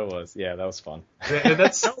 That was fun. And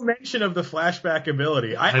that's No mention of the flashback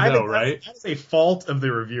ability. I know, think right? That's a fault of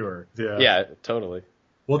the reviewer. Yeah, totally.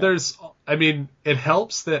 Well, it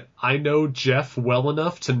helps that I know Jeff well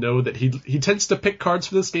enough to know that he tends to pick cards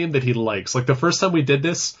for this game that he likes. Like the first time we did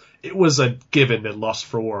this, it was a given that Lust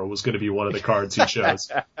for War was going to be one of the cards he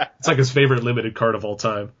chose. It's like his favorite limited card of all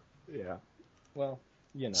time. Yeah. Well,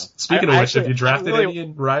 Speaking of which, have you drafted any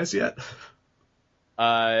in Rise yet?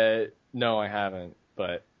 No, I haven't,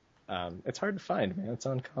 but it's hard to find, man. It's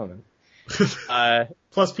uncommon.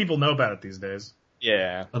 Plus, people know about it these days.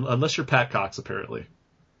 Yeah. Unless you're Pat Cox, apparently.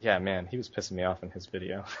 Yeah, man, he was pissing me off in his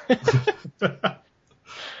video.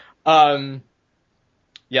 I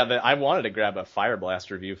wanted to grab a Fire Blast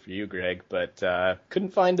review for you, Greg, but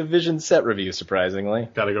couldn't find a Vision set review, surprisingly.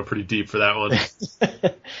 Got to go pretty deep for that one.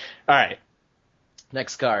 All right.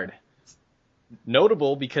 Next card.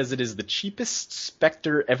 Notable because it is the cheapest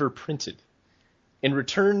Spectre ever printed. In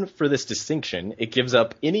return for this distinction, it gives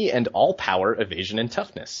up any and all power, evasion, and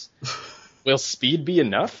toughness. Will speed be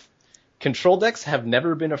enough? Control decks have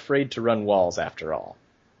never been afraid to run walls, after all.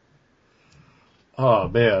 Oh,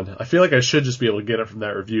 man. I feel like I should just be able to get it from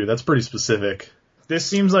that review. That's pretty specific. This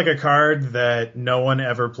seems like a card that no one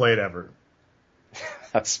ever played ever.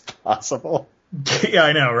 That's possible. Yeah,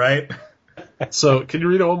 I know, right? So, can you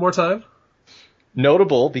read it one more time?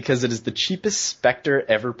 Notable because it is the cheapest Spectre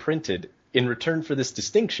ever printed. In return for this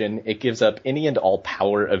distinction, it gives up any and all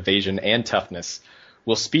power, evasion, and toughness.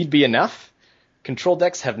 Will speed be enough? Control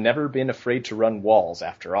decks have never been afraid to run walls,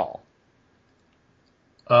 after all.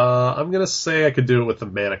 I'm going to say I could do it with the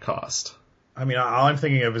mana cost. I mean, all I'm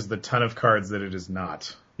thinking of is the ton of cards that it is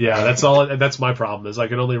not. Yeah, that's all. That's my problem, is I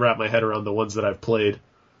can only wrap my head around the ones that I've played.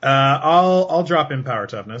 I'll drop in power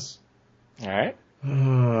toughness. All right.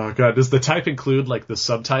 Oh, God. Does the type include, like, the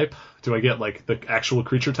subtype? Do I get, like, the actual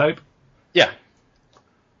creature type? Yeah.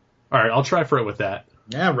 All right, I'll try for it with that.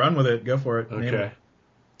 Yeah, run with it. Go for it. Name Okay. it.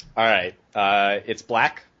 All right. It's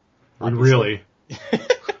black. Really?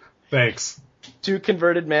 Thanks. 2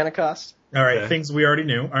 converted mana cost. All right, Okay. things we already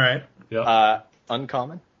knew. All right. Yep.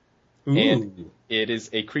 Uncommon. Ooh. And it is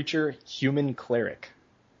a creature, human cleric.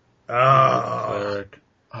 Cleric.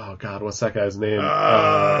 Oh, God, what's that guy's name?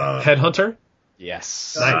 Ah. Headhunter?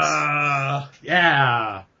 Yes. Nice.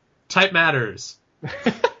 Yeah. Type matters.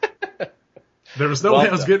 There was no Well way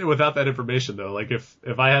I was done. getting it without that information, though. Like, if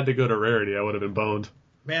I had to go to rarity, I would have been boned.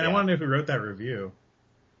 Man, I Yeah. want to know who wrote that review.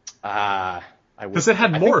 I would. Because it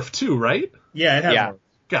had I think- morph, too, right? Yeah, it had Yeah. more.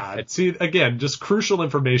 God. See, again, just crucial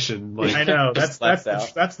information. Like, I know. Just That's left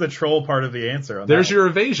out. that's the troll part of the answer. On there's that. your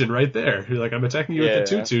evasion right there. You're like, I'm attacking you with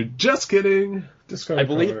the Yeah. 2/2. Just kidding. Discard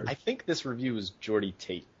I think this review was Jordy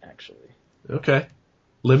Tate, actually. Okay.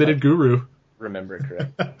 Limited guru. Remember it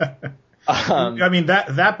correct. I mean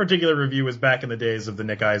that particular review was back in the days of the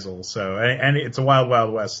Nick Eisel, so and it's a wild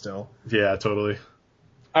wild west still. Yeah, totally.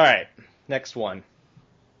 All right, next one.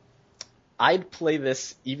 I'd play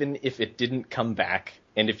this even if it didn't come back,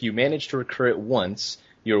 and if you manage to recur it once,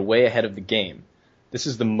 you're way ahead of the game. This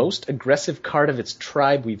is the most aggressive card of its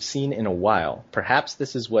tribe we've seen in a while. Perhaps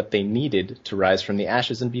this is what they needed to rise from the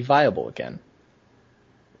ashes and be viable again.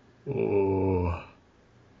 Oh.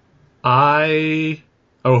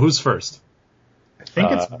 Who's first? I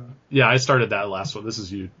think it's Yeah, I started that last one. This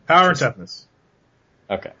is you. power and toughness.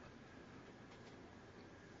 Okay.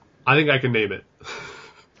 I think I can name it.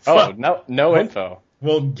 Oh, no info.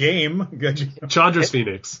 Well, game. Good. Chandra's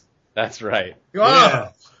Phoenix. That's right.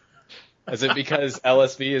 Yeah. Is it because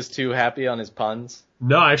LSV is too happy on his puns?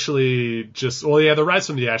 No, actually, the Rise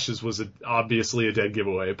from the Ashes was obviously a dead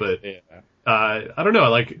giveaway, but Yeah. I don't know.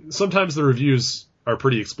 Like, sometimes the reviews are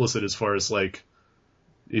pretty explicit as far as, like,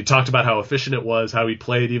 he talked about how efficient it was, how he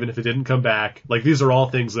played even if it didn't come back. Like, these are all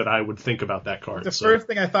things that I would think about that card. The first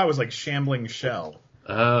thing I thought was like shambling shell.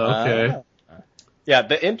 Oh, okay. Yeah,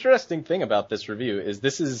 the interesting thing about this review is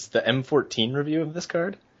this is the M14 review of this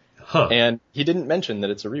card, Huh. and he didn't mention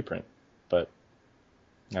that it's a reprint, but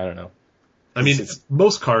I don't know. I mean, It's-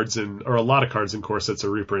 most cards or a lot of cards in core sets are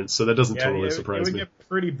reprints, so that doesn't totally it surprise would me. get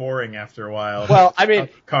pretty boring after a while. Well, I mean, A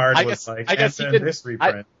card I was guess- like, I guess and he then didn't- this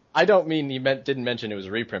reprint. I don't mean he didn't mention it was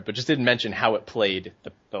a reprint, but just didn't mention how it played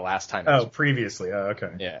the last time. It Oh, was, previously. Oh, okay.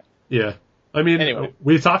 yeah. Yeah. I mean, Anyway.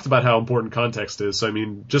 we talked about how important context is. So, I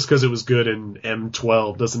mean, just because it was good in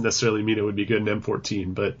M12 doesn't necessarily mean it would be good in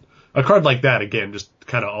M14. But a card like that, again, just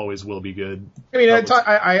kind of always will be good. I mean,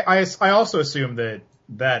 I also assume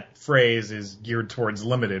that phrase is geared towards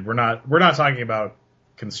limited. We're not talking about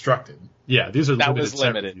constructed. Yeah, these are That limited was set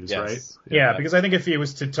limited, reviews, yes. right? Yeah, because I think if he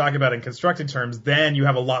was to talk about it in constructed terms, then you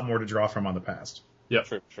have a lot more to draw from on the past. Yep.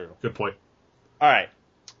 True. Good point. All right.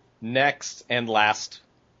 Next and last.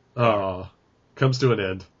 Oh, comes to an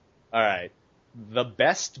end. All right. The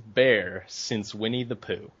best bear since Winnie the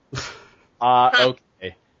Pooh.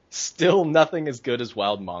 Okay. Still nothing as good as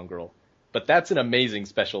Wild Mongrel, but that's an amazing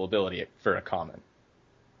special ability for a common.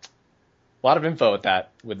 A lot of info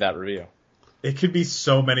with that review. It could be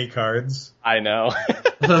so many cards. I know.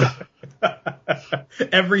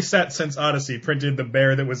 Every set since Odyssey printed the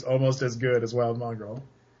bear that was almost as good as Wild Mongrel.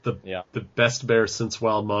 The best bear since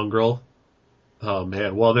Wild Mongrel. Oh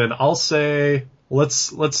man. Well then I'll say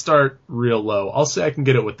let's start real low. I'll say I can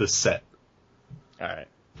get it with this set. All right.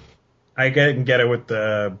 I can get it with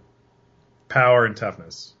the power and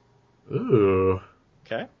toughness. Ooh.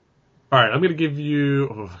 Okay. All right, I'm gonna give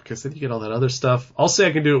you. Because then you get all that other stuff. I'll say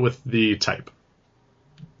I can do it with the type.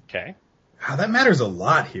 Okay. Wow, that matters a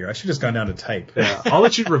lot here. I should have just gone down to type. Yeah, I'll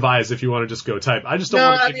let you revise if you want to just go type. I just don't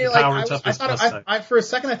want to keep the power and toughness plus type. for a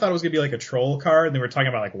second I thought it was gonna be like a troll card, and they were talking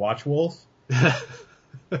about like Watch Wolf,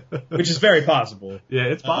 which is very possible. Yeah,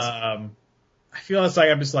 it's possible. I feel it's like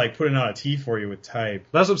I'm just like putting on a T for you with type.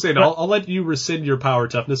 That's what I'm saying. I'll let you rescind your power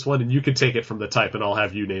toughness one, and you can take it from the type, and I'll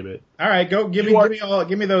have you name it. All right, go give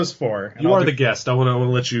me those four. and You I'll are do- the guest. I want to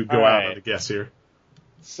let you go All out right. on the guess here.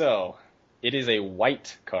 So, it is a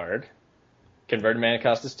white card. Converted mana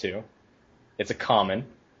cost is 2. It's a common.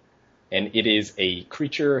 And it is a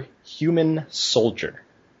creature human soldier.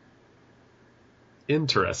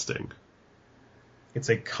 Interesting. It's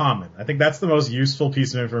a common. I think that's the most useful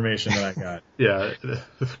piece of information that I got. Yeah,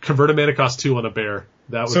 convert a mana cost 2 on a bear.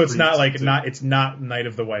 That was So it's not like not. it's not Knight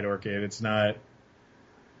of the White Orchid. It's not.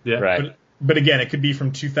 Yeah, Right. But again, it could be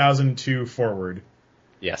from 2002 forward.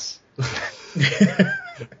 Yes.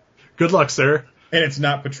 Good luck, sir. And it's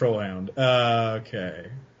not Patrol Hound. Okay.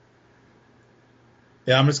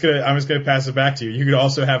 Yeah, I'm just gonna pass it back to you. You could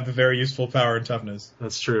also have the very useful power and toughness.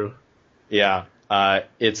 That's true. Yeah.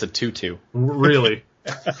 It's a 2/2. Really.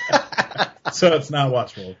 So it's not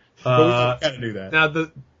watchful. But we gotta do that. Now,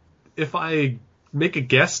 if I make a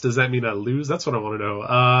guess, does that mean I lose? That's what I want to know.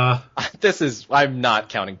 I'm not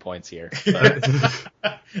counting points here.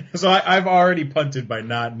 So I've already punted by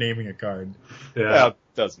not naming a card. Yeah. Well, it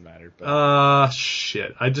doesn't matter. But.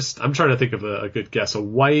 Shit. I'm trying to think of a good guess. A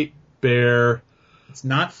white bear. It's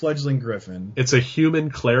not Fledgling Griffin. It's a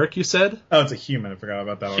human cleric, you said? Oh, it's a human. I forgot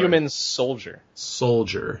about that one. Human soldier.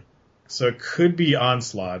 Soldier. So it could be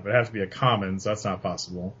Onslaught, but it has to be a common, so that's not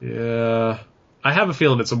possible. Yeah. I have a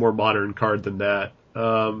feeling it's a more modern card than that.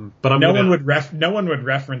 But no one would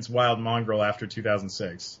reference Wild Mongrel after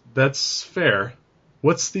 2006. That's fair.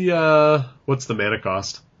 What's the mana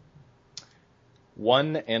cost?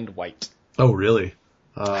 1 and white. Oh, really?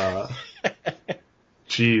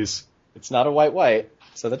 Jeez. It's not a white,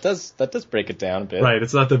 so that does break it down a bit. Right,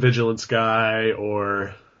 it's not the Vigilance guy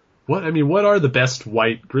or what? I mean, what are the best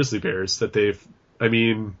white grizzly bears that they've? I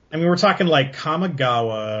mean, we're talking like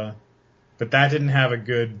Kamigawa, but that didn't have a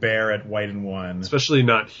good bear at white and 1. especially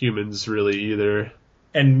not humans really either.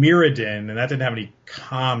 And Mirrodin, and that didn't have any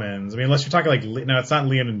commons. I mean, unless you're talking like no, it's not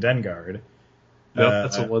Leon and Dengard. Nope,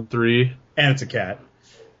 that's a 1/3. And it's a cat.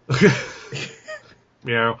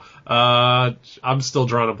 Meow. I'm still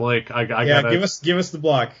drawing a blank. I gotta give us the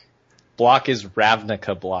block. Block is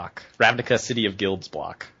Ravnica block. Ravnica City of Guilds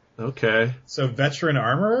block. Okay. So Veteran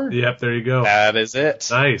Armorer? Yep, there you go. That is it.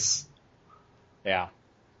 Nice. Yeah.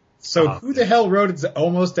 So who the hell wrote it's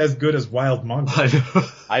almost as good as Wild Mongrel? I know.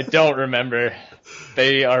 I don't remember.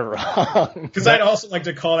 They are wrong. Because I'd also like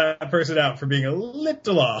to call that person out for being a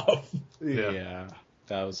little off. Yeah.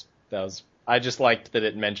 That was. I just liked that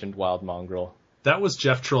it mentioned Wild Mongrel. That was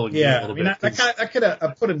Jeff trolling you a Yeah, little I mean, bit. I could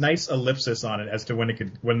have put a nice ellipsis on it as to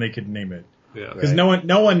when they could name it. Yeah. Because no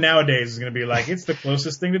one nowadays is going to be like, it's the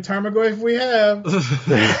closest thing to Tarmogoyf we have.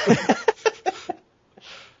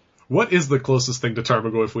 What is the closest thing to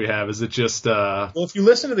Tarmogoyf we have? Is it just Well, if you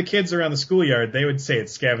listen to the kids around the schoolyard, they would say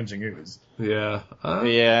it's Scavenging Ooze. yeah.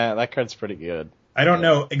 Yeah, that card's pretty good. I don't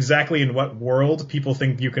know exactly in what world people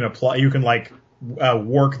think you can apply. You can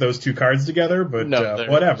work those two cards together, but They're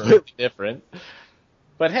whatever. completely different.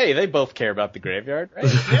 But hey, they both care about the graveyard, right?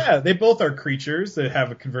 Yeah, they both are creatures that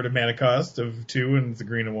have a converted mana cost of 2 and it's a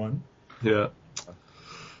green and 1. Yeah.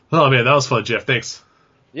 Oh man, that was fun, Jeff. Thanks.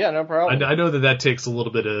 Yeah, no problem. I know that takes a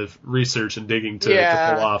little bit of research and digging to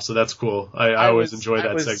pull off, so that's cool. I always enjoy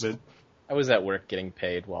that segment. I was at work getting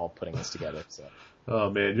paid while putting this together. So. Oh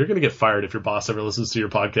man, you're gonna get fired if your boss ever listens to your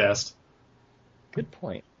podcast. Good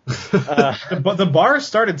point. But the bar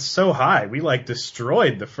started so high, we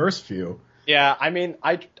destroyed the first few. Yeah, I mean,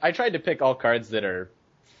 I tried to pick all cards that are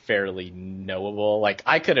fairly knowable. Like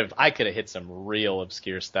I could have hit some real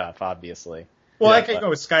obscure stuff, obviously. Well, I could go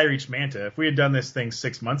with Skyreach Manta. If we had done this thing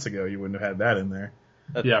 6 months ago, you wouldn't have had that in there.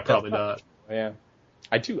 Yeah, probably not. Yeah,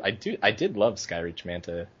 I did love Skyreach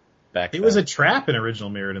Manta back then. It was a trap in original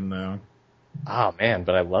Mirrodin, though. Oh man,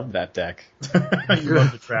 but I loved that deck. You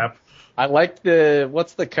loved the trap. I liked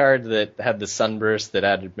what's the card that had the sunburst that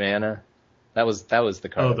added mana? That was the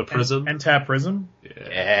card. Oh, the Prism. And tap Prism.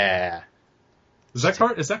 Yeah. Is that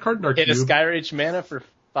card in our Hit a cube? Skyreach mana for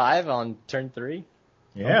 5 on turn 3.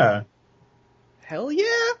 Yeah. Hell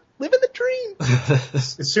yeah, living the dream.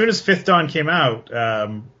 As soon as Fifth Dawn came out,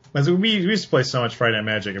 as we used to play so much Friday Night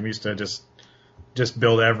Magic, and we used to just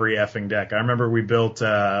build every effing deck. I remember we built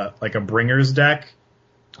a Bringers deck.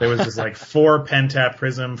 There was just 4 Pentap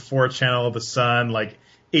Prism, 4 Channel of the Sun,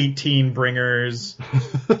 18 Bringers.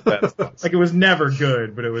 It was never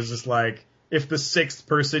good, but it was just if the 6th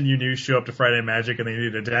person you knew show up to Friday Night Magic and they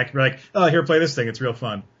needed a deck, you're like, oh, here, play this thing. It's real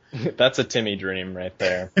fun. That's a Timmy dream right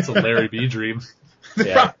there. It's a Larry B dream.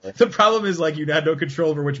 The problem is you had no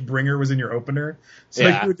control over which bringer was in your opener, so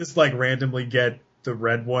you would just randomly get the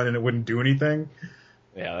red one and it wouldn't do anything.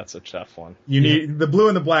 Yeah, that's a tough one. You need the blue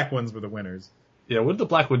and the black ones were the winners. Yeah, what did the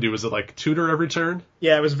black one do? Was it tutor every turn?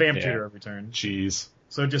 Yeah, it was Vamp Tutor every turn. Jeez.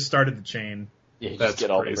 So it just started the chain. Yeah, you That's just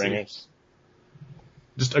get all crazy. the bringers.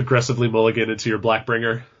 Just aggressively mulligan into your black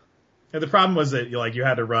bringer. And the problem was that you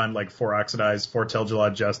had to run 4 Oxidized, 4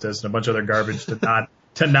 Telgelad Justice, and a bunch of other garbage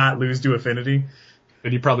to not lose to Affinity.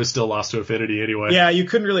 And you probably still lost to Affinity anyway. Yeah, you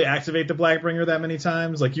couldn't really activate the Blackbringer that many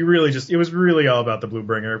times. Like, you really it was really all about the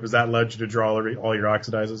Bluebringer, because that led you to draw all your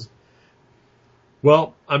Oxidizes.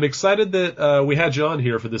 Well, I'm excited that we had you on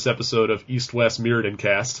here for this episode of East-West Mirrodin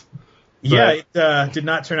Cast. Yeah, it did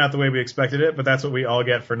not turn out the way we expected it, but that's what we all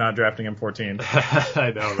get for not drafting M14.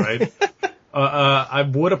 I know, right? I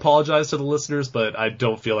would apologize to the listeners, but I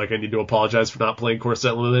don't feel like I need to apologize for not playing Core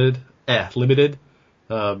Set Limited.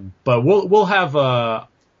 But we'll have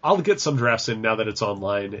I'll get some drafts in now that it's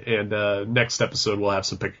online, and next episode we'll have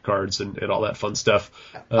some pick of cards and all that fun stuff.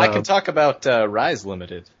 I can talk about Rise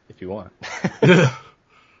Limited if you want.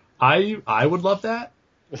 I would love that.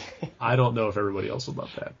 I don't know if everybody else would love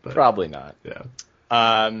that, but probably not. Yeah.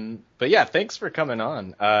 But yeah, thanks for coming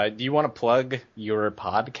on. Do you want to plug your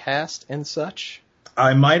podcast and such?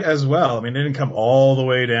 I might as well. I mean, I didn't come all the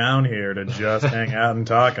way down here to just hang out and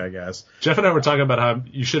talk, I guess. Jeff and I were talking about how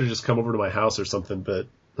you should have just come over to my house or something, but...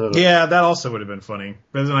 Yeah, that also would have been funny.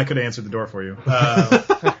 But then I could have answered the door for you.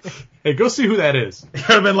 Hey, go see who that is. I would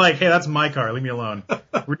have been like, hey, that's my car. Leave me alone.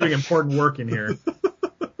 We're doing important work in here.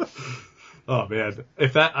 Oh, man.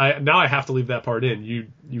 Now I have to leave that part in.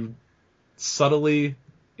 You subtly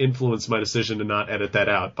influenced my decision to not edit that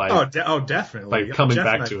out by definitely by coming Jeff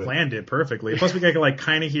back and I to it. Planned it perfectly. Plus, we could like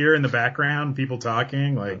kind of hear in the background people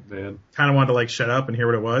talking. Like, kind of wanted to like shut up and hear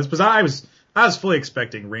what it was. Because I was fully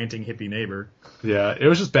expecting ranting hippie neighbor. Yeah, it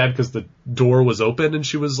was just bad because the door was open and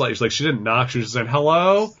she she didn't knock. She was just saying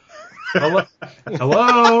hello. Hello.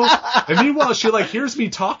 And meanwhile, she hears me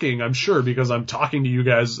talking, I'm sure, because I'm talking to you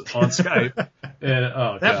guys on Skype.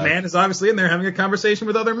 And that man is obviously in there having a conversation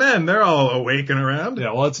with other men. They're all awake and around.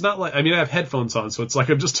 Yeah, well, it's not like, I have headphones on, so it's like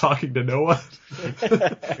I'm just talking to no one.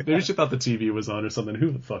 Maybe she thought the TV was on or something.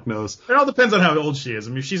 Who the fuck knows? It all depends on how old she is. I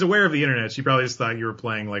mean, if she's aware of the internet, she probably just thought you were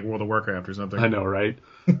playing like World of Warcraft or something. I know, right?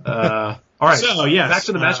 All right. So, yes. Back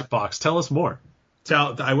to the Magic Box. Tell us more.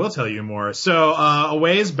 I will tell you more. So, a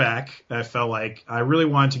ways back, I felt like I really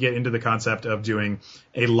wanted to get into the concept of doing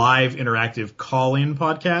a live interactive call-in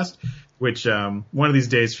podcast, which, one of these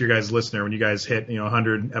days, for your guys' listener, when you guys hit,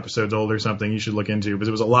 100 episodes old or something, you should look into, because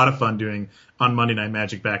it was a lot of fun doing on Monday Night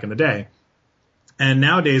Magic back in the day. And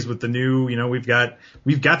nowadays with the new, we've got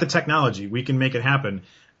the technology. We can make it happen.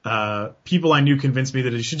 People I knew convinced me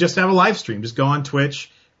that you should just have a live stream. Just go on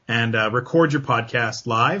Twitch and record your podcast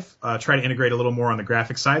live. Try to integrate a little more on the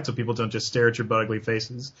graphic side so people don't just stare at your ugly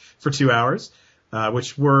faces for 2 hours,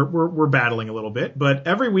 which we're battling a little bit. But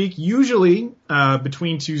every week, usually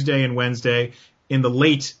between Tuesday and Wednesday, in the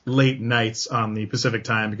late nights on the Pacific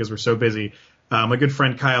time, because we're so busy, my good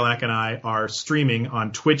friend Kyle Eck and I are streaming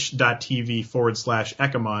on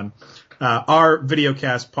twitch.tv/Ecomon, our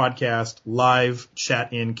videocast podcast live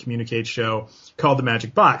chat-in communicate show called The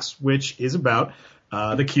Magic Box, which is about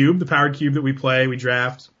the cube, the powered cube that we play, we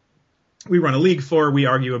draft, we run a league for, we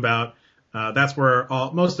argue about. That's where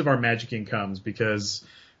most of our magicking comes, because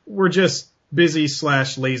we're just busy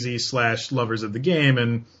 / lazy / lovers of the game.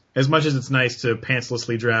 And as much as it's nice to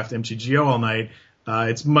pantslessly draft MTGO all night,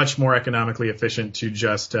 it's much more economically efficient to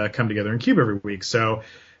just come together in Cube every week. So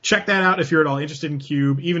check that out if you're at all interested in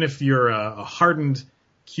Cube. Even if you're a hardened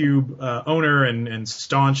Cube owner and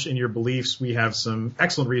staunch in your beliefs, we have some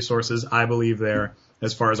excellent resources, I believe, there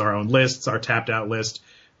as far as our own lists, our tapped out list.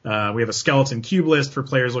 We have a skeleton cube list for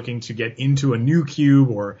players looking to get into a new cube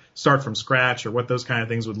or start from scratch, or what those kind of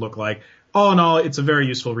things would look like. All in all, it's a very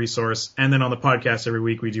useful resource. And then on the podcast every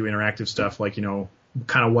week, we do interactive stuff like, kind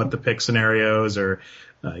of what the pick scenarios, or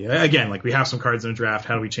again, like we have some cards in a draft.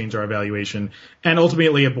 How do we change our evaluation? And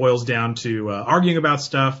ultimately it boils down to arguing about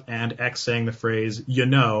stuff and X saying the phrase,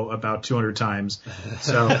 about 200 times.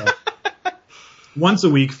 So once a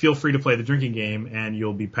week, feel free to play the drinking game and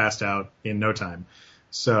you'll be passed out in no time.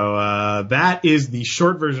 So that is the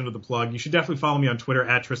short version of the plug. You should definitely follow me on Twitter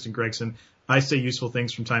at Tristan Gregson. I say useful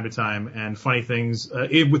things from time to time and funny things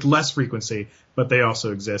with less frequency, but they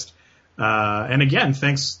also exist. And again,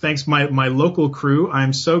 thanks my local crew.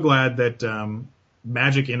 I'm so glad that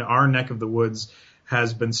Magic in our neck of the woods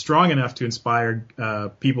has been strong enough to inspire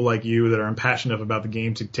people like you that are passionate enough about the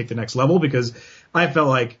game to take the next level, because I felt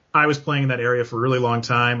like I was playing in that area for a really long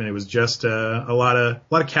time and it was just a lot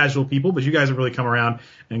of casual people, but you guys have really come around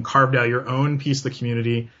and carved out your own piece of the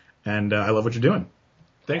community, and I love what you're doing.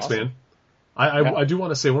 Thanks, awesome. Man. I do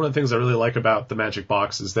want to say one of the things I really like about the Magic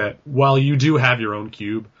Box is that while you do have your own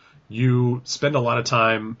cube, you spend a lot of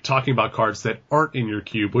time talking about cards that aren't in your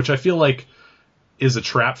cube, which I feel like is a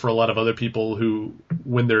trap for a lot of other people who,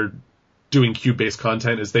 when they're doing cube-based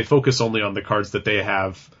content, is they focus only on the cards that they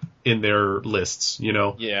have in their lists,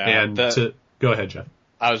 Yeah. And go ahead, Jeff.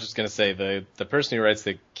 I was just going to say the person who writes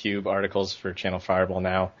the cube articles for Channel Fireball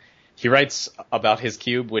now, he writes about his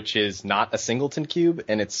cube, which is not a singleton cube,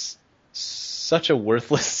 and it's such a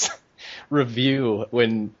worthless review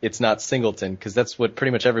when it's not singleton, because that's what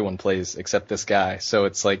pretty much everyone plays except this guy. So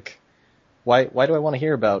it's like, why do I want to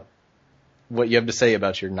hear about what you have to say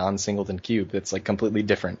about your non-singleton cube that's like completely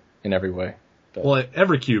different in every way? But. Well,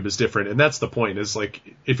 every cube is different, and that's the point, is like,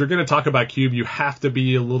 if you're going to talk about cube, you have to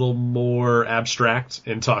be a little more abstract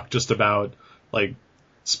and talk just about, like,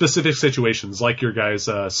 specific situations, like your guys'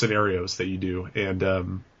 scenarios that you do. And,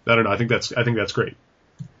 I don't know, I think that's great.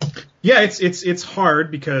 Yeah, it's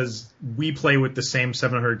hard because we play with the same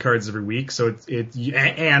 700 cards every week, so it's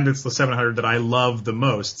the 700 that I love the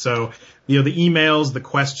most. So, the emails, the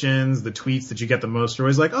questions, the tweets that you get the most are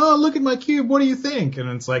always like, "Oh, look at my cube. What do you think?" And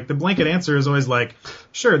it's like the blanket answer is always like,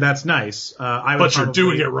 "Sure, that's nice." But you're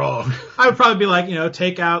doing it wrong. I would probably be like,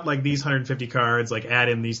 take out like these 150 cards, like add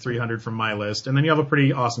in these 300 from my list, and then you have a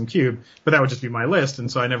pretty awesome cube. But that would just be my list, and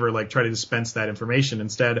so I never like try to dispense that information.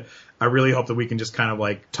 Instead, I really hope that we can just kind of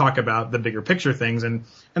like talk about the bigger picture things, and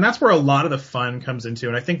that's where a lot of the fun comes into.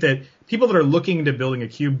 And I think that people that are looking into building a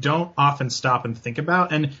cube don't often stop and think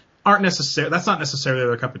about, and that's not necessarily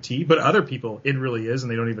their cup of tea, but other people, it really is,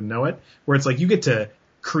 and they don't even know it, where it's like you get to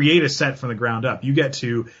create a set from the ground up. You get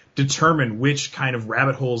to determine which kind of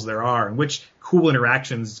rabbit holes there are and which cool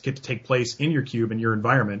interactions get to take place in your cube and your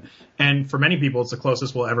environment. And for many people, it's the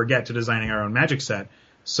closest we'll ever get to designing our own Magic set.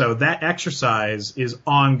 So that exercise is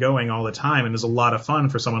ongoing all the time and is a lot of fun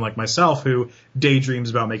for someone like myself who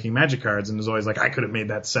daydreams about making Magic cards and is always like, I could have made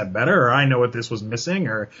that set better, or I know what this was missing,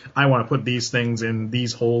 or I want to put these things in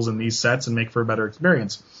these holes in these sets and make for a better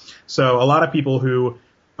experience. So a lot of people who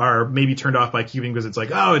are maybe turned off by cubing because it's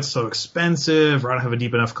like, oh, it's so expensive, or I don't have a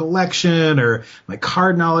deep enough collection, or my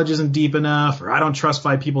card knowledge isn't deep enough, or I don't trust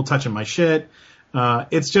 5 people touching my shit.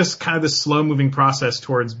 It's just kind of this slow moving process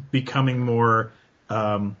towards becoming more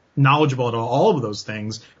knowledgeable about all of those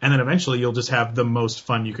things, and then eventually you'll just have the most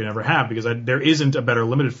fun you can ever have, because there isn't a better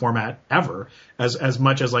limited format ever. As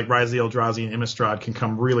much as like Rise of the Eldrazi and Innistrad can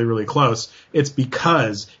come really, really close, it's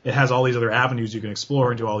because it has all these other avenues you can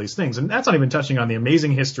explore into all these things, and that's not even touching on the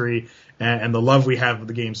amazing history and the love we have of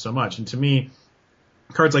the game so much. And to me,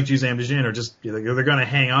 cards like Juzam Djinn are just, they're going to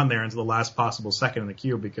hang on there until the last possible second in the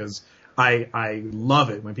queue, because I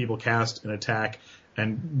love it when people cast and attack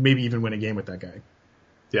and maybe even win a game with that guy.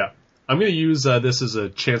 Yeah. I'm going to use this as a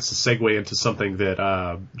chance to segue into something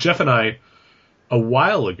that Jeff and I, a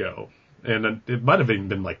while ago, and it might have even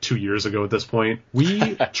been like 2 years ago at this point,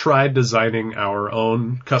 we tried designing our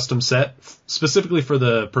own custom set, specifically for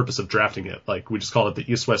the purpose of drafting it. Like, we just call it the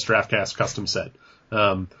East-West Draftcast custom set.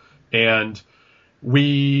 And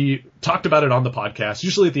we talked about it on the podcast,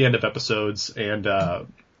 usually at the end of episodes, and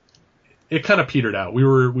it kind of petered out. We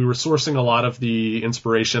were sourcing a lot of the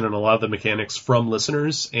inspiration and a lot of the mechanics from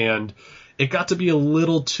listeners, and it got to be a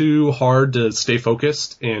little too hard to stay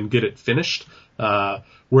focused and get it finished.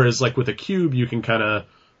 Whereas like with a cube, you can kind of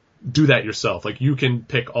do that yourself. Like, you can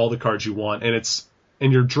pick all the cards you want,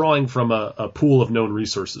 and you're drawing from a pool of known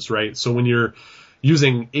resources, right? So when you're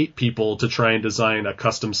using 8 people to try and design a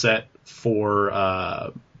custom set for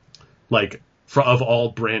of all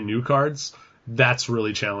brand new cards, that's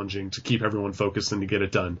really challenging to keep everyone focused and to get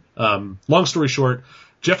it done. Long story short,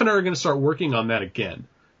 Jeff and I are going to start working on that again.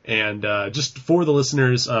 And just for the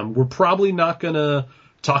listeners, we're probably not going to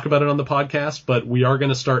talk about it on the podcast, but we are going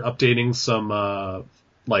to start updating some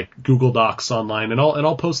Google Docs online, and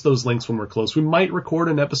I'll post those links when we're close. We might record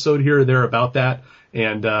an episode here or there about that,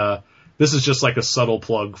 and this is just like a subtle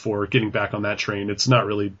plug for getting back on that train. It's not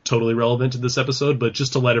really totally relevant to this episode, but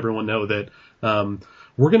just to let everyone know that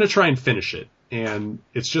we're going to try and finish it, and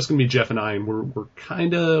it's just going to be Jeff and I, and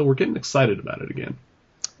we're getting excited about it again.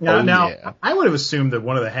 Now, I would have assumed that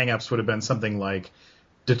one of the hangups would have been something like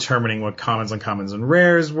determining what commons, uncommons, and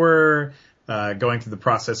rares were, going through the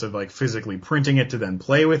process of like physically printing it to then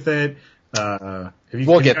play with it.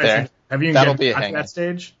 We'll get there. Have you That'll gotten be a to hang-up. that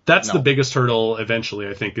stage? That's No. the biggest hurdle eventually,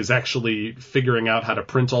 I think, is actually figuring out how to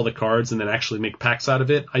print all the cards and then actually make packs out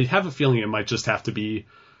of it. I have a feeling it might just have to be,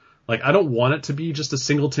 like, I don't want it to be just a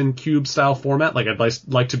singleton cube style format. Like, I'd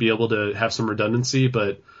like to be able to have some redundancy,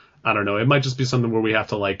 but I don't know. It might just be something where we have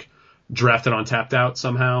to like draft it on tapped out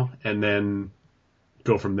somehow and then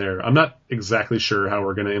go from there. I'm not exactly sure how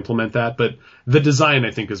we're going to implement that, but the design,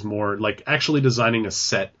 I think, is more like actually designing a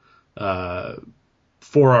set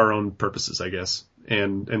for our own purposes, I guess,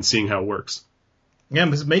 and seeing how it works. Yeah,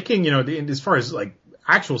 because making, as far as like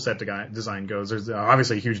actual set design goes, there's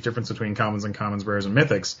obviously a huge difference between commons, rares, and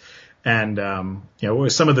mythics. And,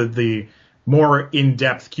 some of the more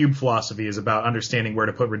in-depth cube philosophy is about understanding where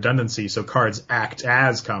to put redundancy so cards act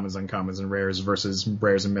as commons, uncommons, and rares versus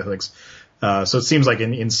rares and mythics. So it seems like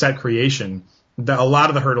in set creation, a lot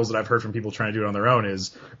of the hurdles that I've heard from people trying to do it on their own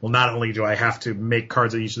is, well, not only do I have to make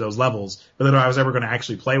cards at each of those levels, but then if I was ever going to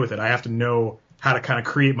actually play with it, I have to know how to kind of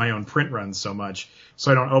create my own print runs so much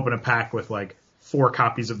so I don't open a pack with like 4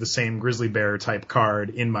 copies of the same Grizzly Bear type card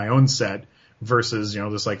in my own set versus,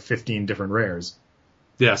 just like 15 different rares.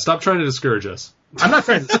 Yeah, stop trying to discourage us. I'm not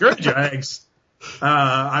trying to discourage you.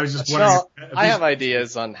 I was just wondering. I have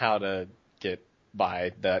ideas on how to get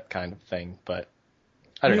by that kind of thing, but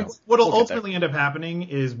I don't know. What'll ultimately end up happening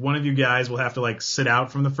is one of you guys will have to like sit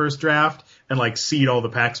out from the first draft and like seed all the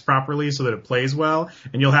packs properly so that it plays well,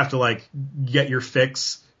 and you'll have to like get your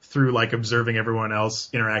fix through like observing everyone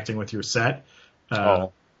else interacting with your set. I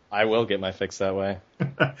will get my fix that way.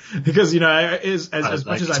 Because as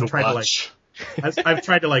much as I've tried to like. I've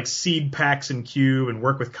tried to like seed packs in Cube and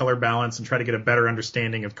work with color balance and try to get a better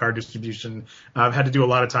understanding of card distribution. I've had to do a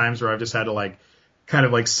lot of times where I've just had to like kind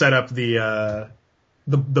of like set up the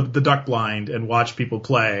duck blind and watch people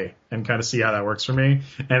play and kind of see how that works for me.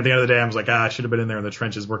 And at the end of the day, I was like, I should have been in there in the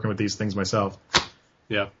trenches working with these things myself.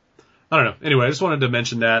 Yeah. I don't know. Anyway, I just wanted to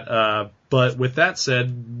mention that. But with that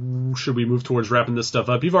said, should we move towards wrapping this stuff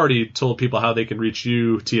up? You've already told people how they can reach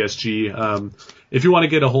you, TSG. If you want to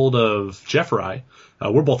get a hold of Jeff or I,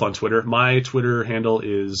 we're both on Twitter. My Twitter handle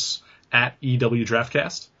is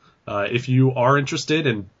 @EWDraftcast. If you are interested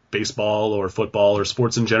in baseball or football or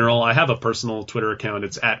sports in general, I have a personal Twitter account.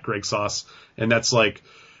 It's @GregSauce. And that's like,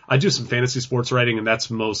 I do some fantasy sports writing, and that's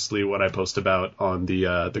mostly what I post about on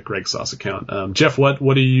the Greg Sauce account. Jeff, what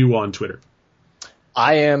are you on Twitter?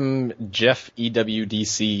 I am Jeff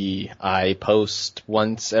EWDC. I post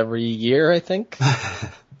once every year, I think.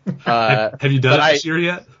 Have you done it this year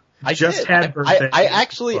yet? I just did. had birthday. I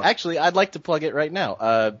actually, I'd like to plug it right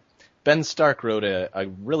now. Ben Stark wrote a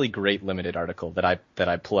really great limited article that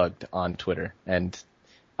I plugged on Twitter, and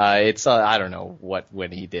it's I don't know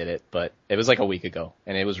when he did it, but it was like a week ago,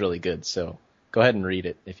 and it was really good. So go ahead and read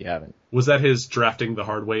it if you haven't. Was that his drafting the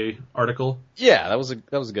hard way article? Yeah, that was a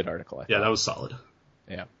good article. I thought. Yeah, that was solid.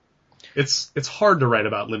 Yeah. It's hard to write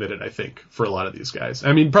about limited, I think, for a lot of these guys.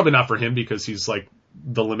 I mean, probably not for him because he's like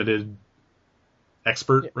the limited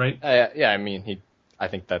expert, right? Yeah, I mean, I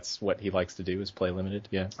think that's what he likes to do is play limited.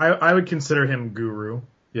 Yeah. I would consider him guru.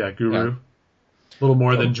 Yeah, guru. Yeah. A little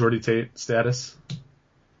more than Jordy Tate status.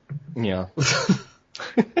 Yeah.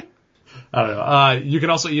 I don't know. You can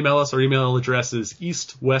also email us. Our email address is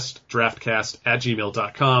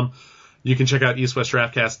eastwestdraftcast@gmail.com. You can check out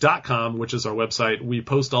eastwestdraftcast.com, which is our website. We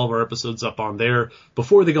post all of our episodes up on there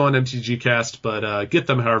before they go on MTGcast, but get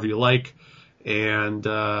them however you like. And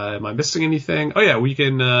am I missing anything? Oh yeah, you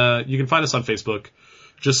can find us on Facebook.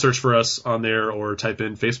 Just search for us on there or type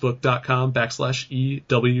in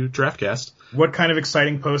facebook.com/EWDraftcast. What kind of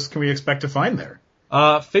exciting posts can we expect to find there?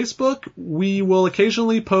 Facebook, we will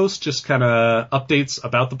occasionally post just kind of updates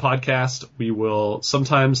about the podcast. We will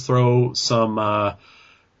sometimes throw some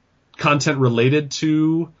content related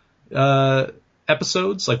to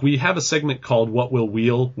episodes. Like we have a segment called What Will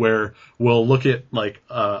Wheel, where we'll look at like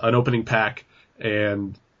an opening pack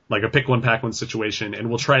and like a pick one pack one situation, and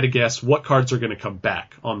we'll try to guess what cards are going to come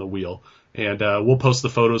back on the wheel. And we'll post the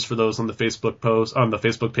photos for those on the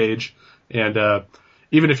Facebook page. And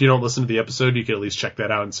even if you don't listen to the episode, you can at least check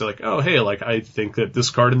that out and say like, oh hey, like I think that this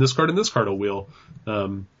card and this card and this card will wheel.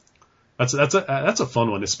 That's a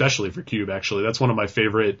fun one, especially for Cube. Actually, that's one of my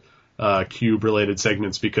favorite Cube related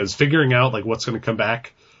segments because figuring out like what's going to come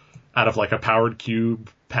back out of like a powered Cube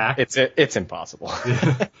pack, it's impossible.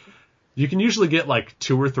 You can usually get like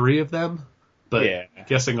 2 or 3 of them, but yeah.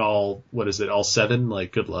 Guessing all 7,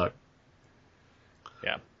 like good luck.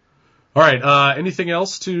 Yeah. All right. Anything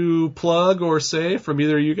else to plug or say from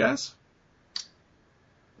either of you guys?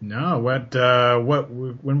 No.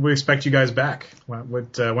 When we expect you guys back?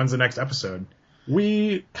 When's the next episode?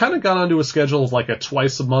 We kind of got onto a schedule of like a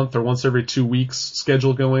twice a month or once every 2 weeks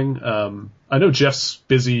schedule going. I know Jeff's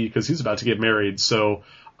busy because he's about to get married, so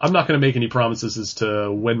I'm not going to make any promises as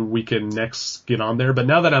to when we can next get on there. But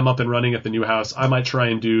now that I'm up and running at the new house, I might try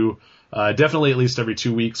and do definitely at least every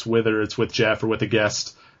 2 weeks, whether it's with Jeff or with a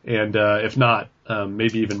guest. And if not,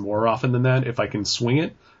 maybe even more often than that if I can swing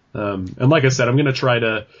it. And like I said, I'm going to try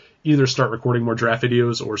to either start recording more draft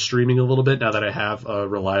videos or streaming a little bit now that I have a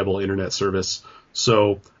reliable internet service.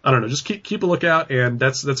 So I don't know, just keep a lookout, and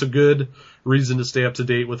that's a good reason to stay up to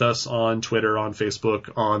date with us on Twitter, on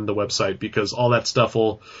Facebook, on the website, because all that stuff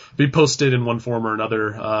will be posted in one form or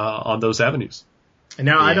another on those avenues. And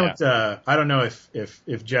now Yeah. I don't know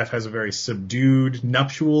if Jeff has a very subdued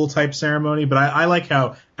nuptial type ceremony, but I like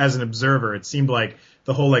how, as an observer, it seemed like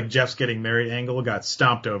the whole like Jeff's getting married angle got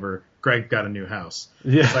stomped over. Greg got a new house.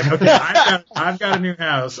 Yeah. It's like, okay, I've got a new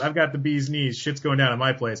house. I've got the bee's knees. Shit's going down at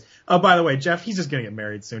my place. Oh, by the way, Jeff, he's just going to get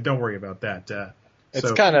married soon. Don't worry about that.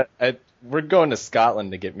 It's kind of, we're going to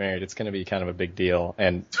Scotland to get married. It's going to be kind of a big deal.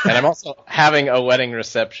 And I'm also having a wedding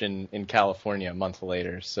reception in California a month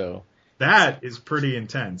later, so. That is pretty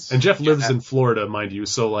intense. And Jeff lives in Florida, mind you,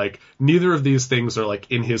 so like neither of these things are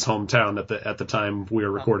like in his hometown at the time we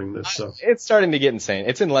are recording this. So it's starting to get insane.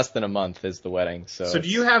 It's in less than a month is the wedding. So do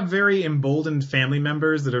you have very emboldened family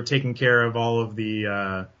members that are taking care of all of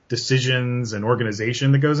the decisions and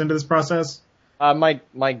organization that goes into this process?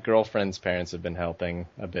 My girlfriend's parents have been helping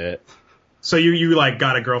a bit. So you like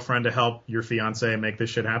got a girlfriend to help your fiance make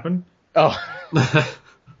this shit happen? Oh,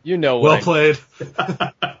 you know what? well played.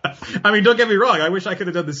 I mean, don't get me wrong. I wish I could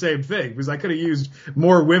have done the same thing because I could have used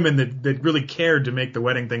more women that really cared to make the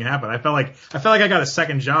wedding thing happen. I felt like I got a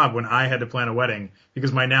second job when I had to plan a wedding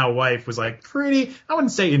because my now wife was like pretty, I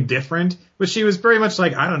wouldn't say indifferent, but she was very much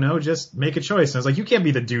like, I don't know, just make a choice. And I was like, you can't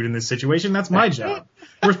be the dude in this situation. That's my job.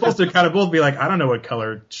 We're supposed to kind of both be like, I don't know what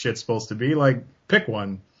color shit's supposed to be. Like, pick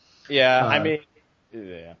one. Yeah, I mean,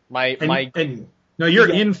 yeah. No,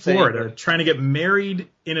 you're in Florida trying to get married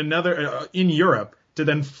in in Europe to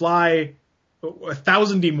then fly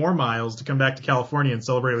 1,000 more miles to come back to California and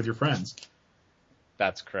celebrate with your friends.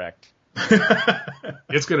 That's correct.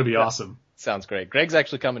 It's going to be awesome. Sounds great. Greg's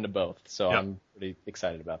actually coming to both, so yep. I'm pretty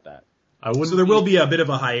excited about that. So there will be a bit of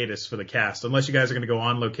a hiatus for the cast, unless you guys are going to go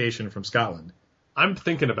on location from Scotland. I'm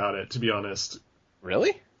thinking about it, to be honest.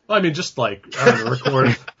 Really? Well, I mean, just like, I don't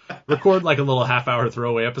know, record like a little half-hour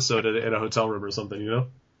throwaway episode in a hotel room or something, you know?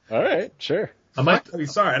 All right, sure. I might.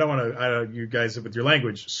 Sorry, I don't want to. You guys with your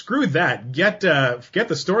language. Screw that. Get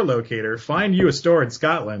the store locator. Find you a store in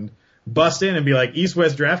Scotland. Bust in and be like East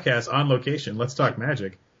West Draftcast on location. Let's talk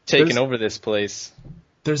Magic. Taking over this place.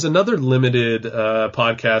 There's another limited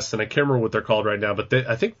podcast, and I can't remember what they're called right now, but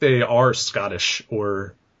I think they are Scottish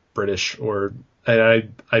or British or.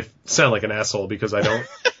 And I sound like an asshole because I don't.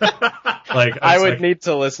 I would need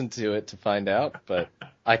to listen to it to find out, but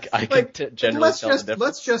I can generally tell the difference.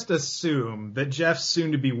 Let's just assume that Jeff's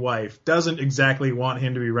soon-to-be wife doesn't exactly want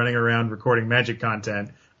him to be running around recording Magic content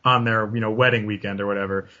on their, wedding weekend or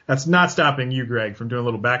whatever. That's not stopping you, Greg, from doing a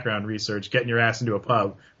little background research, getting your ass into a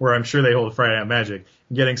pub where I'm sure they hold Friday Night Magic,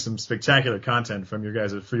 and getting some spectacular content from your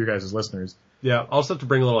guys' listeners. Yeah, I'll also have to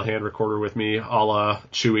bring a little hand recorder with me, a la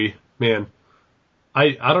Chewy. Man,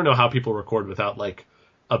 I don't know how people record without like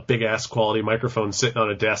a big ass quality microphone sitting on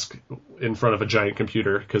a desk in front of a giant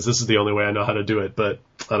computer, because this is the only way I know how to do it. But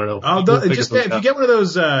I don't know. If you get one of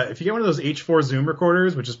those H4 Zoom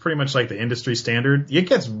recorders, which is pretty much like the industry standard, it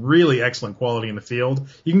gets really excellent quality in the field.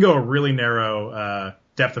 You can go a really narrow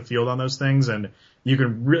depth of field on those things, and you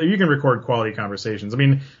can record quality conversations. I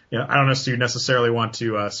mean, I don't necessarily want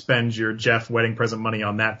to spend your Jeff wedding present money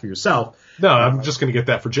on that for yourself. No, I'm just going to get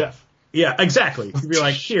that for Jeff. Yeah, exactly. You'd be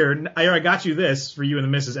like, here, I got you this for you and the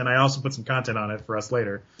missus, and I also put some content on it for us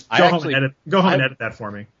later. Go home and edit that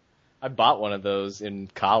for me. I bought one of those in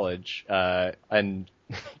college, and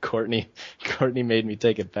Courtney made me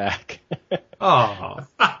take it back. Oh.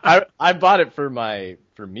 I bought it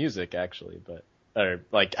for music actually,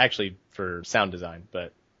 actually for sound design,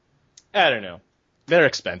 but I don't know. They're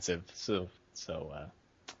expensive, so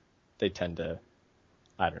they tend to,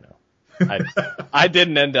 I don't know. I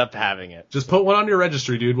didn't end up having it. Just put one on your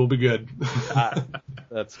registry, dude. We'll be good.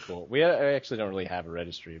 That's cool. I actually don't really have a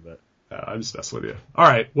registry, but I'm just messing with you. All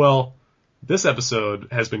right. Well, this episode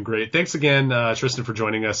has been great. Thanks again, Tristan, for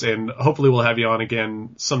joining us, and hopefully we'll have you on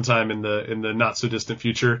again sometime in the not so distant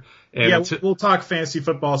future. And we'll talk fantasy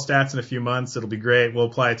football stats in a few months. It'll be great. We'll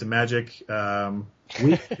apply it to Magic.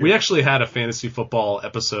 We actually had a fantasy football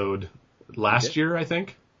episode last year, I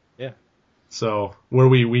think. Yeah. So where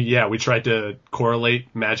we tried to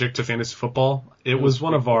correlate Magic to fantasy football. It was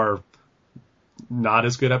one of our not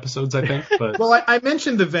as good episodes, I think. But well, I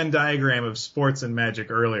mentioned the Venn diagram of sports and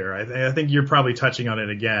Magic earlier. I think you're probably touching on it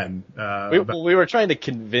again. We were trying to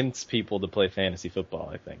convince people to play fantasy football,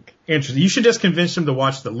 I think. Interesting. You should just convince them to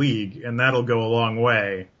watch the league, and that'll go a long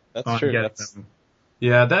way. That's true.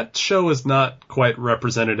 Yeah, that show is not quite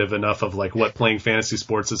representative enough of like what playing fantasy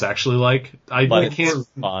sports is actually like. It's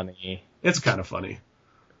funny. It's kind of funny.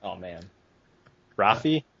 Oh man,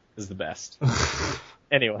 Rafi is the best.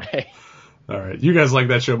 Anyway. All right, you guys like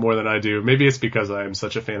that show more than I do. Maybe it's because I am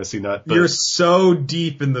such a fantasy nut. But you're so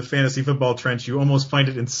deep in the fantasy football trench, you almost find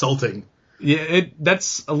it insulting. Yeah,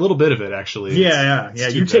 that's a little bit of it, actually. Yeah.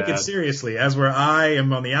 It's You too take bad. it seriously. As where I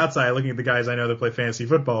am on the outside looking at the guys I know that play fantasy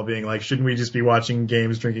football being like, shouldn't we just be watching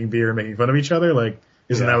games, drinking beer, and making fun of each other? Like,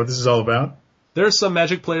 isn't that what this is all about? There are some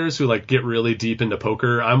Magic players who like get really deep into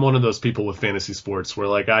poker. I'm one of those people with fantasy sports where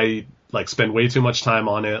like I like spend way too much time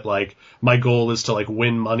on it. Like my goal is to like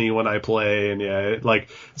win money when I play, and like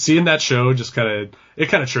seeing that show just kind of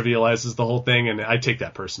trivializes the whole thing, and I take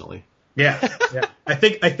that personally. Yeah. I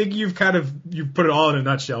think you've put it all in a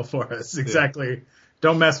nutshell for us. Exactly. Yeah.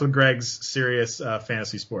 Don't mess with Greg's serious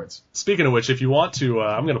fantasy sports. Speaking of which, if you want to,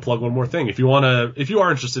 I'm going to plug one more thing. If you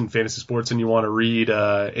are interested in fantasy sports and you want to read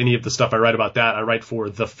any of the stuff I write about that, I write for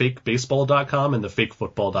thefakebaseball.com and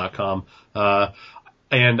thefakefootball.com.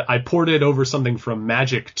 And I ported over something from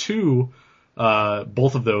Magic to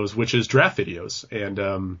both of those, which is draft videos.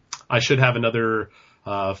 And I should have another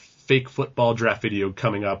fake football draft video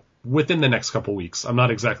coming up within the next couple weeks. I'm not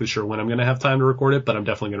exactly sure when I'm going to have time to record it, but I'm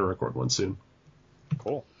definitely going to record one soon.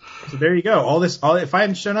 Cool. So there you go. If I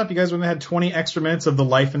hadn't shown up, you guys wouldn't have had 20 extra minutes of the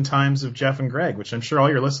life and times of Jeff and Greg, which I'm sure all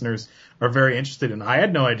your listeners are very interested in. I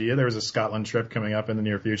had no idea there was a Scotland trip coming up in the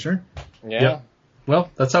near future. Yeah. Well,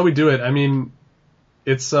 that's how we do it. I mean,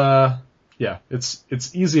 it's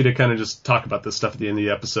easy to kind of just talk about this stuff at the end of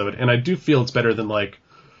the episode, and I do feel it's better than like,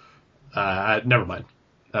 never mind.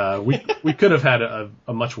 We could have had a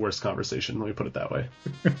much worse conversation, let me put it that way.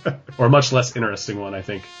 Or a much less interesting one, I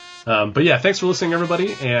think. But yeah, thanks for listening,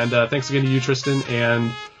 everybody, and thanks again to you, Tristan,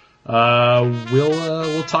 and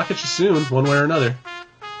we'll talk at you soon, one way or another.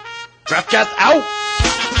 Draftcast out!